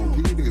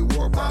 Monkey, they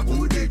walk,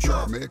 baboon, they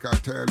chop. Make I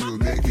tell you,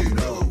 make you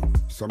know.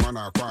 Someone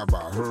I cry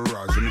about her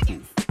as in the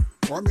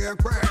proof. Want me and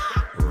cry?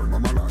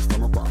 Mama last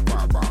time about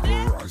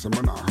her as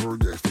someone I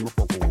heard yes, to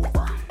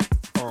my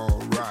all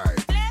right.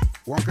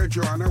 One can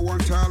join one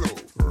tallow.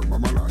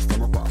 Mama last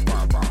time about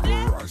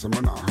her as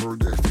someone I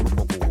heard yes, to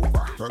my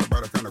Tell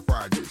about the kind of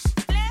quiet this.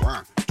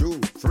 1, 2,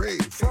 3,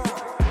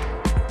 4.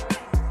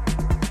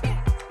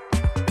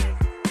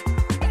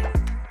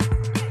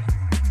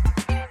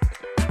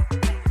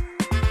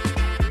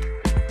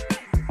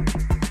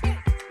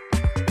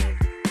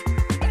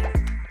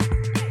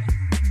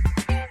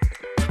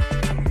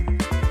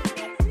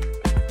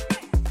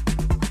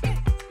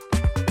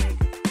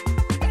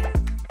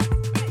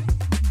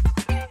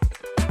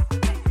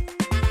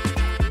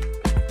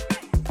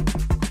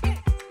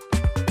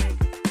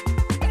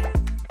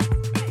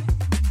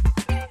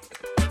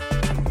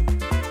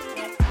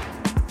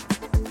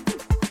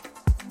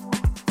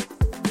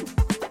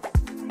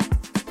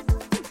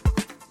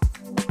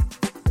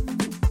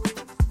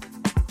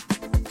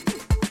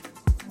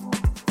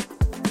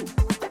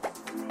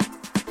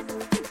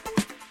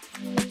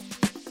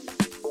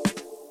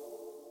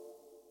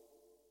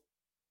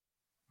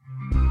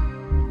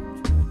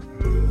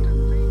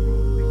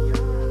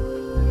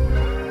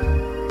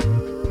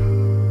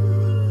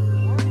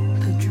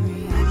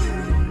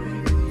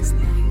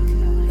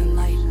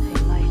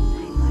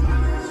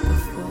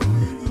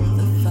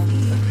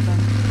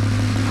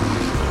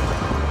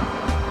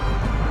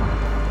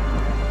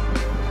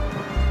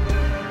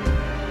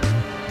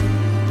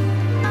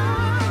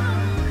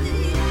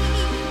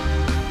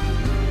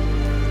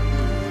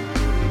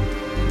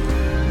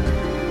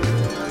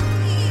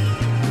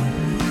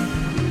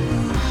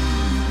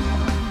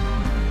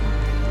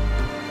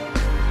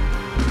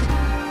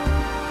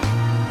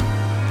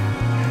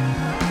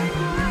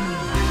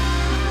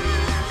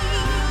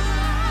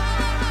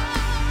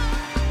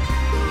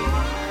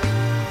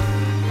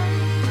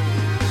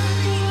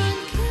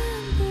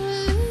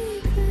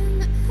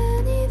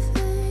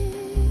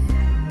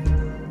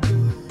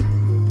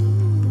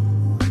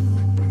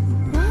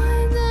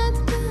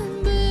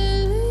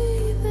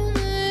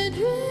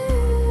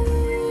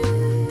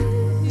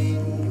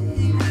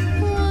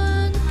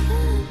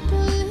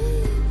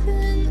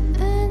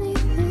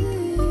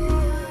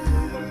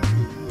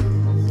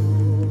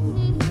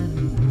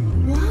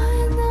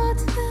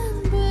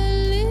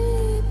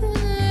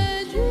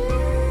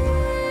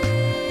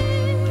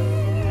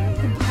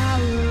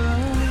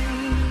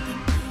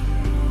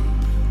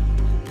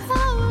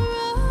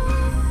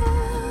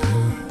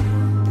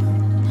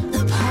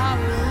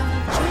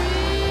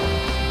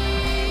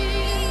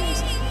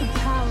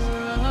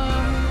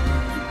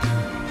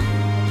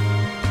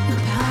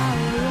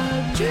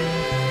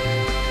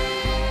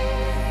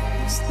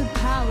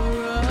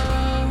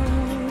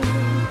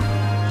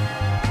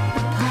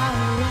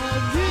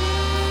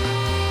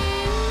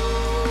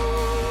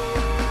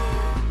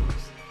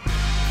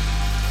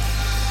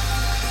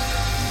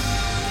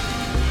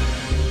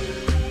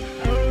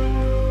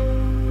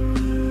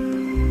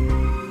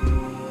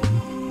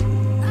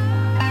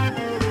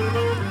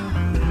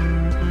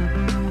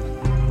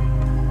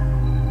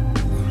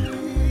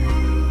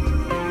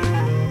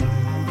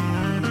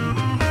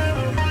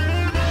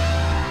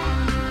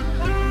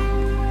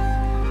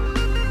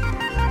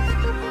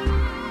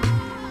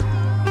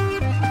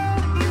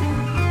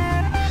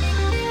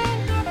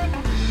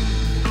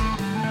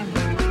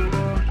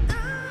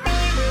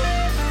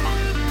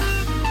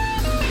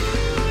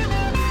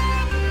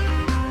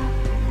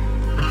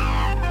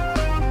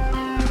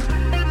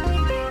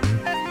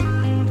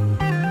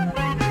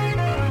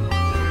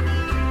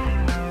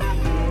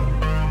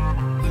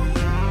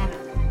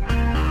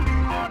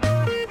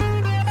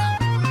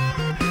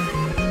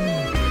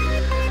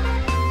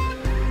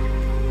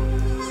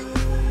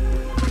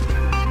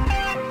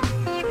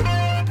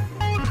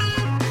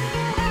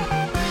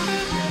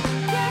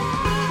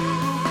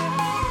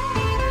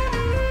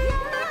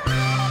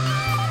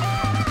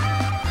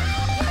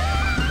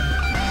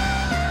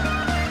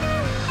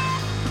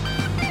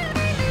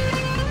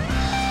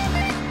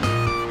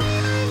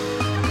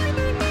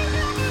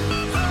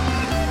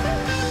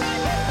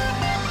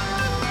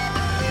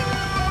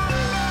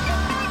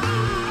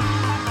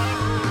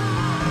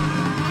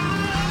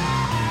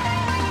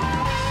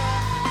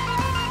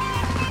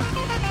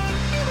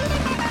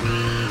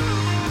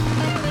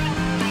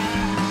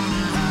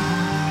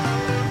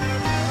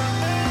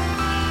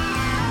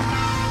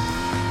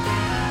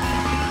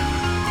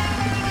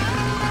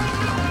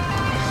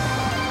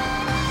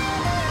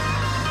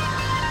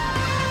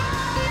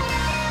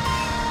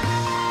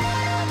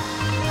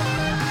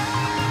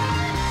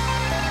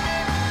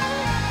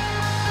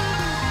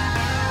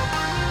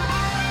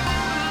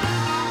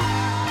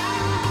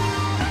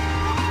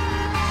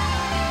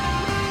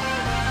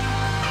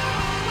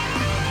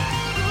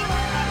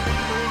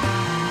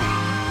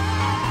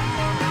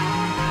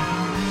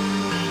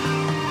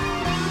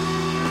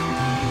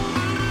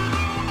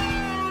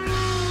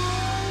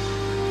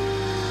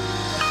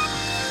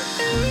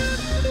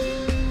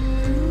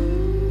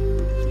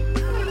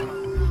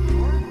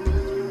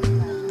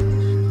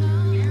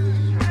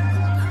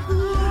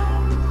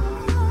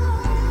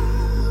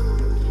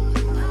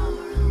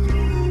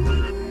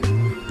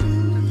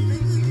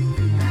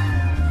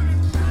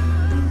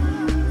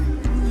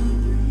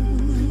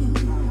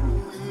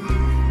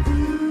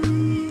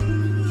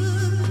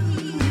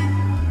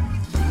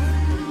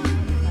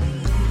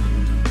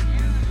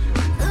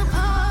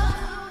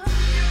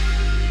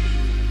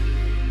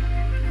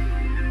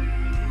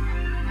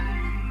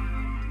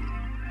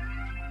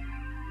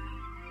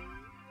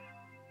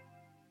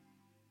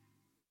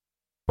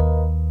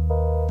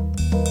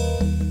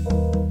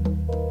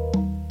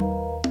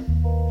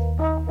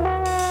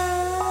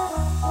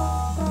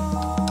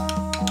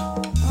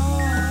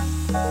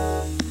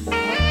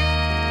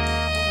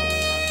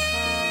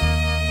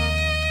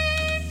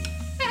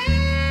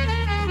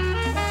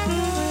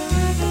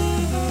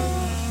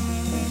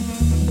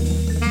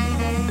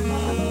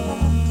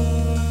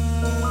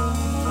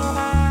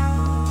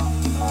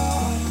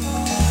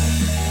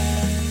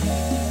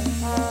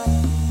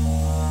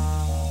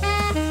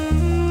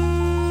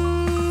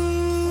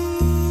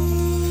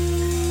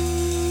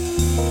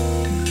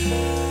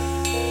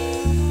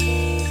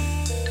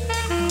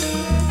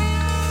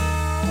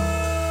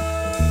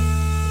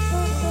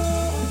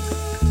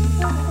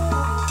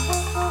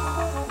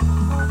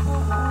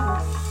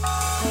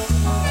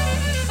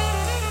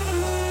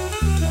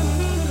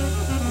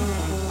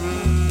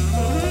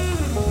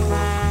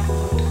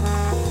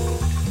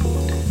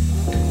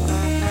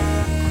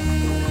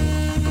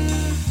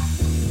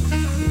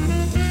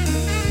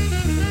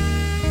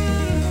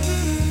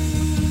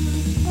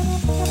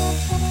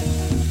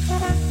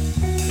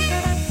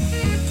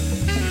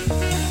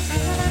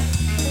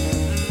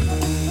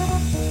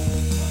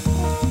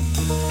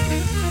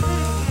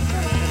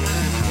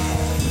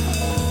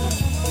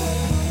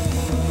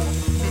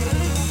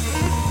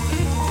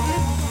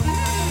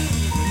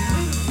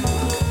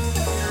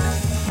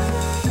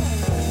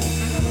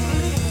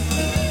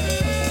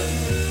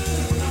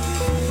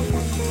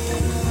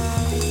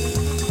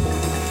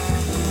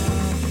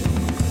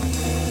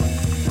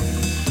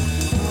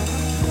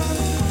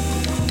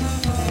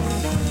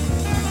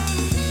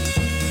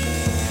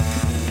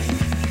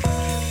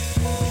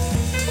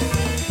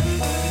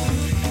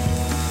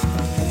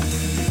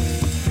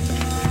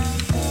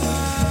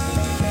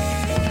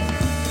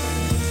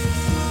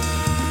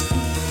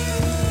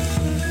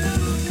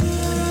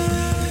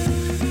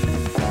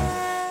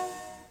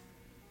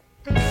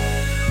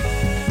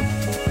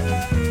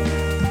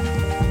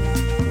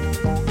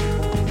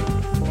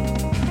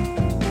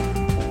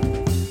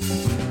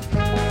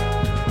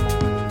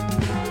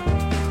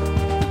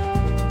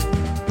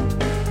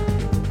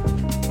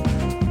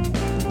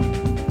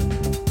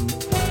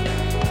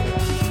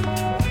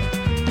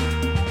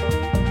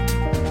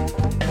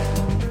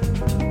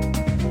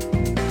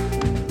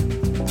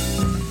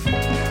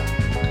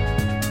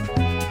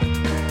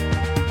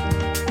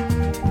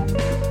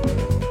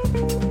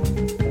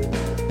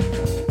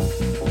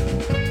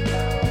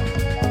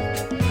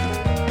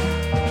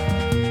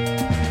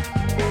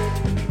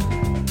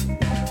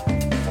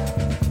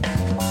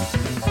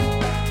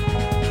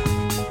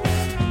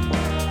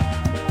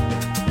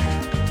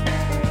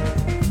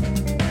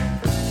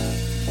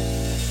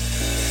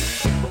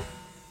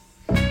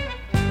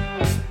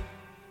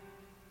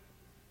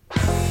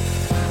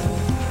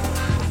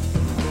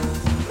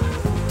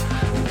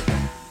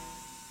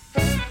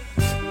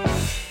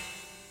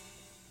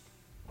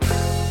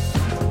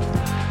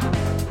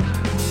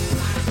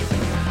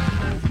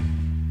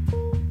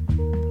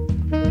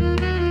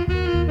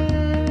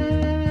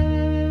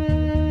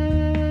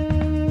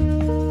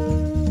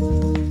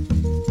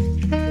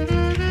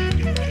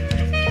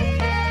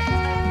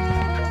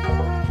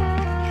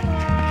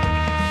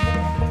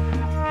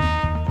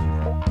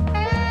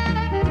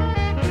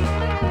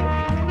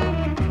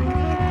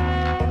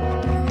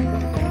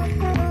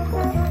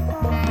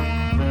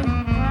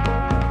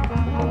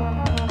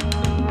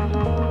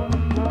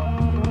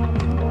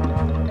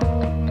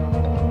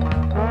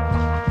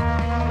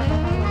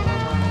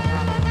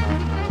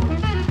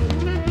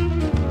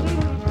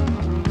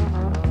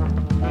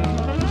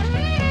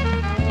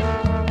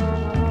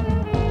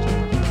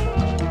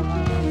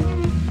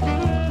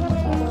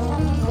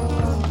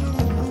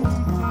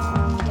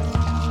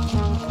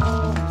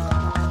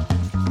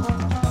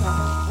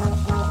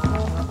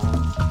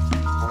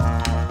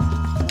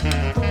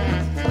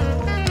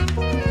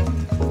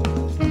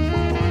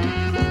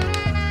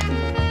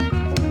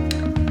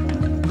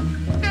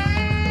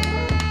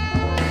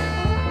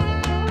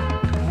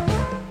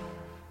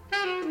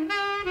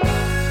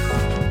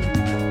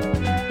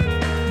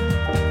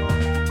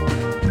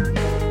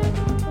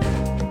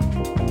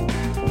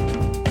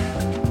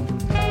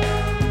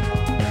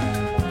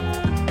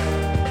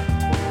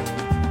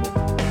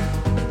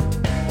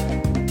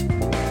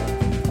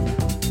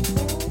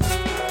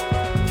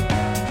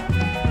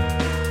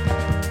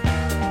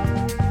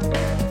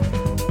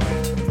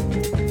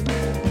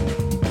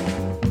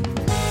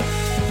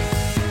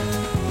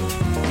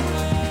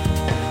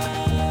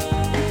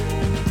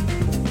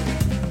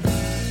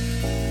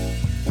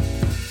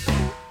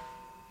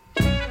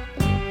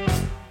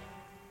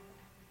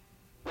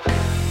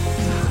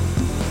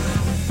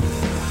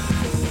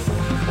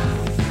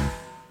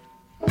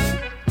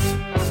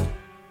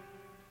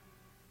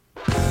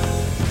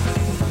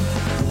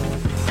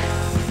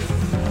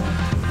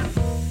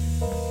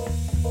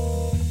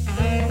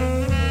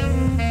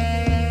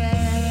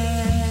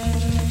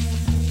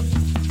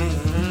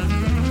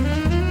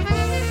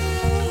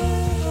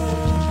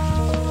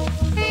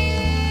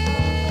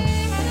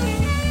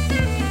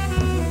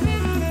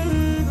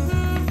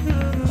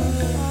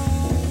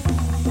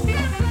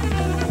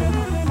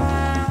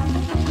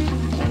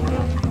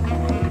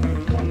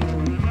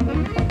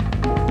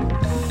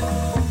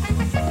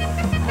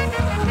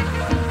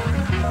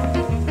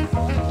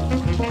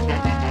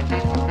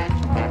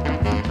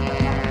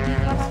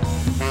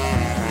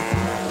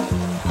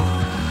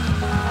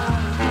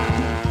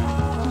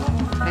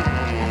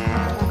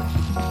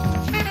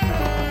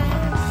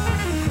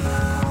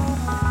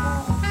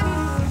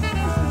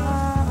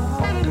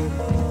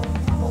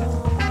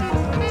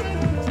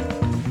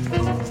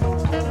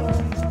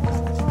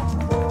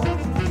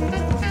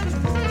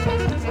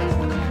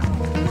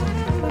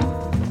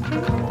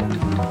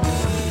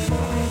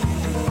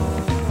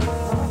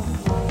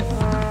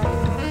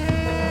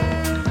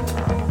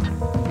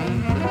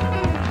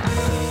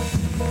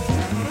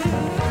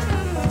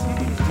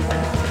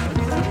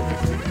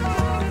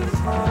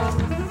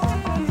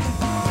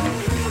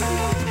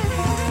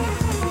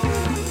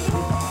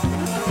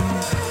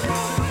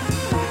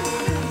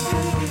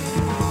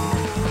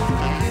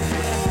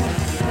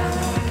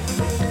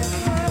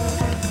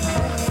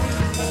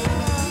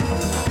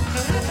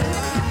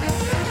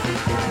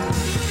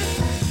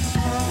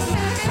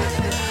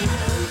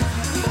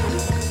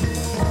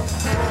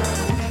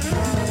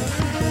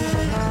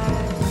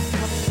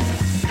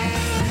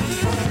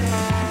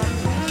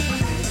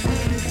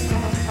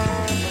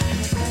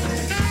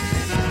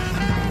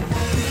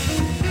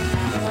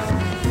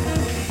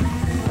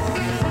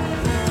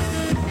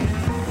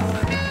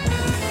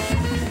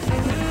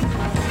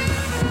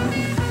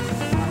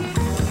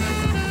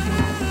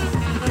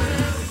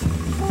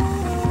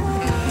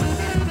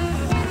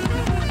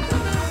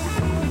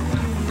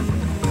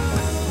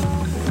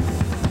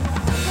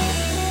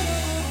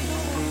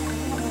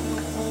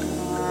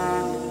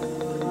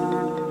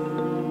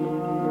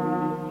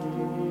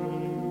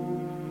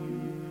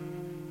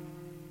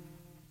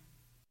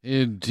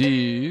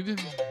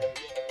 Indeed.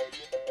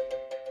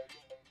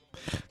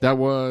 That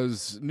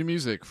was new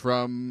music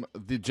from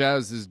the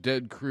Jazz is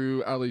Dead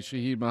crew, Ali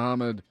Shaheed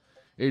Muhammad,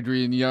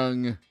 Adrian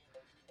Young,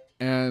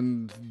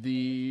 and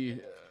the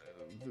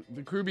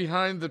crew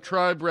behind the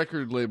Tribe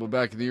record label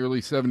back in the early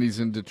 70s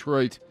in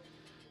Detroit.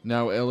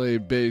 Now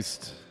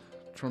LA-based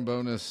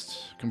trombonist,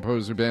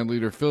 composer,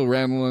 bandleader Phil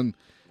Ranelin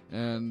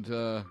and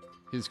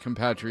his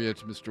compatriot,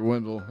 Mr.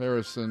 Wendell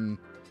Harrison.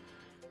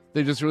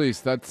 They just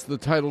released, that's the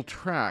title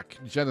track,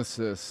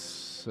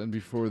 Genesis. And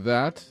before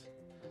that,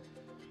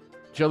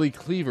 Jelly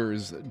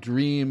Cleaver's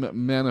Dream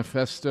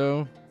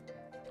Manifesto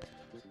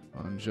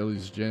on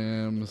Jelly's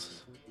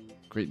Jams.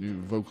 Great new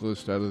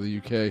vocalist out of the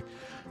UK.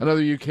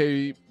 Another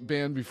UK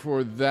band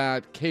before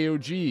that,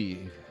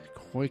 KOG,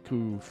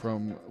 Kwaku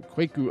from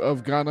Kwaku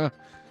of Ghana,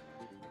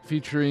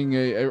 featuring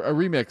a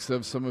remix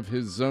of some of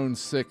his Zone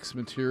 6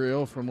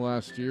 material from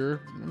last year,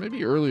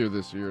 maybe earlier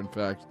this year, in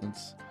fact.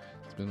 It's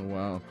been a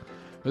while.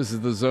 This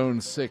is the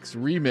Zone 6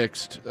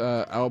 remixed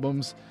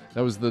albums.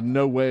 That was the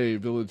No Way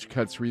Village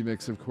Cuts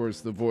remix, of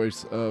course, the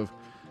voice of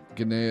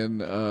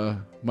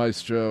Ghanaian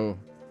maestro,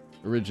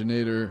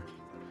 originator,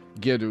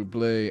 Gedu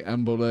Blay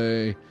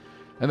Ambole.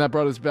 And that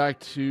brought us back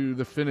to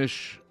the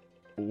Finnish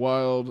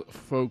wild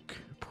folk,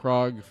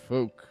 prog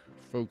folk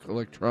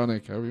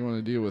electronic, however you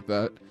want to deal with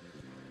that.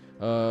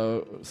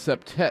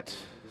 Sextet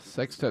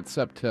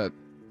septet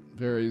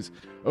varies.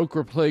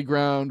 Okra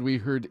Playground, we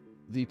heard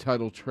the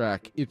title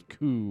track,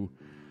 Itku,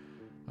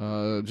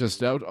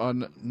 just out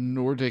on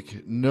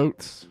Nordic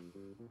Notes.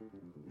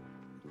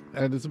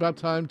 And it's about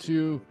time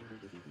to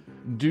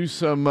do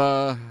some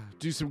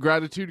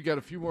gratitude. We got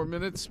a few more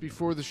minutes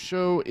before the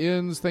show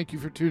ends. Thank you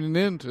for tuning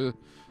in to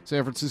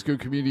San Francisco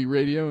Community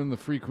Radio and the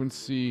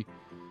Frequency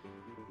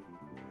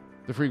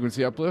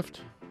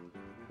Uplift.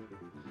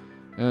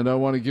 And I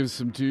want to give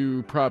some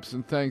due props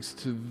and thanks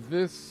to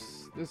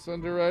this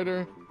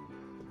underwriter.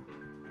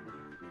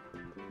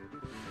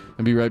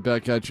 And be right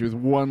back at you with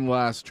one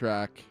last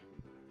track.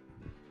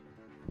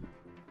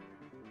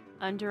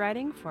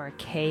 Underwriting for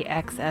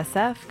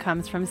KXSF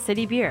comes from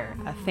City Beer,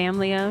 a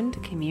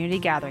family-owned community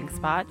gathering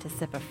spot to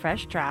sip a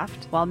fresh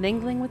draft while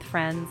mingling with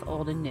friends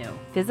old and new.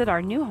 Visit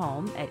our new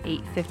home at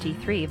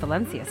 853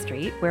 Valencia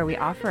Street, where we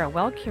offer a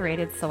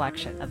well-curated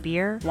selection of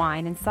beer,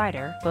 wine, and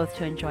cider, both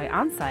to enjoy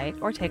on-site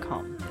or take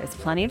home. There's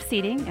plenty of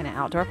seating and an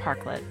outdoor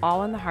parklet,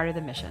 all in the heart of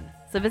the mission.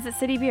 So visit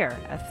City Beer,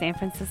 a San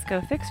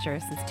Francisco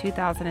fixture since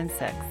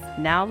 2006,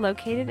 now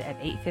located at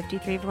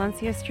 853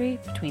 Valencia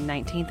Street between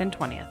 19th and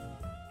 20th.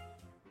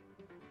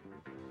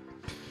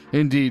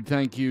 Indeed,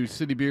 thank you,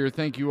 City Beer.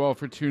 Thank you all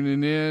for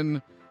tuning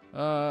in.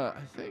 I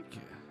think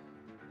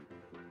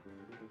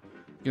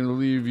I'm going to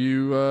leave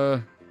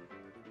you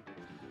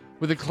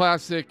with a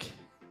classic.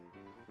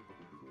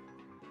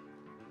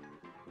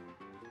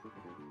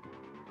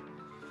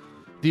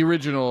 The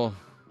original.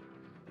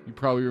 You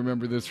probably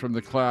remember this from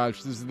The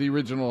Clash. This is the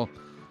original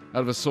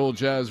out of a soul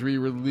jazz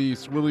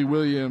re-release. Willie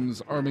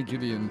Williams,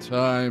 Armageddon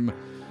Time.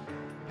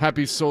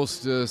 Happy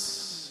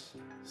solstice.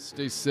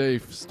 Stay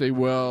safe. Stay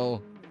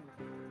well.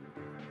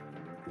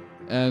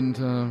 And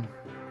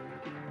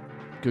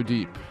go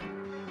deep.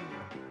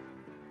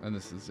 And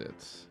this is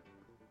it.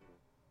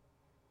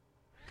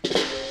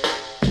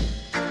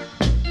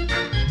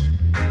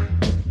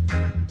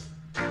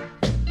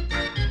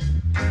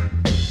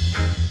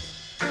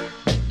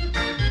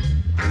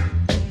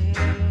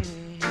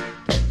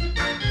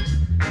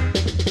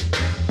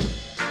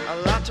 A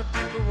lot of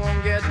people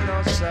won't get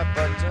no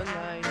supper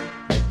tonight.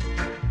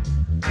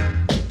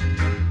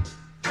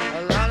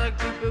 A lot of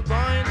people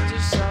going to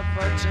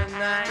suffer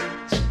tonight.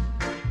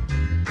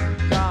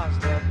 Cause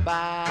the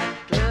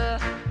battle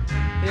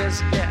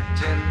is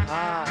getting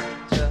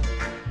harder.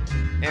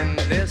 In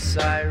this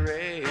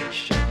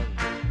iration,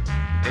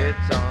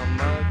 it's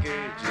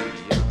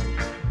Armageddon.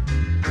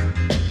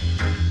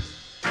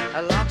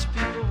 A lot of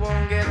people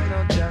won't get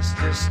no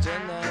justice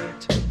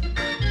tonight.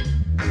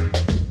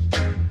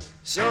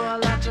 So a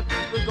lot of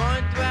people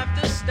going to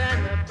have to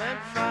stand up and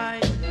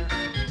fight.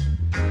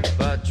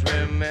 But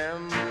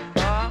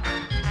remember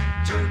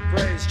to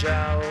praise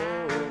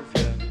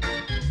Jehovah,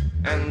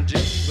 and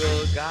He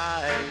will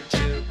guide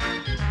you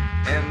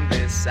in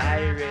this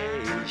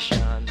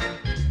iration.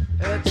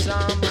 It's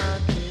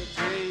Armageddon.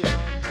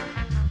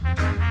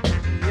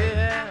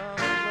 Yeah.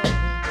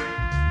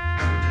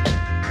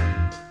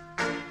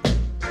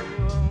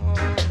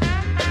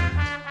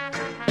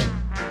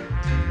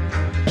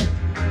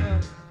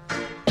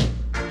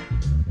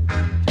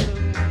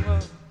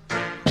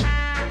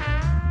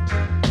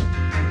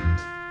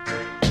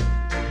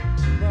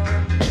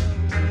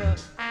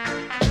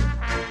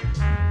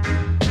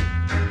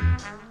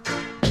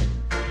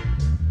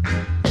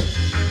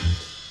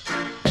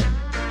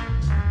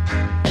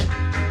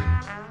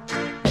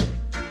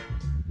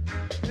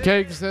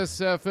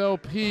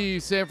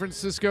 KXSFLP, San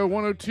Francisco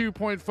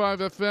 102.5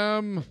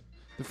 FM,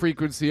 the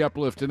Frequency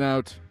Uplift and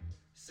out.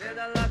 Said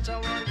a lot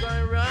of one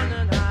going run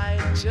and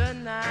hide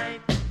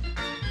tonight.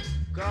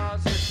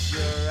 Cause it's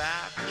your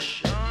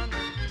action.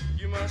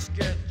 You must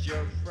get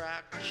your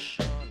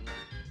fraction.